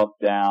 Cool yourself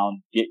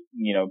down, get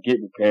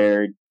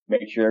prepared,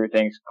 make sure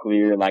everything's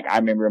clear. Like I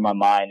remember in my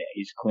mind,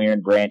 he's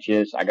clearing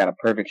branches. I got a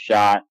perfect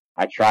shot.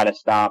 I try to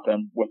stop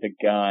him with a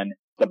gun.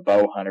 The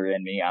bow hunter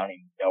in me. I don't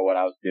even know what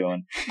I was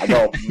doing. I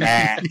go,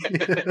 man.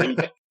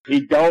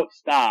 He don't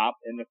stop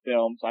in the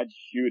film, so I just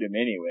shoot him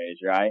anyways,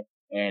 right?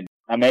 And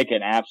I make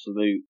an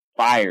absolute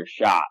fire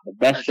shot. The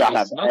best shot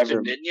I've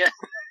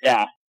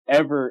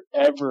ever,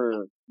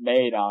 ever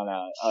made on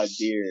a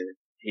deer.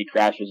 He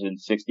crashes in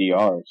 60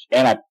 yards.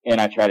 And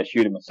I try to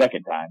shoot him a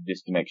second time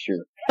just to make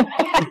sure.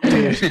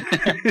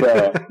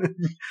 So,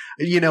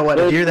 you know what?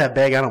 If you're that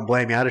big, I don't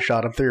blame you. I'd have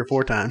shot him 3 or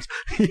 4 times.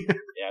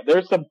 Yeah,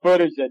 there's some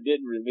footage that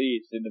didn't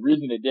release. And the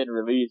reason it didn't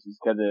release is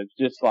because it's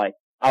just like,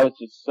 I was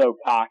just so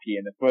cocky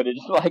in the footage.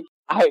 Like,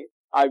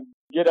 I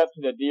get up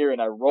to the deer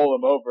and I roll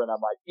him over and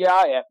I'm like, yeah,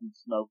 I effing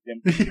smoked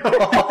him.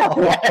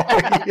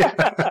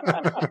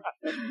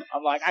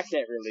 I'm like, I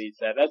can't release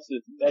that.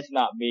 That's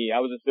not me. I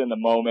was just in the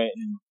moment.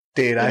 And,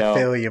 dude, I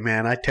feel you,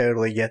 man. I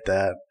totally get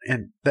that.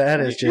 And that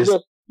is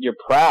you're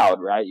proud,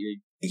 right?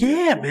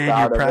 Yeah, man,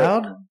 you're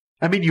proud.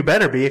 I mean, you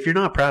better be. If you're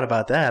not proud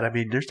about that, I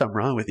mean, there's something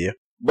wrong with you.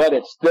 But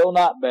it's still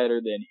not better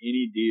than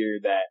any deer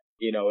that,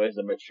 is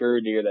a mature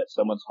deer that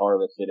someone's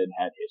harvested and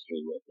had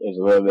history with. Is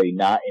literally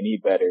not any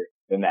better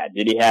than that.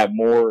 Did he have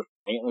more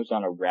antlers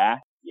on a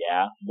rack?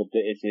 Yeah. But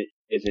is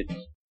it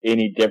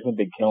any different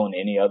than killing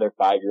any other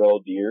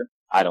 5-year-old deer?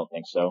 I don't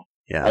think so.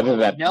 Yeah. Other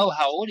than know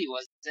how old he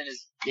was in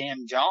his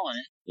damn jaw in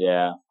it.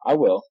 Yeah, I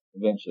will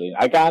eventually.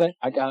 I got it.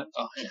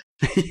 Oh, yeah.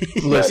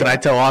 Listen, I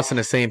tell Austin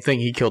the same thing.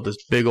 He killed this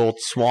big old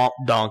swamp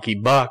donkey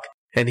buck,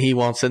 and he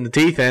won't send the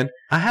teeth in.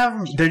 I have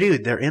them.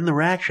 They're in the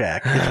rack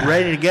shack. It's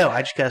ready to go.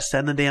 I just got to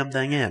send the damn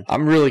thing in.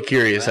 I'm really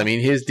curious. I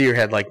mean, his deer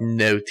had like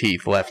no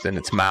teeth left in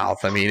its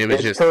mouth. I mean, it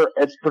was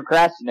it's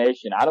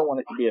procrastination. I don't want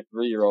it to be a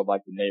 3-year-old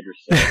like the neighbors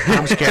say.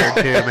 I'm scared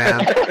too, man.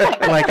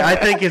 Like, I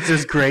think it's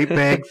this great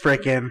big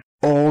freaking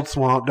old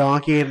swamp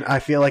donkey, and I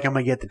feel like I'm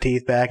going to get the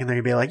teeth back, and they're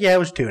going to be like, yeah, it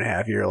was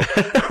 2.5-year-old.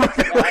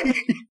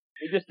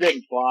 He just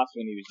didn't floss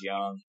when he was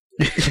young.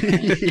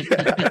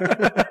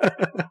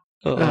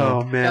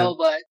 Oh, man. No,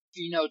 but,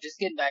 just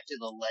getting back to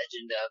the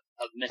legend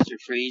of Mr.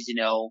 Freeze,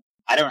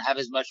 I don't have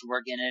as much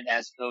work in it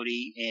as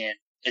Cody, and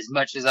as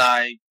much as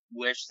I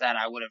wish that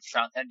I would have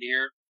shot that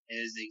deer,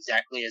 is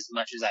exactly as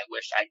much as I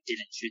wish I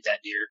didn't shoot that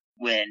deer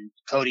when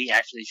Cody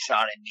actually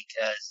shot him,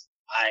 because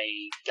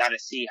I got to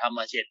see how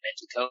much it meant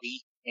to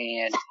Cody,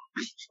 and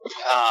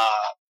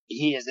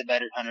he is a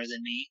better hunter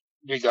than me,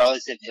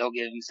 regardless if he'll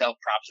give himself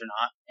props or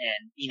not.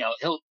 And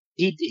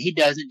he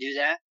doesn't do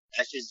that.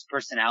 That's just his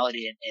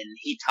personality, and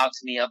he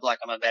talks me up like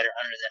I'm a better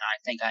hunter than I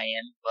think I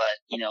am. But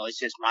it's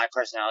just my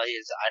personality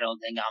is I don't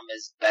think I'm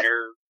as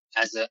better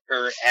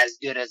or as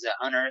good as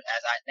a hunter as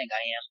I think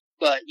I am.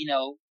 But we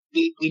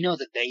know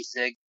the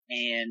basic,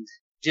 and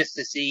just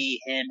to see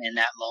him in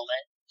that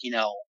moment,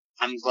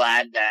 I'm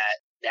glad that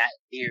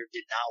deer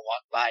did not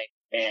walk by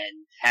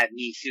and have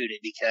me shoot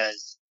it,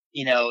 because,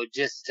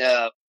 just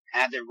to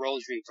have the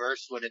roles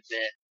reversed would have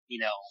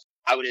been,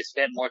 I would have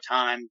spent more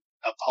time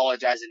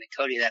apologizing to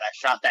Cody that I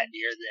shot that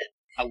deer than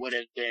I would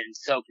have been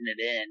soaking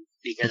it in,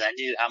 because I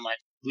knew how much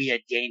we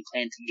had game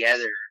planned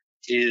together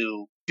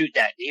to shoot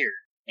that deer.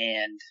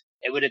 And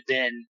it would have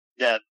been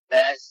the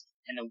best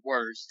and the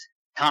worst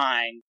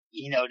time,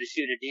 to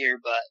shoot a deer.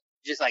 But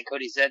just like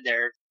Cody said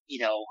there,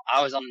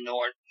 I was on the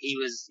north. He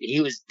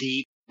was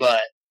deep,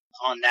 but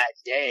on that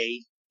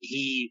day,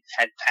 he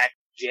had packed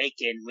Jake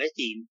in with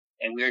him,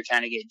 and we were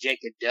trying to get Jake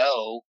a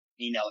doe,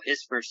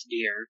 his first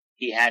deer.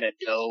 He had a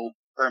doe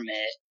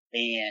permit,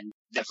 and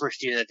the first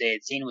deer that they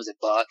had seen was a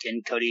buck,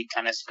 and Cody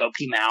kind of scoped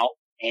him out,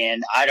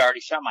 and I'd already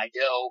shot my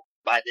doe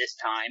by this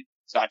time.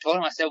 So I told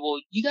him, I said, well,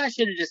 you guys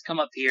should have just come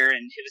up here,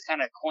 and it was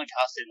kind of coin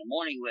tossed in the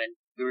morning when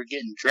we were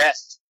getting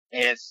dressed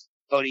if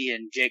Cody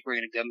and Jake were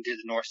going to come to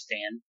the north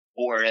stand,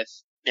 or if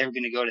they were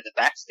going to go to the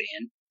back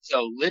stand.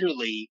 So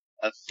literally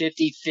a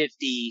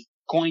 50-50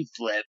 coin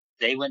flip.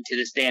 They went to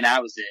the stand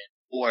I was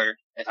in, or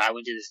if I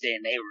went to the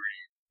stand they were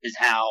in, is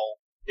how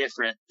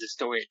different the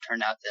story had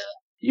turned out to.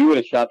 You would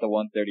have shot the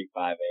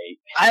 135-8.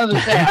 I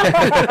was saying.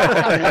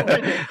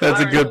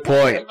 That's a good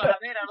point. I'm like,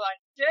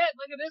 shit,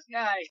 look at this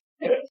guy.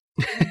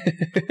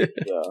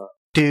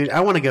 Dude,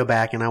 I want to go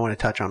back and I want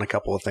to touch on a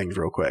couple of things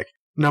real quick.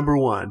 Number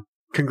one,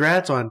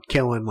 congrats on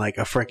killing like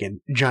a freaking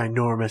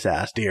ginormous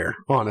ass deer,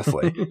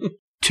 honestly.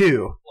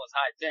 Two. Well, it's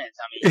high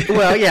fence.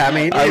 Well, yeah, I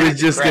mean, I was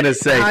just going to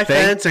say, high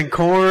fence and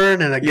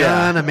corn and a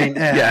gun. I mean,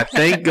 yeah,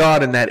 thank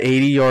God in that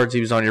 80 yards he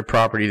was on your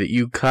property that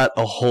you cut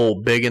a hole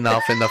big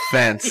enough in the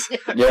fence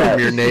from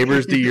your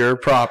neighbors to your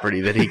property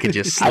that he could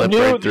just slip right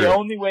through. I knew the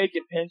only way he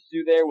could pinch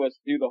through there was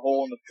through the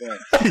hole in the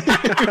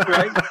fence.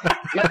 Right?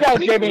 You guys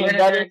gave me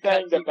another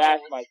thing to bash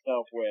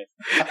myself with.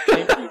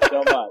 Thank you so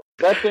much.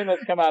 Best thing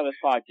that's come out of this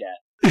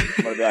podcast.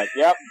 I'm going to be like,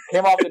 yep,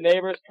 came off the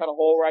neighbors, cut a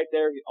hole right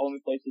there, the only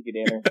place he could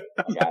enter.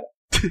 I got it.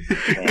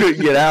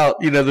 Couldn't get out.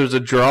 There's a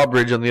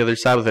drawbridge on the other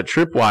side with a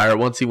tripwire.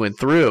 Once he went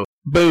through,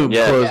 boom,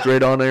 closed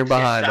right on there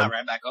behind him.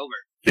 Right back over.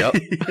 Yep.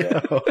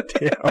 Oh,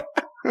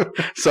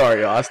 damn.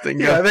 Sorry, Austin.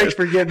 Yeah, thanks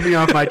for getting me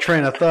off my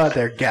train of thought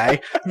there, guy.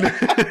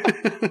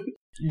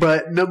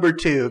 But number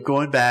two,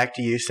 going back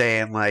to you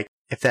saying, like,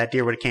 if that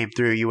deer would have came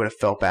through, you would have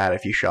felt bad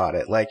if you shot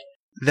it. Like,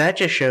 that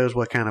just shows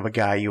what kind of a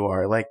guy you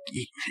are. Like,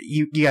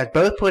 you guys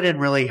both put in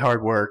really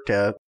hard work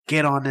to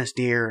get on this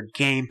deer and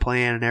game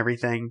plan and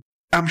everything.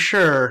 I'm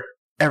sure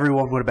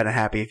everyone would have been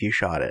happy if you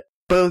shot it.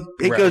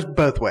 It goes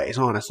both ways,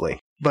 honestly.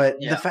 But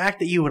the fact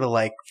that you would have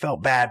like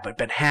felt bad but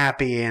been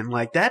happy and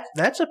like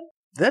that's a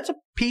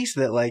piece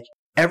that like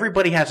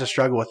everybody has to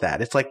struggle with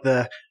that. It's like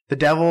the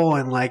devil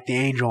and like the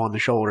angel on the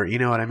shoulder. You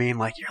know what I mean?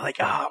 Like you're like,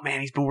 oh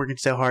man, he's been working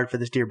so hard for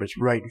this deer, but it's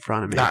right in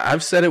front of me.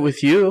 I've said it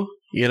with you,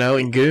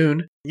 in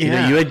Goon.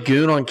 Yeah. You had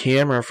Goon on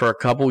camera for a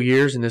couple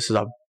years, and this is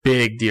a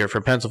big deer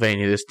from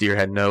Pennsylvania. This deer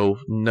had no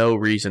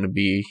reason to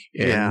be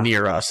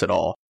near us at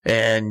all.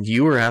 And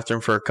you were after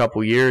him for a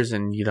couple years,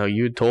 and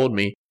you had told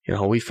me,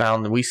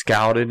 we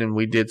scouted and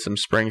we did some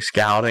spring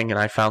scouting, and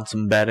I found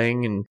some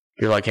bedding, and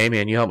you're like, hey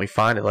man, you help me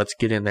find it. Let's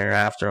get in there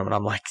after him. And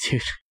I'm like,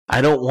 dude,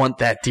 I don't want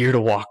that deer to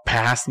walk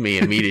past me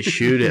and me to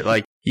shoot it.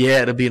 Like,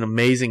 yeah, it'll be an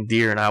amazing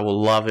deer and I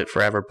will love it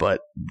forever.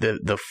 But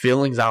the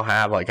feelings I'll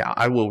have, like,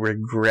 I will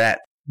regret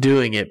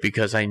doing it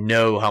because I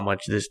know how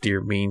much this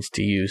deer means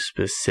to you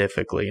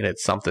specifically. And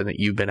it's something that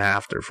you've been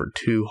after for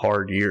 2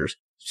 hard years.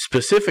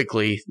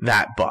 Specifically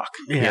that buck.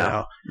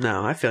 Yeah.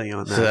 No, I feel you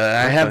on that. So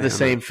I have the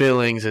same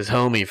feelings as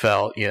Homie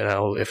felt,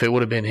 if it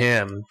would have been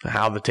him,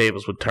 how the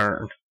tables would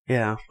turn.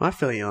 Yeah, I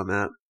feel you on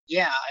that.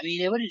 Yeah, I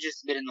mean, it would have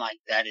just been like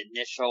that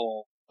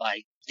initial,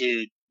 like,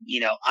 dude,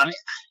 I mean,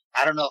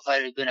 I don't know if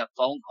I'd have been a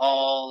phone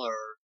call or,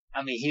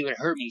 I mean, he would have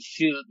heard me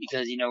shoot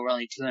because, we're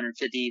only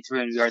 250,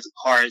 300 yards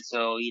apart.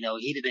 So, he'd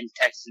have been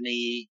texting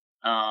me.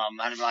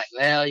 I'd be like,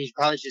 well, you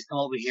probably just come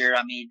over here.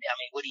 I mean,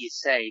 what do you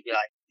say? Be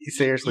like,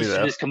 seriously, you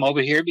should just come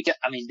over here because,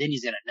 then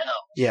he's going to know.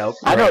 Yeah.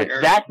 I know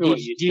exactly what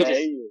you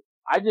say.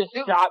 I just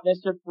shot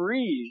Mr.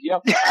 Freeze.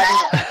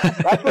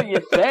 That's what you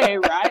say,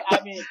 right? I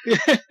mean,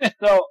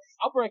 so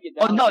I'll break it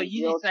down. Oh, no,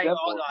 you just say,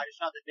 oh, no, I just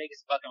shot the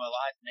biggest buck in my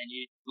life, and then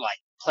you,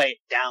 play it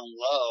down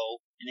low,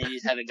 and then you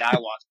just have a guy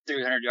walk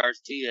 300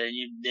 yards to you, and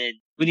then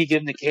when you give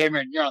him the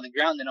camera and you're on the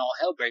ground, then all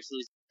hell breaks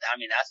loose. I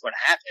mean, that's what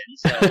happened.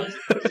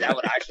 So is that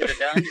what I should have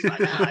done? He's like,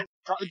 nah,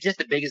 probably just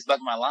the biggest buck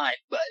of my life,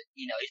 but,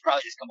 he's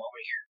probably just come over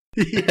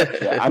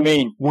here. Yeah, I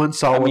mean, one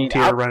solid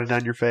tear running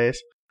down your face.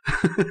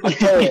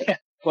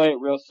 Play it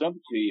real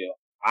simple to you.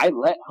 I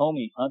let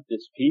Homie hunt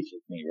this piece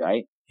with me,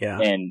 right? Yeah.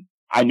 And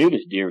I knew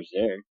this deer was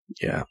there.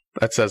 Yeah,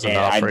 that says and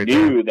enough right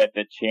there. I knew that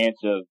the chance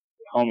of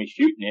Homie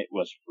shooting it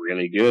was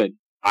really good.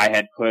 I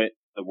had put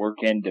the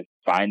work in to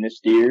find this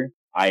deer.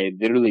 I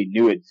literally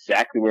knew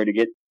exactly where to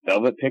get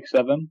velvet pics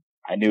of him.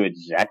 I knew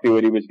exactly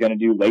what he was going to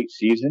do late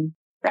season.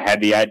 I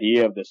had the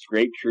idea of the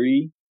scrape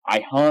tree. I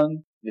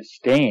hung the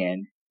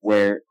stand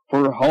where,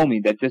 for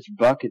Homie, that this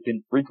buck had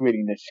been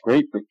frequenting this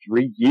scrape for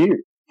 3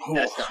 years.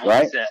 That's the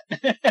right? Homie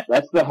set.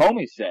 That's the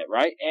Homie set,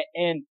 right?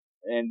 And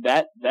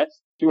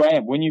that's who I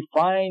am. When you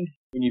find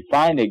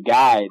a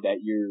guy that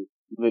you're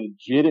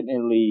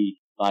legitimately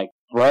like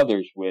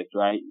brothers with,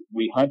 right?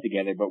 We hunt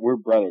together, but we're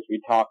brothers.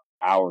 We talk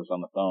hours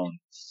on the phone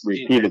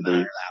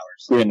repeatedly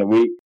during the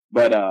week.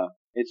 But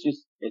it's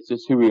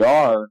just who we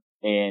are.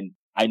 And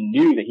I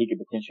knew that he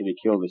could potentially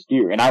kill this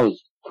deer, and I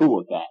was cool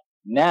with that.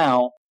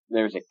 Now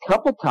there's a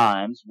couple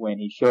times when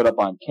he showed up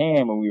on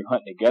cam when we were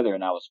hunting together,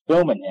 and I was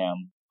filming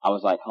him. I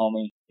was like,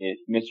 Homie, if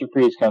Mr.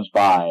 Freeze comes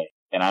by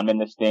and I'm in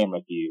the stand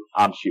with you,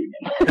 I'm shooting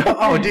him.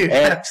 Oh, dude,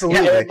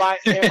 absolutely. And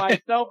my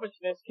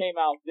selfishness came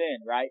out then,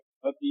 right?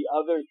 But the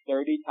other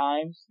 30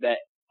 times that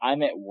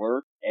I'm at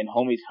work and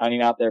Homie's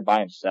hunting out there by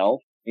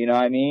himself, you know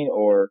what I mean?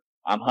 Or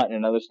I'm hunting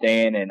another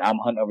stand and I'm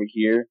hunting over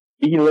here,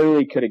 he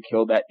literally could have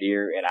killed that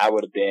deer, and I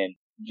would have been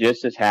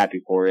just as happy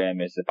for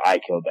him as if I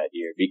killed that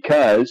deer.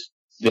 Because,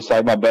 just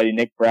like my buddy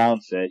Nick Brown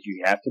says,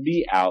 you have to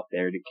be out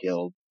there to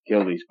kill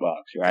these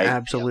bucks, right?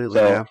 Absolutely.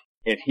 So yeah.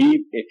 if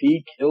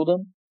he killed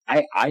him,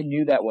 I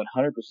knew that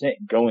 100%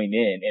 going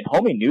in, and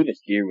Homie knew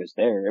this deer was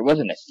there. It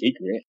wasn't a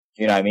secret.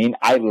 You know what I mean?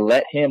 I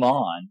let him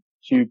on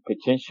to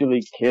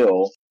potentially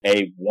kill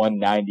a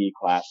 190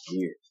 class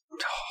deer.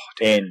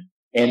 Oh,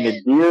 and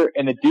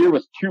the deer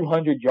was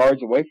 200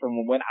 yards away from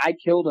him when I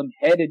killed him,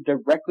 headed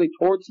directly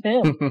towards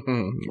him.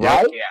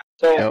 Right? Yeah.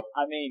 So,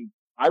 I mean,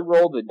 I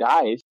rolled the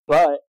dice,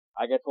 but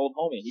like I told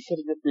Homie, he could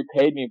have just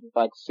repaid me with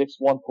like 6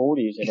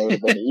 140s and it would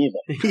have been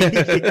even.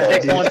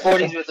 6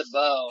 140s with a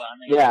bow. I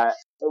mean, yeah,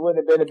 it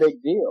wouldn't have been a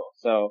big deal.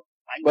 So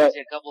I can get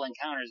you a couple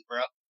encounters,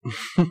 bro.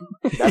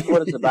 That's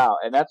what it's about,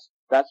 and that's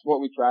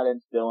what we try to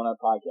instill in our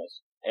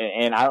podcast.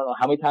 And I don't know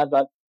how many times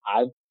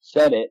I've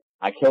said it.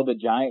 I killed a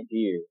giant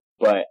deer,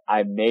 but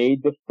I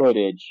made the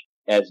footage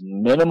as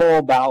minimal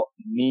about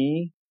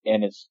me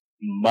and as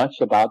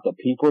much about the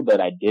people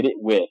that I did it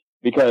with,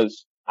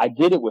 because I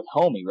did it with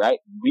Homie, right?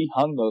 We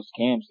hung those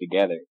cams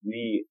together.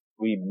 We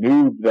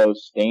moved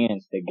those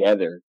stands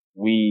together.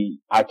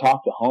 I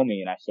talked to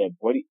Homie and I said,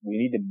 we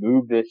need to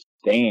move this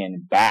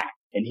stand back.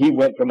 And he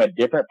went from a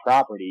different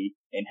property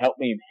and helped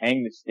me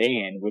hang the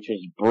stand, which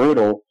is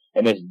brutal,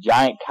 in this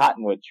giant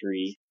cottonwood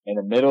tree in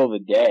the middle of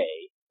the day,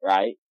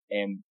 right?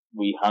 And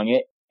we hung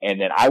it. And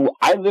then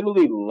I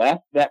literally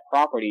left that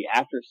property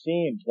after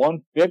seeing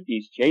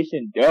 150s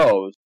chasing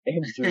does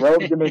and drove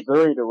to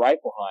Missouri to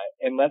rifle hunt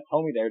and left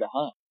Homie there to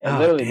hunt. And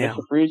literally, damn.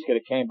 Mr. Freeze could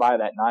have came by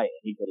that night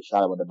and he could have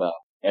shot him with a bow.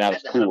 And I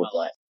was cool with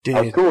that. Dude.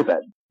 I was cool with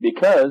that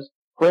because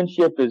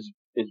friendship is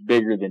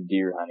bigger than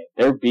deer hunting.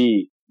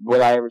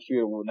 Will I ever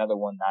shoot another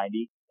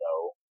 190?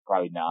 No,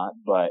 probably not.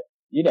 But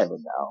you never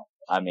know.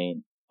 I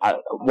mean,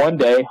 one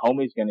day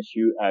Homie's going to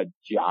shoot a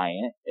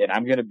giant and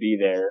I'm going to be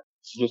there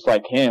just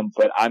like him,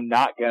 but I'm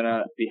not going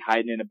to be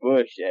hiding in a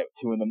bush at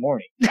 2 a.m.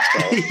 So.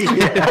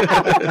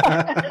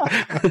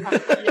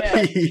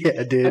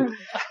 Yeah, dude.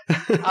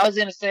 I was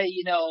going to say,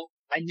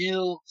 I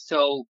knew,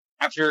 so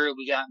after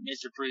we got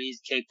Mr. Freeze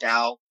caped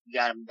out, we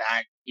got him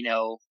back,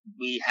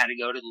 we had to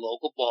go to the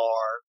local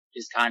bar,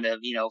 just kind of,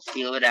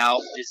 feel it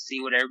out, just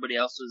see what everybody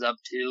else was up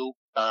to.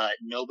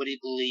 Nobody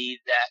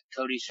believed that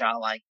Cody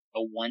shot like a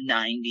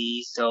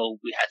 190, so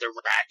we had the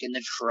rack in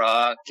the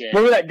truck. And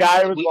remember that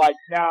guy was like,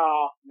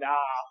 no.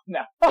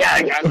 Yeah,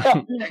 that guy's like,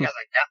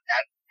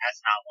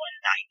 that's not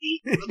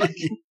 190. Like,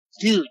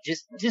 dude,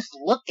 just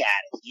look at it,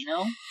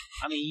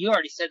 I mean, you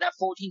already said that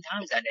 14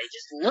 times that day.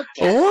 Just look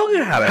at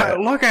it.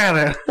 Look at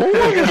it.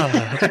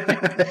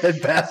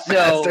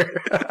 So,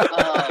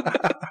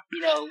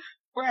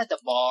 we're at the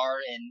bar,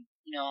 and,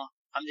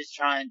 I'm just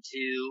trying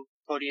to,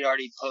 Cody had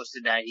already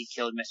posted that he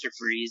killed Mr.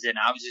 Freeze, and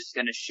I was just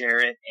going to share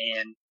it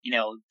and,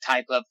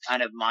 type up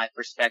kind of my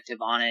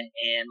perspective on it.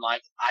 And, I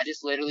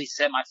just literally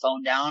set my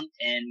phone down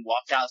and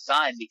walked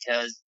outside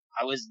because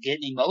I was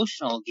getting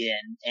emotional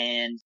again.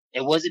 And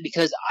it wasn't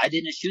because I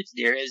didn't shoot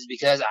the deer. It was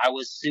because I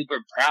was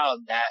super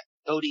proud that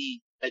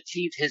Cody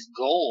achieved his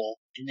goal.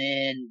 And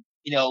then,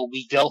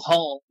 we go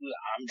home.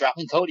 I'm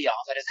dropping Cody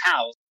off at his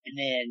house. And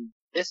then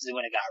this is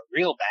when it got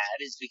real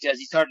bad, is because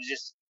he started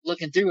just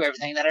looking through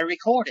everything that I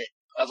recorded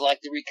of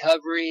the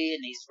recovery,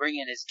 and he's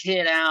bringing his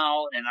kid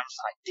out. And I was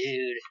like,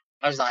 dude,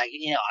 I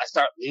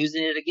start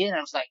losing it again. I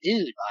was like,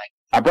 dude,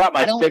 I brought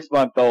my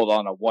 6-month-old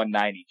on a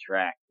 190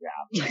 track. Yeah.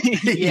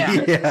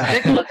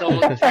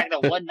 6-month-old tracking a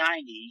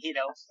 190,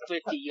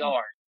 50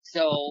 yards.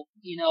 So,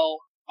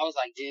 I was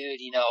like,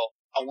 dude,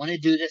 I want to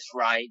do this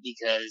right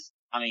because,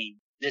 I mean,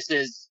 this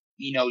is,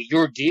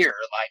 your deer.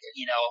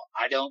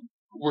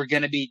 We're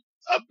going to be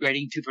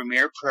upgrading to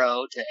Premiere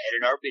Pro to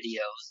edit our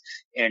videos.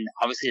 And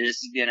obviously this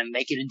is going to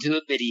make it into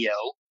a video.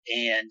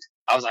 And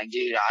I was like,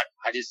 dude,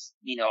 I just,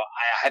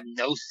 I have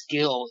no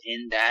skill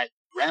in that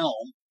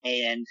realm.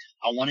 And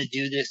I want to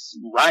do this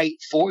right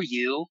for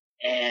you.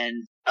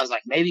 And I was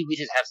like, maybe we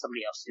just have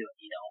somebody else do it,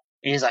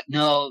 And he's like,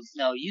 no,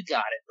 you got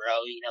it,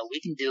 bro.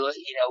 We can do it.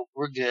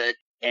 We're good.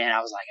 And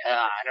I was like,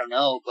 I don't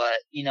know.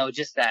 But,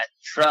 just that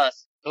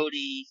trust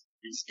Cody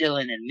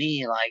instilling in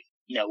me,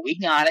 we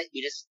got it.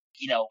 We just,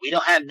 we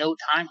don't have no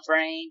time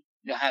frame.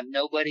 We don't have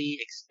nobody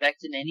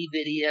expecting any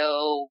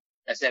video.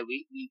 I said,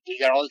 we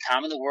got all the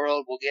time in the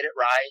world. We'll get it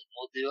right.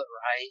 We'll do it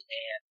right.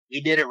 And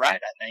we did it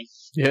right, I think.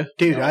 Yeah.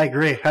 Dude, I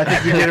agree. I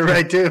think you did it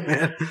right too,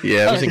 man.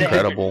 Yeah, it was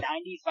incredible.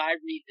 95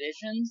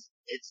 revisions.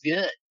 It's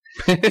good.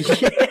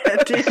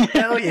 Yeah, dude.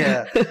 Hell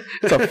yeah.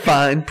 It's a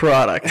fine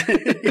product.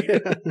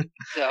 Yeah.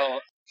 So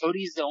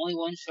Cody's the only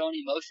one showing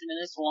emotion in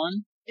this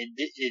one.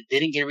 It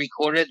didn't get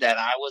recorded that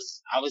I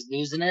was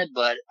losing it,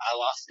 but I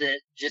lost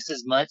it just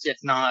as much, if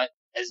not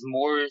as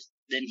more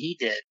than he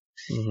did.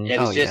 Mm-hmm. It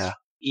was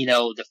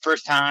the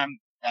first time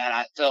that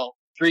I felt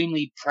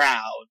extremely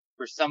proud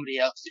for somebody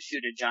else to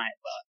shoot a giant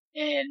buck.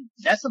 And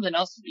that's something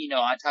else,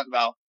 I talk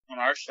about on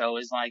our show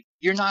is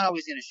you're not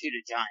always going to shoot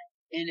a giant.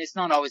 And it's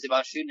not always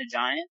about shooting a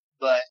giant,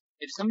 but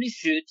if somebody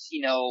shoots,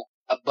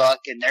 a buck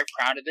and they're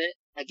proud of it,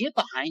 get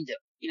behind them.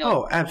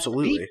 Oh,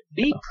 absolutely.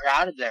 Be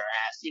proud of their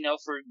ass,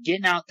 for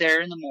getting out there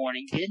in the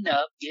morning, getting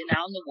up, getting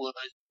out in the woods,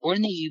 or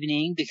in the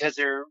evening because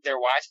their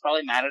wife's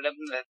probably mad at them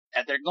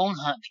that they're going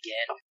hunting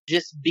again.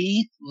 Just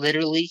be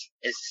literally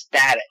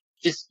ecstatic.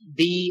 Just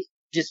be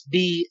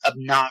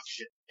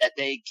obnoxious that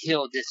they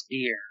killed this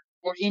deer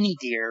or any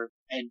deer,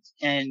 and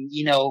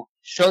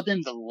show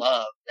them the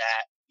love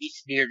that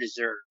each deer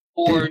deserves.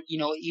 Or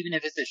even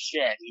if it's a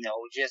shed,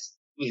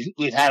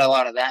 we've had a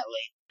lot of that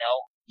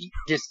lately.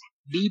 Just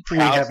be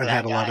proud. We haven't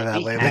had a lot of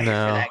that lately. For that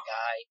guy.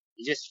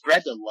 And just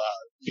spread the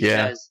love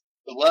because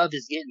the love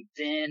is getting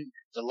thin.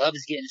 The love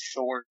is getting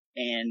short.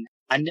 And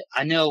I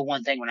know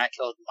one thing when I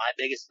killed my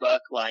biggest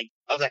buck, I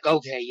was like,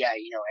 okay, yeah,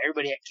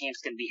 everybody at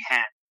camp's gonna be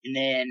happy. And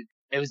then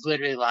it was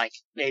literally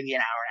maybe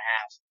an hour and a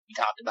half. We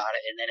talked about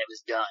it, and then it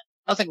was done.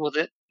 I was like, well,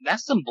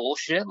 that's some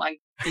bullshit. I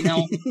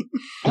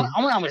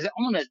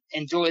want to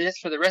enjoy this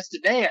for the rest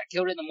of the day. I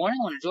killed it in the morning.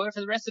 I want to enjoy it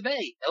for the rest of the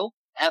day. Nope.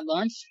 Had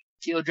lunch.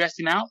 Teal dressed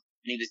him out,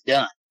 and he was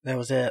done. That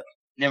was it.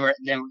 Then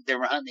they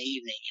were hunting the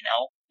evening,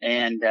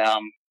 And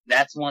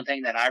that's one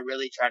thing that I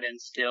really try to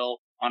instill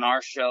on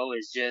our show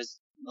is just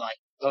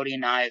Cody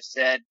and I have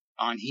said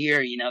on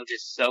here,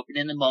 just soak it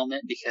in the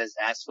moment because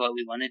that's what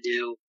we want to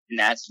do, and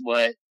that's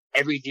what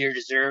every deer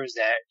deserves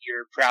that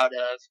you're proud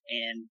of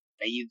and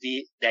that you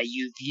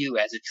view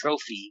as a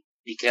trophy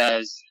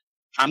because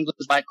time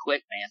goes by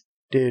quick, man.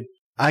 Dude,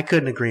 I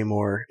couldn't agree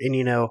more.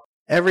 And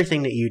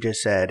everything that you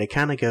just said,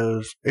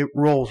 it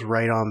rolls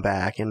right on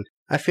back. And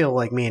I feel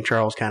like me and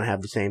Charles kind of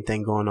have the same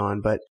thing going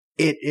on, but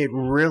it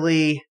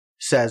really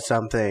says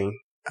something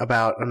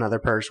about another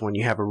person when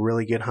you have a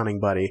really good hunting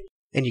buddy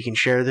and you can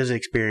share those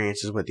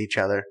experiences with each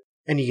other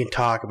and you can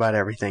talk about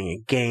everything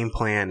and game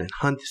plan and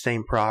hunt the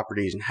same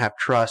properties and have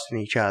trust in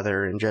each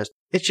other. And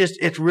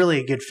it's really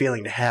a good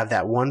feeling to have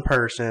that one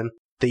person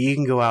that you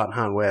can go out and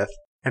hunt with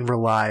and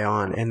rely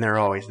on, and they're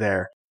always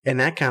there. And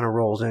that kind of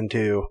rolls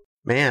into,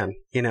 man,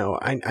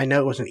 I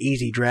know it was an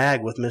easy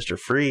drag with Mr.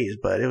 Freeze,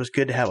 but it was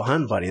good to have a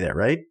hunting buddy there,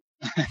 right?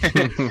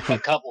 A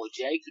couple.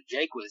 Jake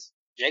was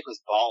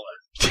baller.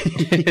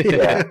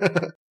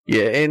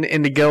 Yeah,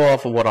 and to go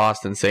off of what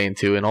Austin's saying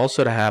too, and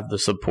also to have the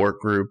support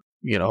group,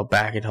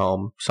 back at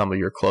home, some of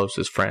your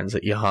closest friends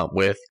that you hunt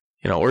with,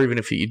 or even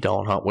if you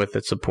don't hunt with,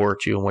 that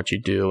support you and what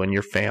you do and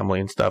your family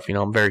and stuff.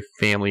 I'm very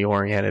family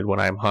oriented when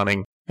I'm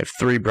hunting. I have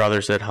 3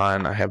 brothers that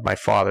hunt. I have my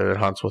father that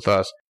hunts with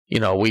us.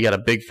 We got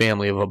a big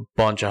family of a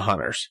bunch of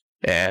hunters,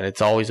 and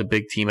it's always a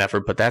big team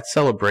effort. But that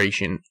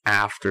celebration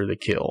after the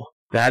kill,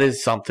 that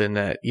is something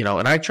that,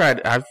 and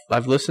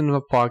I've listened to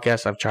the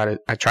podcast.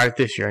 I tried it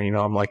this year.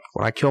 I'm like,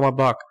 when I kill my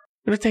buck,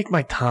 I'm going to take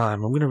my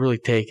time. I'm going to really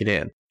take it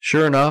in.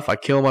 Sure enough, I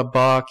kill my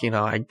buck.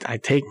 I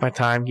take my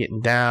time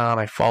getting down.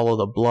 I follow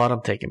the blood.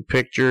 I'm taking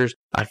pictures.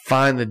 I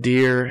find the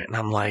deer, and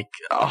I'm like,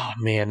 oh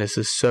man, this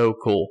is so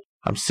cool.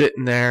 I'm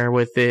sitting there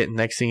with it, and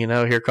next thing you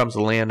know, here comes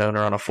the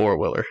landowner on a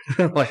 4-wheeler.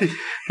 I'm like,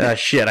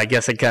 shit, I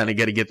guess I kind of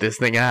got to get this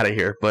thing out of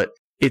here. But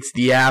it's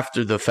the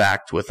after the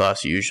fact with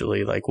us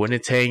usually, like when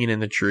it's hanging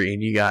in the tree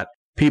and you got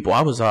people.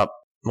 I was up,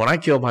 when I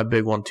killed my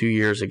big one 2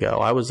 years ago,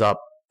 I was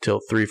up till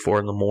 3, 4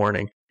 in the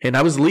morning, and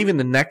I was leaving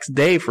the next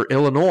day for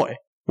Illinois.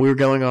 We were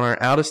going on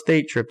our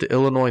out-of-state trip to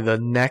Illinois the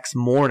next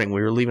morning.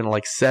 We were leaving at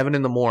like 7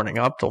 in the morning,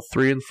 up till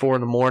 3 and 4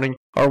 in the morning.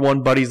 Our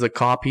one buddy's a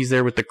cop. He's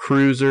there with the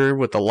cruiser,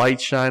 with the light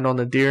shine on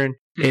the deer. And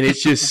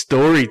it's just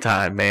story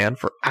time, man,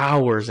 for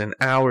hours and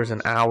hours and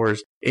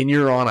hours. And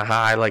you're on a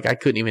high. Like, I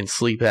couldn't even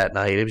sleep that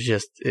night.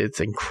 It's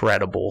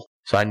incredible.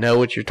 So I know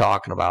what you're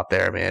talking about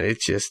there, man.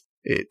 It's just,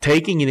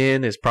 taking it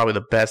in is probably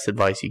the best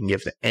advice you can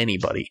give to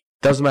anybody.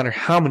 Doesn't matter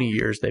how many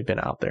years they've been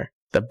out there.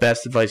 The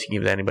best advice you can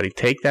give to anybody,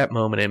 take that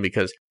moment in,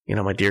 because,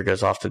 my deer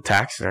goes off to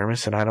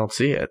taxidermist and I don't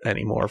see it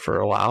anymore for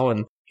a while,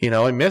 and,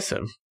 I miss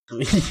him.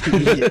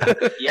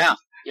 Yeah,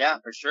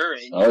 for sure.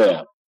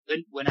 And,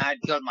 when I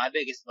killed my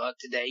biggest buck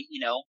today,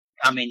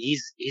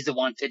 he's a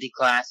 150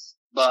 class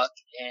buck,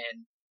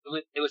 and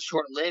it was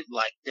short lived.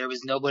 Like, there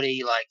was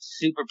nobody like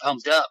super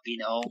pumped up,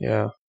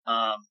 Yeah.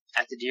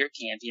 At the deer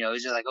camp, it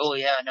was just like, oh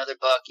yeah, another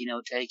buck,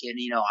 taken,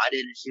 I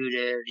didn't shoot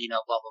it, blah,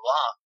 blah,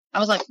 blah. I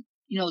was like,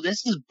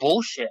 this is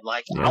bullshit.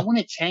 Like, yeah. I want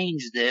to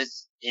change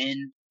this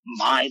in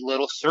my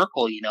little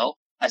circle,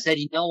 I said,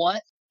 you know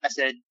what? I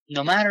said,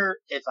 no matter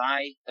if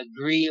I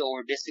agree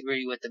or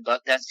disagree with the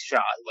buck that's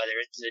shot, whether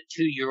it's a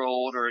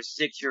 2-year-old or a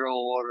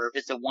 6-year-old, or if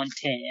it's a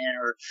 110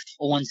 or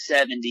a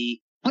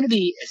 170, I'm going to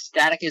be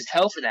ecstatic as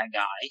hell for that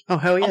guy. Oh,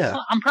 hell yeah.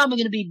 I'm probably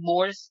going to be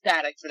more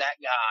ecstatic for that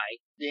guy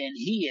than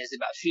he is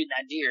about shooting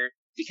that deer,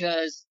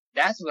 because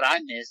that's what I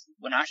missed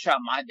when I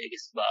shot my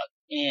biggest buck.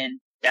 And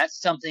that's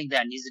something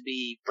that needs to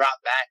be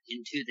brought back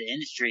into the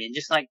industry. And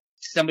just like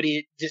I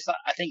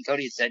think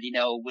Cody had said,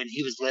 when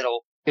he was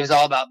little, it was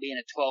all about being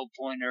a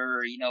 12-pointer,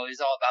 or, it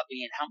was all about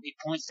being how many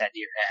points that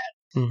deer had.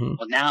 Mm-hmm.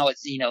 Well, now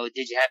it's,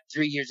 did you have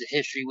 3 years of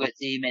history with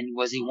him, and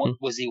was he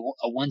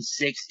a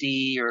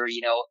 160 or,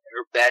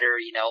 or better,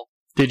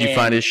 Did you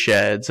find his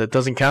sheds? It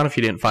doesn't count if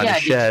you didn't find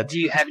his sheds. Do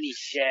you have any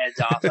sheds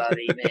off of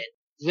him? And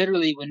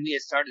literally, when we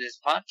had started this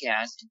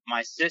podcast,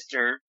 my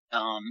sister,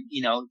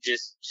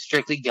 just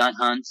strictly gun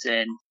hunts,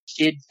 and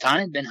she'd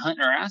kind of been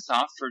hunting her ass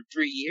off for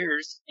 3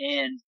 years,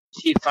 and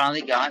she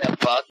finally got a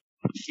buck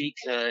she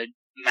could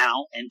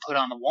mount and put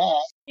on the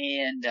wall.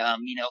 And,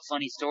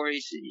 funny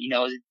story,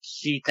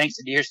 she thinks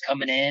the deer's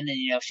coming in,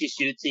 and, she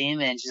shoots him,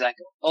 and she's like,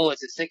 oh,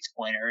 it's a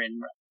 6-pointer.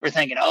 And we're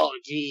thinking, oh,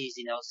 geez,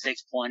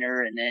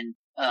 6-pointer. And then,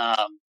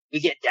 we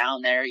get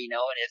down there, and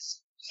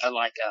it's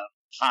like a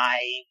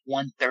high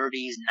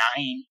 130s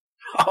 9.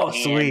 Oh, and,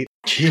 sweet.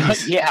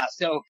 Jeez. Yeah.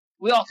 So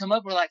we all come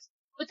up, we're like,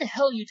 what the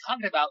hell are you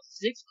talking about,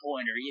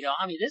 6-pointer?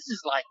 This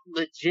is like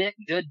legit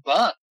good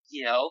buck,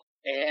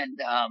 and,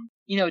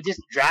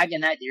 just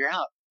dragging that deer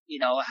out.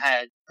 I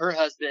had her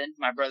husband,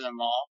 my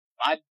brother-in-law,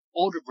 my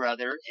older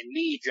brother, and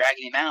me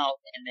dragging him out,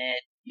 and then,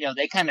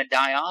 they kind of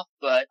die off,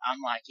 but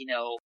I'm like,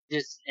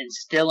 just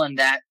instilling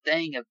that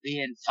thing of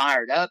being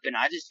fired up, and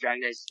I just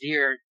dragged this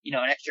deer,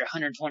 an extra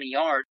 120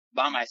 yards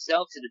by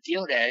myself to the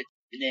field edge,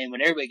 and then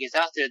when everybody gets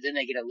out there, then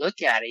they get a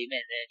look at him, and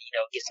then,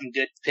 get some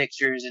good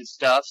pictures and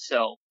stuff.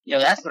 So,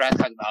 that's what I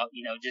talk about,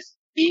 just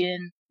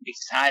being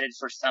excited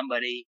for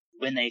somebody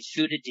when they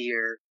shoot a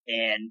deer,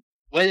 and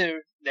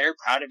whether they're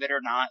proud of it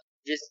or not,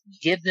 just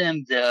give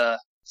them the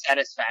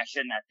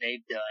satisfaction that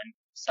they've done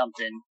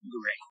something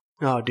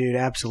great. Oh, dude,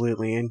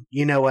 absolutely. And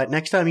you know what?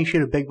 Next time you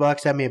shoot a big buck,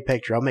 send me a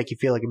picture. I'll make you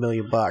feel like $1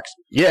 million.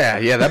 Yeah,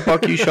 that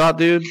buck you shot,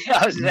 dude.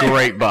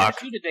 Great buck.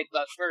 Shoot a big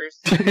buck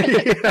first.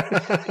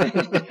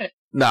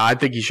 No, I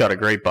think you shot a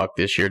great buck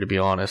this year, to be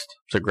honest.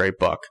 It's a great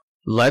buck.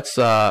 Let's,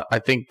 I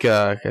think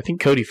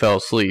Cody fell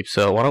asleep,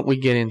 so why don't we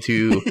get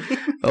into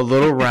a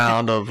little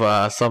round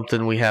of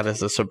something we had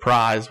as a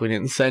surprise. We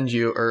didn't send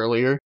you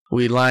earlier.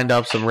 We lined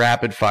up some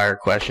rapid fire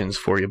questions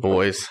for you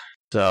boys.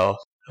 So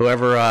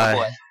whoever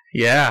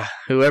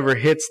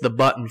hits the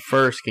button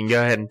first can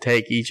go ahead and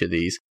take each of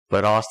these.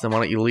 But Austin, why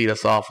don't you lead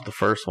us off with the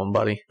first one,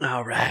 buddy?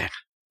 All right.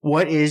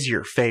 What is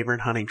your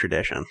favorite hunting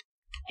tradition?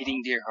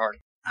 Eating deer hard.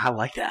 I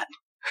like that.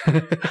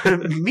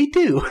 Me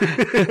too.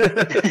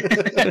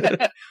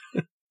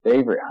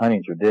 Favorite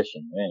hunting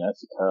tradition? Man,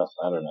 that's tough.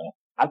 I don't know.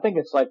 I think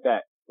it's like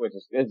that, this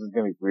is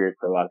going to be weird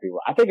for a lot of people.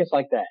 I think it's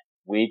like that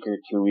week or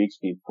 2 weeks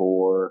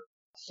before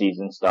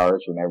season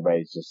starts when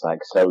everybody's just like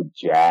so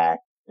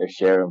jacked. They're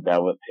sharing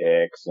velvet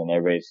pics and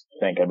everybody's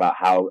thinking about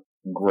how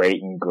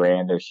great and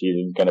grand their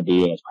season's going to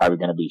be, and it's probably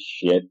going to be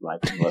shit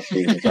like most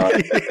seasons are.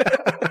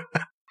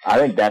 I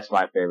think that's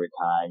my favorite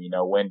time,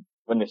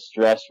 when the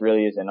stress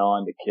really isn't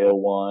on to kill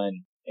one,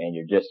 and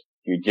you're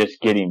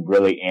just getting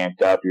really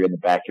amped up. You're in the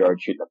backyard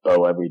shooting a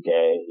bow every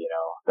day.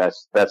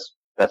 That's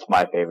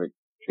my favorite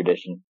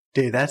tradition.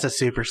 Dude, that's a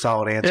super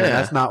solid answer. Yeah.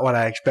 That's not what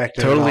I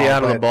expected. Totally at all,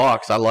 out of the but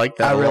box. I like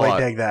that I a really lot.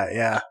 dig that.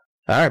 Yeah.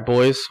 All right,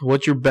 boys.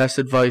 What's your best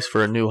advice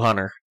for a new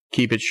hunter?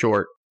 Keep it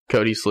short.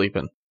 Cody's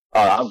sleeping.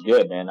 Oh, I'm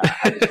good, man.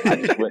 I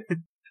just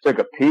took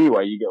a pee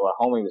while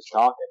homie was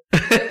talking.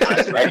 I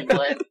was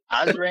rambling.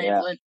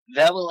 Yeah.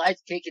 Velvet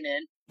lights kicking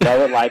in.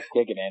 Velvet lights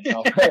kicking in.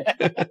 Okay.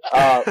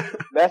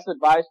 Best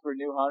advice for a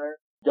new hunter: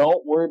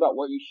 don't worry about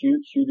what you shoot.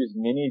 Shoot as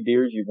many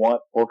deer as you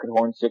want. Forked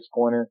horn,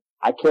 6-pointer.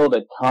 I killed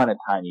a ton of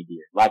tiny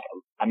deer. I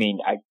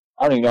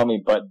don't even know how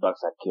many button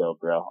bucks I've killed,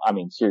 bro. I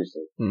mean,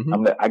 seriously.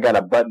 Mm-hmm. I got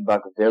a button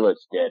buck village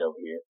dead over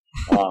here.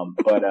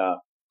 But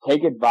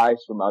take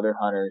advice from other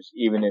hunters,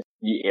 even if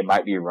it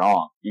might be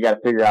wrong. You got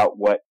to figure out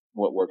what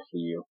works for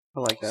you.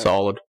 I like that.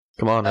 Solid.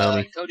 Come on,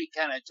 homie. Cody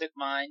kind of took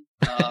mine.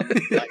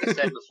 Like I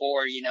said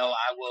before,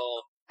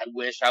 I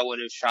wish I would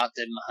have shot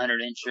them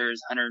 100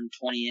 inches,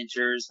 120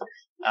 inches,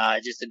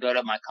 just to build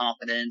up my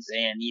confidence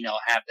and,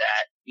 have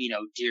that,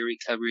 deer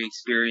recovery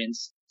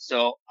experience.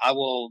 So I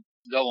will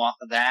go off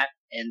of that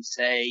and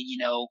say,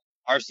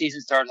 our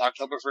season starts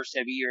October 1st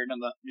every year,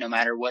 no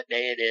matter what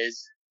day it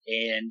is.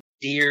 And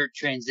deer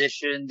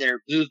transition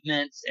their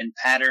movements and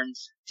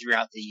patterns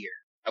throughout the year.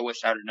 I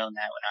wish I would have known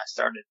that when I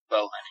started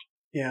bow hunting.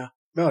 Yeah.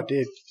 Oh,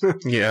 dude.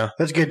 Yeah.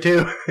 That's good,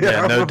 too.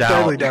 Yeah, no I'm doubt.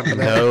 totally down for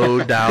that.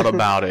 No doubt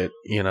about it.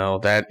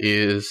 That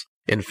is,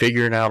 and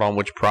figuring out on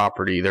which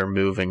property they're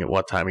moving at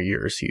what time of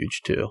year is huge,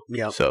 too.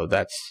 Yep. So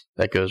that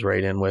goes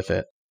right in with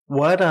it.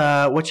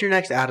 What's your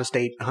next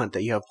out-of-state hunt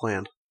that you have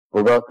planned?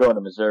 We're both going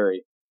to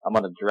Missouri. I'm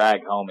going to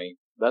drag homie.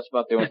 That's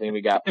about the only thing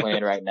we got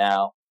planned right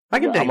now. I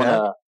can dig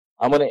that.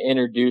 I'm going to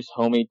introduce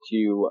homie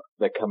to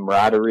the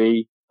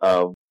camaraderie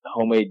of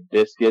homemade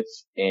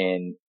biscuits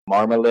and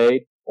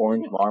marmalade,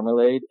 orange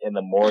marmalade, in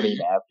the morning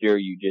after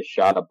you just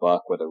shot a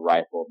buck with a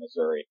rifle in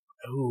Missouri.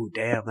 Oh,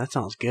 damn. That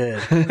sounds good.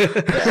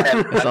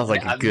 That sounds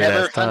like a good ass I've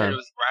never hunted time.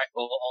 with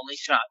rifle, only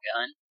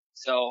shotgun.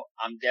 So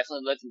I'm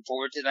definitely looking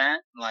forward to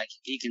that. Like,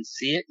 if you can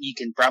see it, you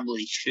can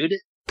probably shoot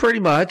it. Pretty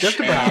much. Just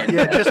about.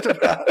 Yeah, just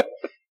about.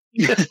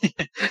 You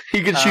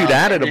can shoot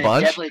at it a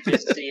bunch. Definitely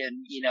just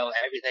seeing,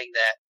 everything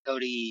that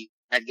Cody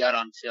had got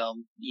on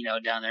film,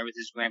 down there with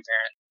his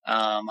grandparents.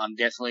 I'm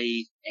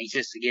definitely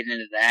anxious to get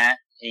into that.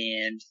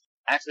 And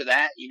after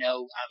that,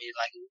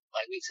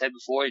 like we said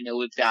before,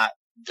 we've got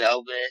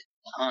velvet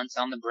hunts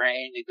on the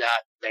brain. We've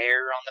got bear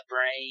on the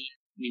brain.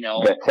 We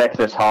got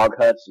Texas hog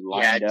hunts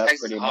lined up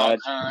Texas pretty hog much.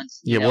 hunts.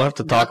 Yeah, we'll have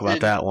to talk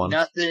about that one.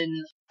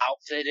 Nothing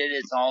outfitted.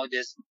 It's all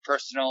just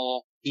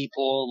personal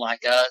people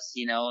like us,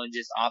 and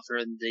just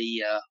offering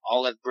the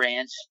olive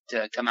branch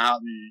to come out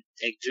and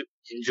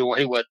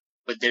enjoy what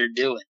they're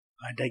doing.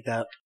 I dig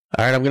that.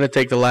 All right, I'm going to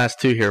take the last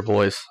two here,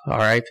 boys. All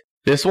right.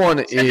 This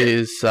one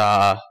is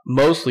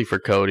mostly for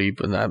Cody,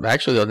 but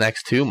actually the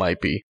next two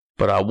might be.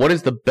 But what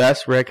is the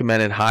best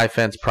recommended high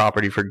fence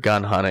property for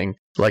gun hunting,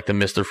 like the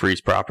Mr.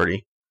 Freeze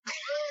property?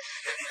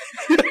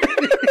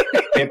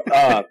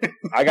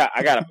 I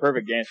got a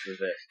perfect answer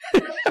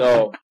for this.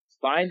 So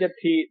find a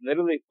piece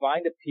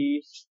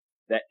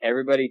that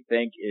everybody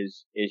think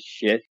is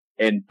shit,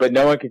 but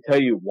no one can tell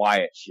you why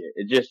it's shit.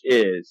 It just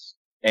is.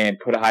 And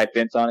put a high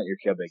fence on it, you're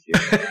kill big deer.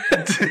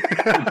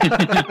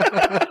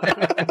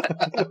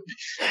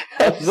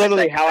 That's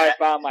literally how I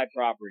found my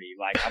property.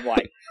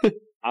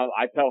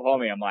 I tell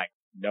homie,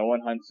 no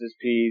one hunts this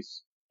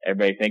piece.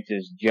 Everybody thinks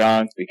it's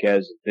junk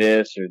because of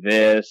this or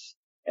this.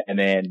 And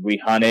then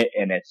we hunt it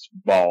and it's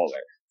baller.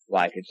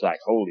 It's like,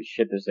 holy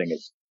shit, this thing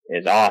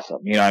is awesome.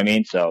 You know what I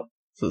mean? So,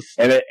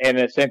 and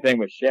the same thing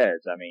with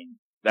sheds. I mean,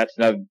 that's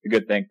another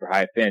good thing for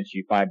high fence.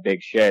 You find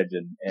big sheds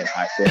in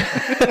high fence.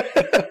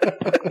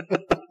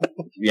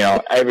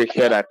 Every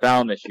shed I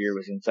found this year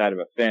was inside of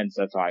a fence.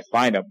 That's how I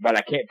find them. But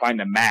I can't find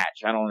the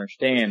match. I don't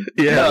understand.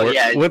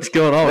 Yeah, what's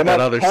going on with that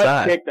other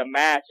side? Pick the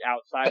match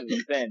outside of the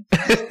fence.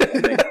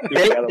 And then keep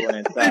the other one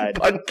inside.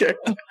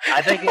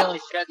 I think he only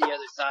shed the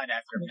other side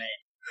after May.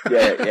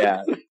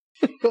 Yeah.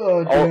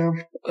 Oh,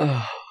 damn.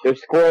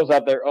 There's squirrels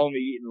out there only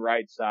eating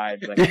right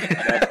sides.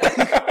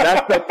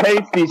 That's the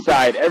tasty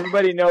side.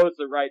 Everybody knows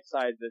the right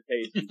side's the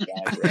tasty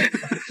side. Right?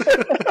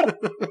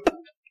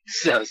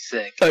 So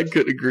sick. I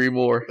couldn't agree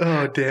more.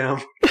 Oh, damn.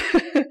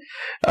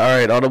 All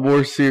right, on a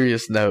more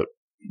serious note,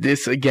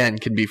 this again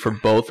can be for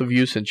both of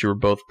you since you were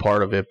both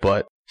part of it,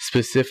 but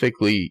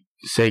specifically,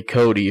 say,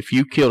 Cody, if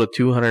you killed a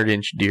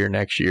 200-inch deer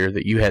next year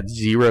that you had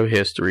zero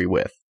history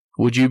with,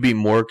 would you be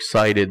more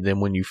excited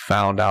than when you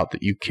found out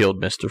that you killed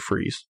Mr.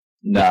 Freeze?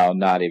 No,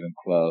 not even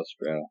close,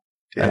 bro.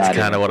 That's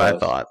kind of what I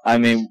thought. I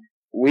mean,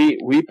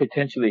 we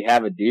potentially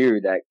have a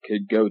deer that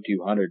could go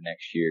 200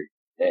 next year,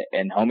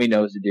 and homie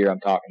knows the deer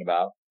I'm talking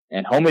about.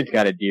 And homie's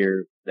got a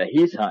deer that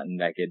he's hunting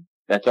that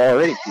that's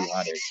already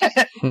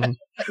 200,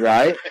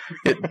 right?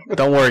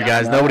 Don't worry,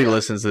 guys. Nobody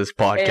listens to this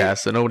podcast,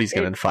 so nobody's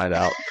going to find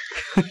out.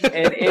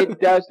 And it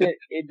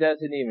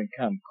doesn't even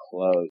come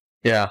close.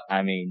 Yeah.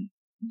 I mean,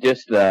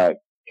 just the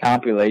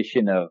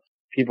compilation of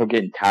people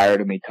getting tired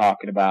of me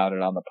talking about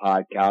it on the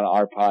podcast,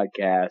 our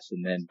podcast,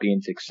 and then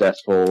being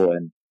successful.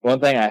 And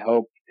one thing I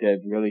hope to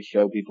really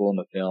show people in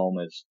the film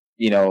is,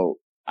 you know,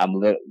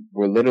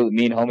 we're literally,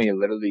 me and homie are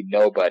literally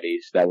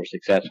nobodies that were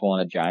successful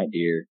on a giant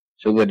deer.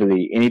 So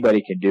literally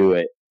anybody can do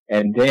it.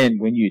 And then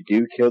when you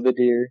do kill the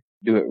deer,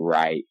 do it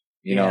right.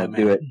 You know,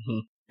 do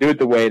it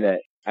the way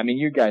that, I mean,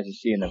 you guys will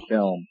see in the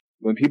film,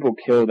 when people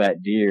kill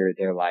that deer,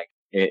 they're like,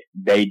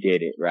 they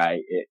did it, right?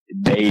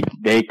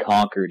 They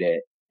conquered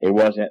it. It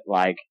wasn't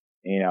like,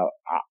 you know,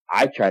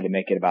 I tried to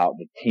make it about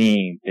the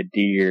team, the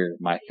deer,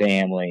 my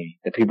family,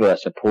 the people that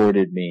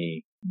supported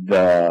me,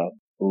 the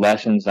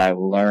lessons I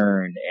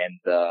learned, and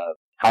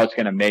how it's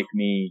going to make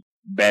me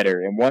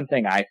better. And one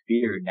thing I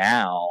fear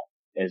now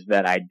is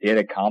that I did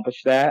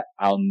accomplish that.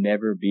 I'll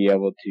never be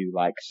able to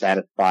like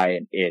satisfy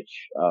an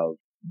itch of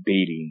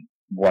beating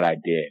what I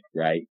did,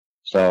 right?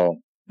 So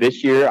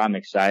this year I'm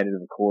excited,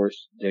 of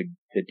course, to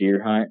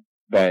deer hunt.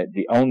 But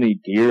the only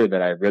deer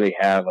that I really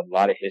have a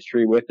lot of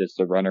history with is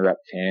the runner-up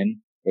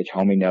 10, which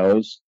homie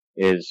knows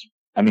is,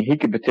 I mean, he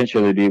could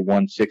potentially be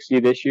 160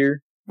 this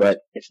year,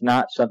 but it's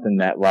not something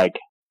that, like,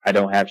 I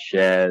don't have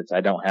sheds,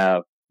 I don't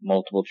have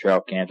multiple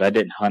trail cams, I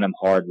didn't hunt him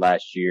hard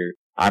last year.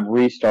 I'm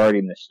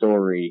restarting the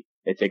story.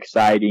 It's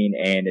exciting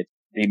and it's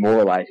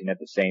demoralizing at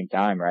the same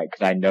time, right?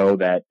 Because I know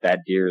that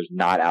deer is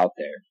not out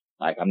there.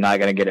 Like, I'm not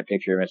going to get a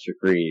picture of Mr.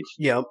 Freeze.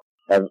 Yep.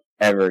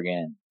 Ever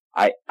again.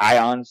 I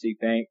honestly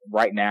think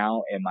right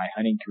now in my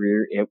hunting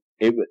career,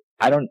 it would,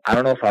 I don't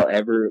know if I'll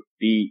ever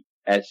be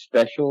as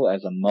special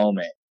as a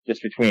moment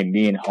just between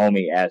me and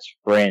homie as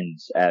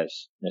friends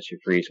as Mr.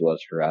 Freeze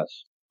was for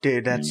us.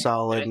 Dude, that's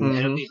solid.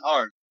 It'll be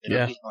hard.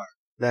 It'll be hard.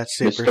 That's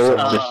super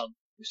solid.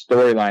 The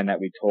storyline that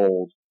we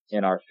told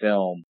in our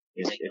film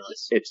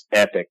it's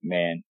epic,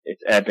 man.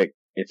 It's epic.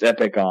 It's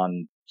epic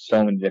on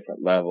so many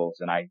different levels.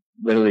 And I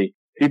literally,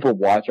 people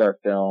watch our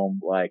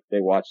film like they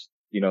watch,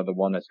 you know, the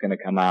one that's going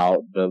to come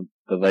out, the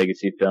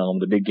legacy film,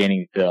 the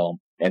beginning film,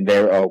 and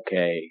they're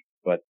okay.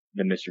 But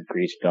the Mr.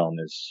 Freeze film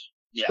is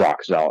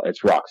rock solid.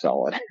 It's rock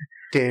solid.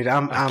 Dude,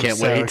 I'm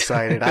so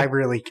excited.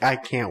 I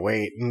can't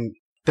wait. And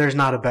there's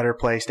not a better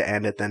place to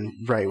end it than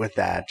right with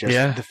that.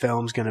 Just the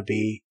film's going to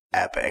be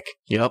epic.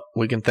 Yep.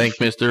 We can thank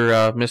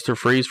Mr.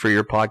 Freeze for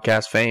your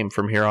podcast fame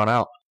from here on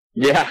out.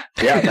 Yeah,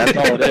 that's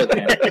all it is,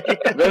 man.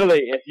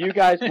 Literally, if you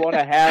guys want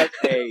to have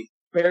a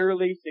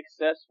fairly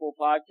successful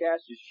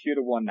podcast, just shoot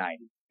a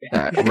 190.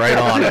 Right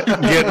on it.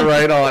 Getting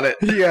right on it.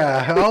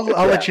 Yeah,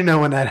 I'll let you know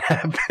when that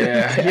happens.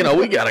 Yeah, you know,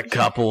 we got a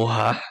couple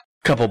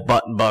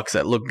button bucks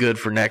that look good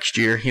for next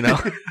year, you know.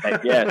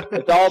 Yes,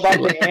 it's all about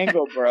the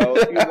angle, bro.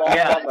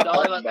 It's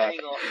all about the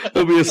angle.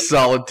 It'll be a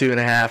solid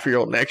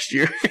 2.5-year-old next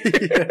year.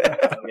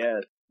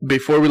 Yes.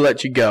 Before we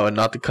let you go, and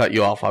not to cut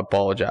you off, I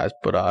apologize,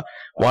 but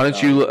why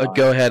don't you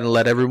go ahead and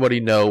let everybody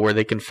know where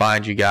they can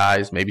find you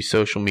guys, maybe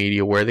social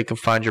media, where they can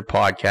find your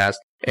podcast,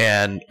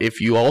 and if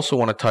you also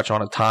want to touch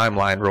on a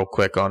timeline real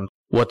quick on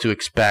what to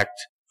expect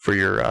for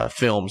your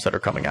films that are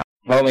coming out.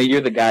 Homie,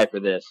 you're the guy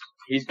for this.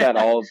 He's got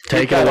all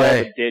Take it away.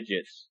 All the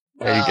digits.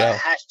 There you go.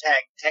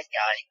 Hashtag tech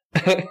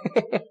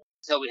guy.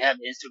 So we have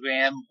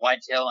Instagram,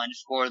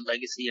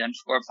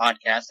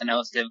 Whitetail_legacy_podcast. I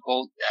know it's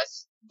difficult.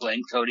 That's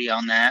blame Cody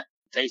on that.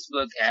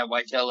 Facebook at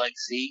Whitetail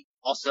Legacy.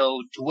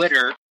 Also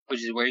Twitter,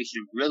 which is where you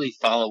should really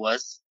follow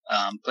us.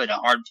 Put a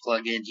hard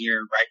plug in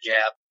here, right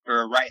jab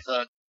or right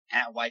hook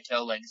at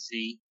Whitetail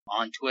Legacy.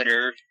 On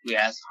Twitter, we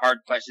ask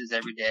hard questions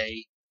every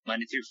day,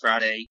 Monday through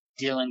Friday,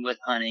 dealing with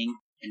hunting.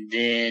 And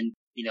then,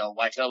 you know,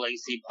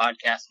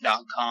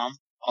 whitetaillegacypodcast.com.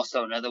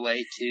 Also another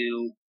way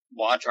to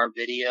watch our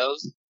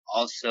videos.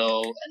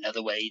 Also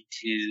another way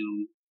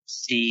to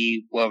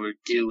see what we're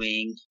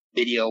doing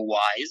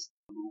video-wise.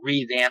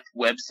 Revamped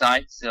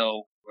website,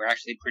 so we're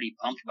actually pretty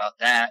pumped about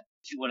that.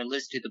 If you want to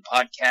listen to the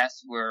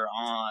podcast, we're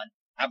on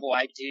Apple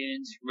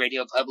iTunes,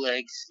 Radio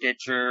Public,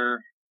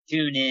 Stitcher,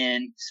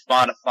 TuneIn,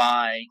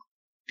 Spotify,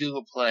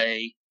 Google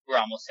Play. We're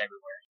almost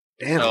everywhere.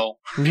 Damn. So,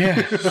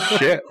 Yeah,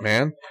 shit,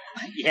 man.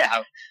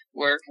 Yeah,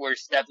 we're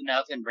stepping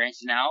up and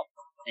branching out.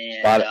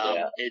 And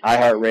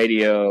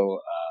iHeartRadio.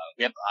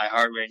 Yep,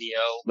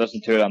 iHeartRadio.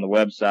 Listen to it on the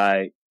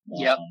website.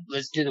 Yep,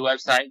 listen to the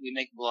website. We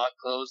make blog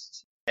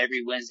posts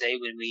every Wednesday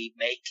when we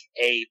make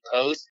a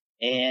post.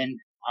 And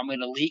I'm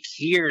going to leak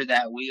here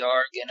that we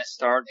are going to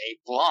start a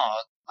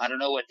blog. I don't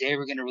know what day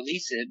we're going to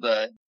release it,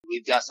 but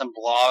we've got some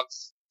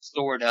blogs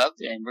stored up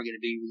and we're going to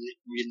be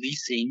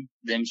releasing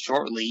them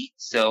shortly.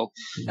 So,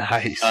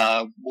 nice.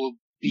 We'll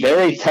be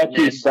very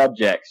touchy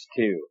subjects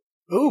too.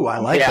 Ooh, I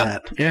like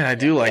that. Yeah, I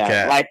do like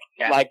that. Like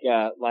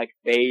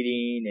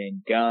baiting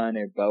and gun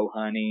or bow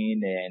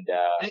hunting and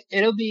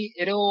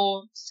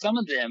it'll some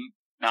of them,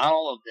 not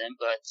all of them,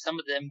 but some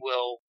of them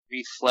will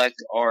reflect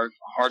our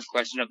hard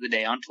question of the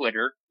day on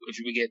Twitter,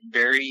 which we get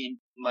very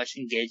much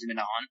engagement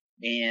on.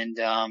 And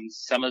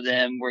some of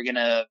them we're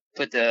gonna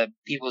put the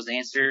people's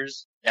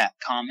answers that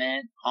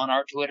comment on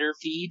our Twitter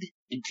feed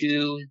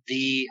into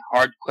the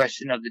hard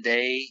question of the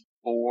day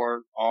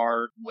for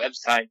our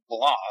website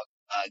blog.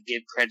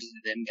 Give credit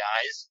to them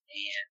guys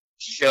and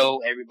show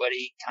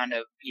everybody kind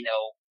of,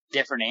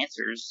 different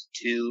answers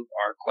to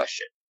our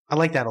question. I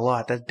like that a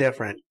lot. That's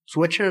different.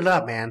 Switching it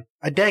up, man.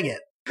 I dig it.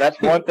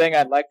 That's one thing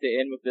I'd like to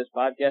end with this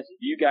podcast. If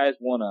you guys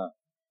want to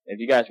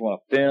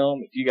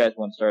film, if you guys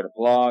want to start a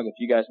blog, if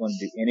you guys want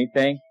to do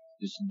anything,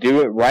 just do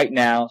it right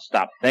now.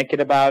 Stop thinking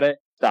about it.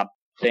 Stop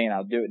saying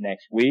I'll do it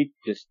next week.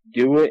 Just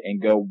do it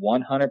and go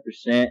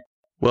 100%.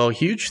 Well,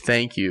 huge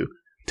thank you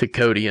to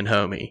Cody and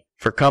Homie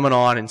for coming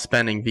on and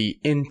spending the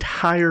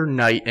entire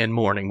night and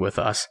morning with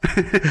us.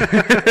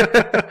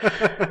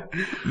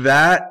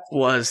 That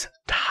was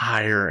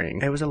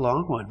tiring. It was a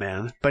long one,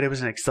 man, but it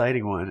was an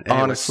exciting one. And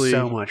honestly, it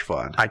was so much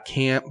fun. I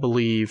can't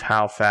believe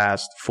how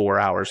fast 4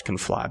 hours can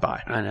fly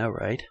by. I know,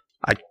 right?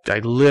 I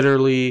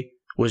literally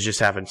was just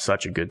having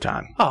such a good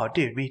time. Oh,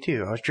 dude, me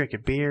too. I was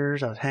drinking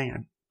beers. I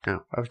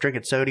was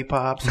drinking soda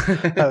pops.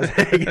 I was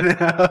hanging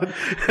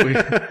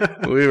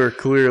out. we were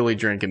clearly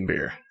drinking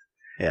beer.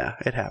 Yeah,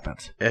 it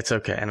happens. It's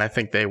okay, and I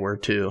think they were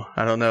too.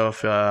 I don't know if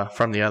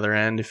from the other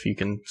end, if you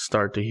can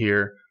start to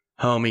hear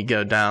Homie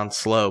go down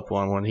slope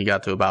when he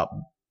got to about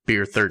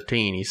beer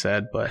 13, he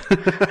said, but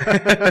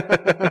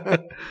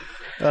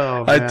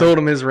oh, I told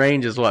him his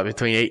range is what,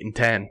 between 8 and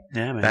 10.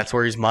 Yeah, man. That's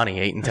where he's money,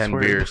 8 and 10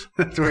 beers.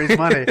 That's where he's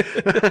money.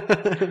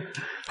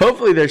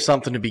 Hopefully there's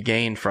something to be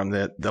gained from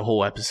the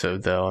whole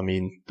episode, though. I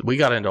mean, we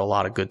got into a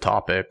lot of good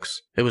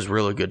topics. It was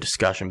really good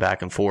discussion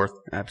back and forth.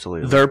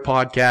 Absolutely. Their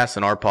podcast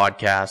and our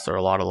podcast are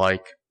a lot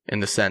alike in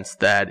the sense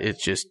that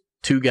it's just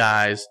two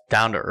guys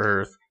down to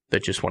earth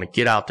that just want to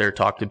get out there,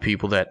 talk to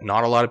people that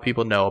not a lot of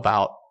people know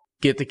about,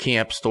 get the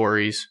camp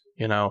stories,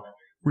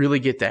 really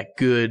get that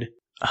good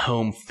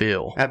home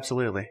feel.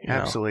 Absolutely.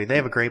 Absolutely. They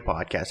have a great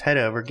podcast. Head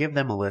over, give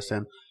them a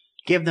listen,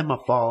 give them a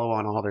follow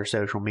on all their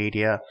social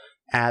media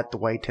at the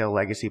Whitetail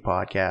Legacy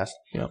Podcast.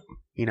 Yep.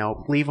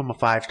 Leave them a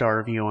 5-star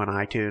review on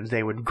iTunes.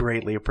 They would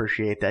greatly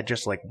appreciate that,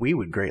 just like we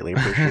would greatly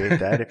appreciate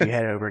that if you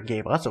head over and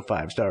gave us a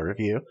 5-star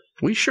review.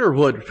 We sure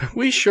would.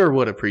 We sure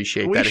would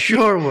appreciate that. We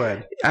sure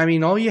would. I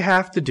mean, all you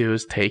have to do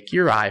is take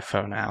your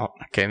iPhone out.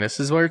 Okay, and this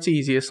is where it's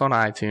easiest on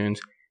iTunes.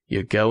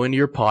 You go into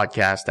your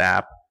podcast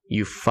app,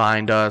 you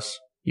find us,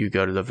 you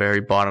go to the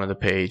very bottom of the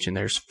page, and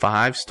there's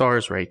 5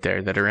 stars right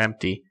there that are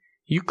empty.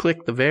 You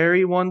click the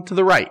very one to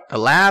the right, the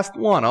last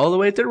one all the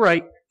way to the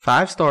right,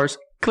 5 stars,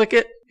 click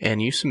it, and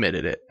you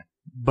submitted it.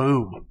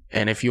 Boom.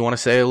 And if you want to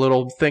say a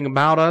little thing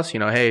about us,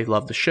 hey,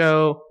 love the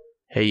show.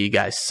 Hey, you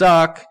guys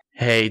suck.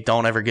 Hey,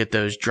 don't ever get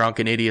those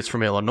drunken idiots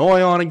from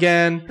Illinois on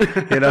again.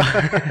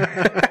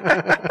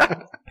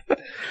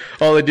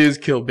 All they do is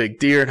kill big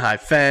deer and high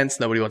fence.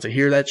 Nobody wants to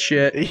hear that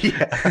shit.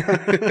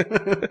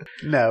 Yeah.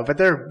 No, but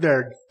they're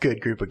a good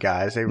group of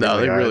guys. They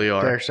really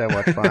are. They're so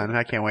much fun.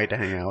 I can't wait to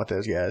hang out with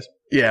those guys.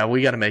 Yeah,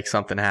 we got to make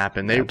something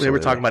happen. They were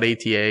talking about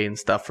ATA and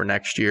stuff for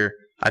next year.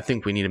 I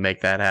think we need to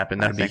make that happen.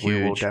 That'd be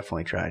huge. We will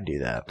definitely try and do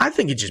that. I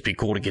think it'd just be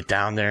cool to get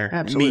down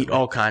there, meet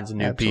all kinds of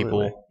new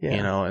people,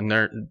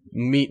 and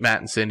meet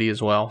Matt and Cindy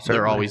as well. Certainly.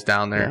 They're always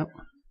down there.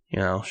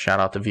 Yep. Shout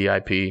out to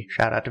VIP.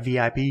 Shout out to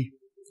VIP.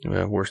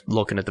 We're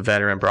looking at the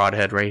veteran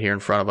broadhead right here in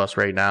front of us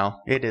right now.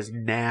 It is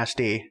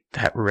nasty.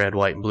 That red,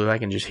 white, and blue. I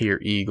can just hear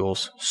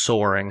eagles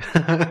soaring.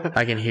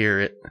 I can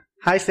hear it.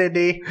 Hi,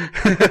 Cindy.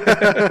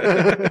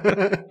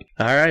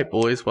 All right,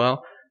 boys.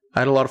 Well, I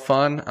had a lot of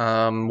fun.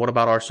 What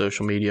about our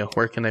social media?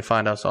 Where can they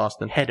find us,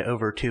 Austin? Head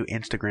over to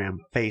Instagram,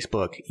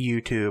 Facebook,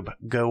 YouTube,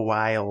 Go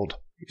Wild.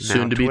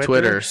 Soon to be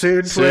Twitter.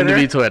 Soon to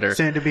be Twitter.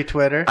 Soon to be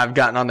Twitter. I've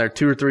gotten on there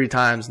 2 or 3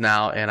 times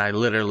now, and I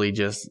literally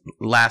just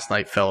last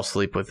night fell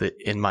asleep with it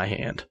in my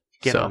hand.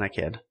 Get on it,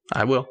 kid.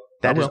 I will.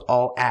 That is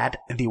all at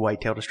the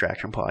Whitetail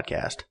Distraction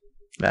Podcast.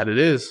 That it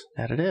is.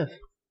 That it is.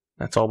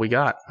 That's all we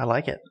got. I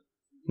like it.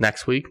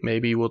 Next week,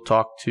 maybe we'll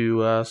talk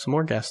to some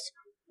more guests.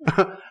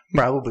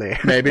 Probably.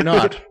 Maybe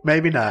not.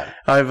 Maybe not.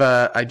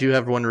 I do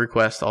have one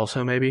request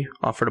also, maybe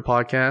for the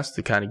podcast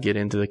to kind of get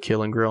into the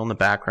Kill and Grill in the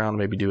background.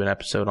 Maybe do an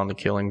episode on the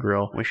Kill and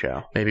Grill. We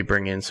shall. Maybe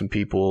bring in some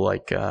people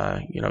like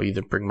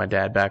either bring my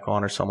dad back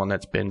on or someone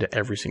that's been to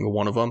every single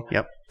one of them.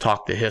 Yep.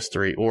 Talk the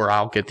history, or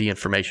I'll get the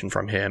information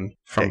from him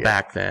from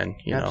back then.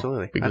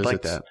 Absolutely. Because I'd like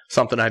it's that.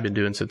 Something I've been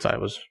doing since I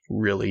was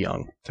really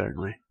young.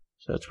 Certainly.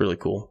 So it's really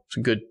cool. It's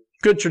a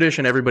good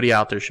tradition. Everybody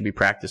out there should be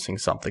practicing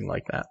something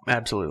like that.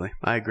 Absolutely.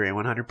 I agree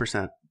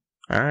 100%.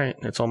 All right.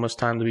 It's almost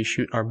time to be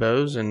shooting our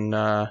bows and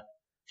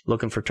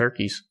looking for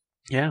turkeys.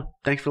 Yeah.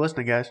 Thanks for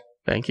listening, guys.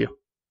 Thank you.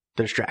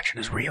 The distraction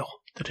is real.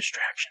 The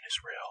distraction is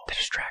real. The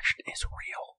distraction is real.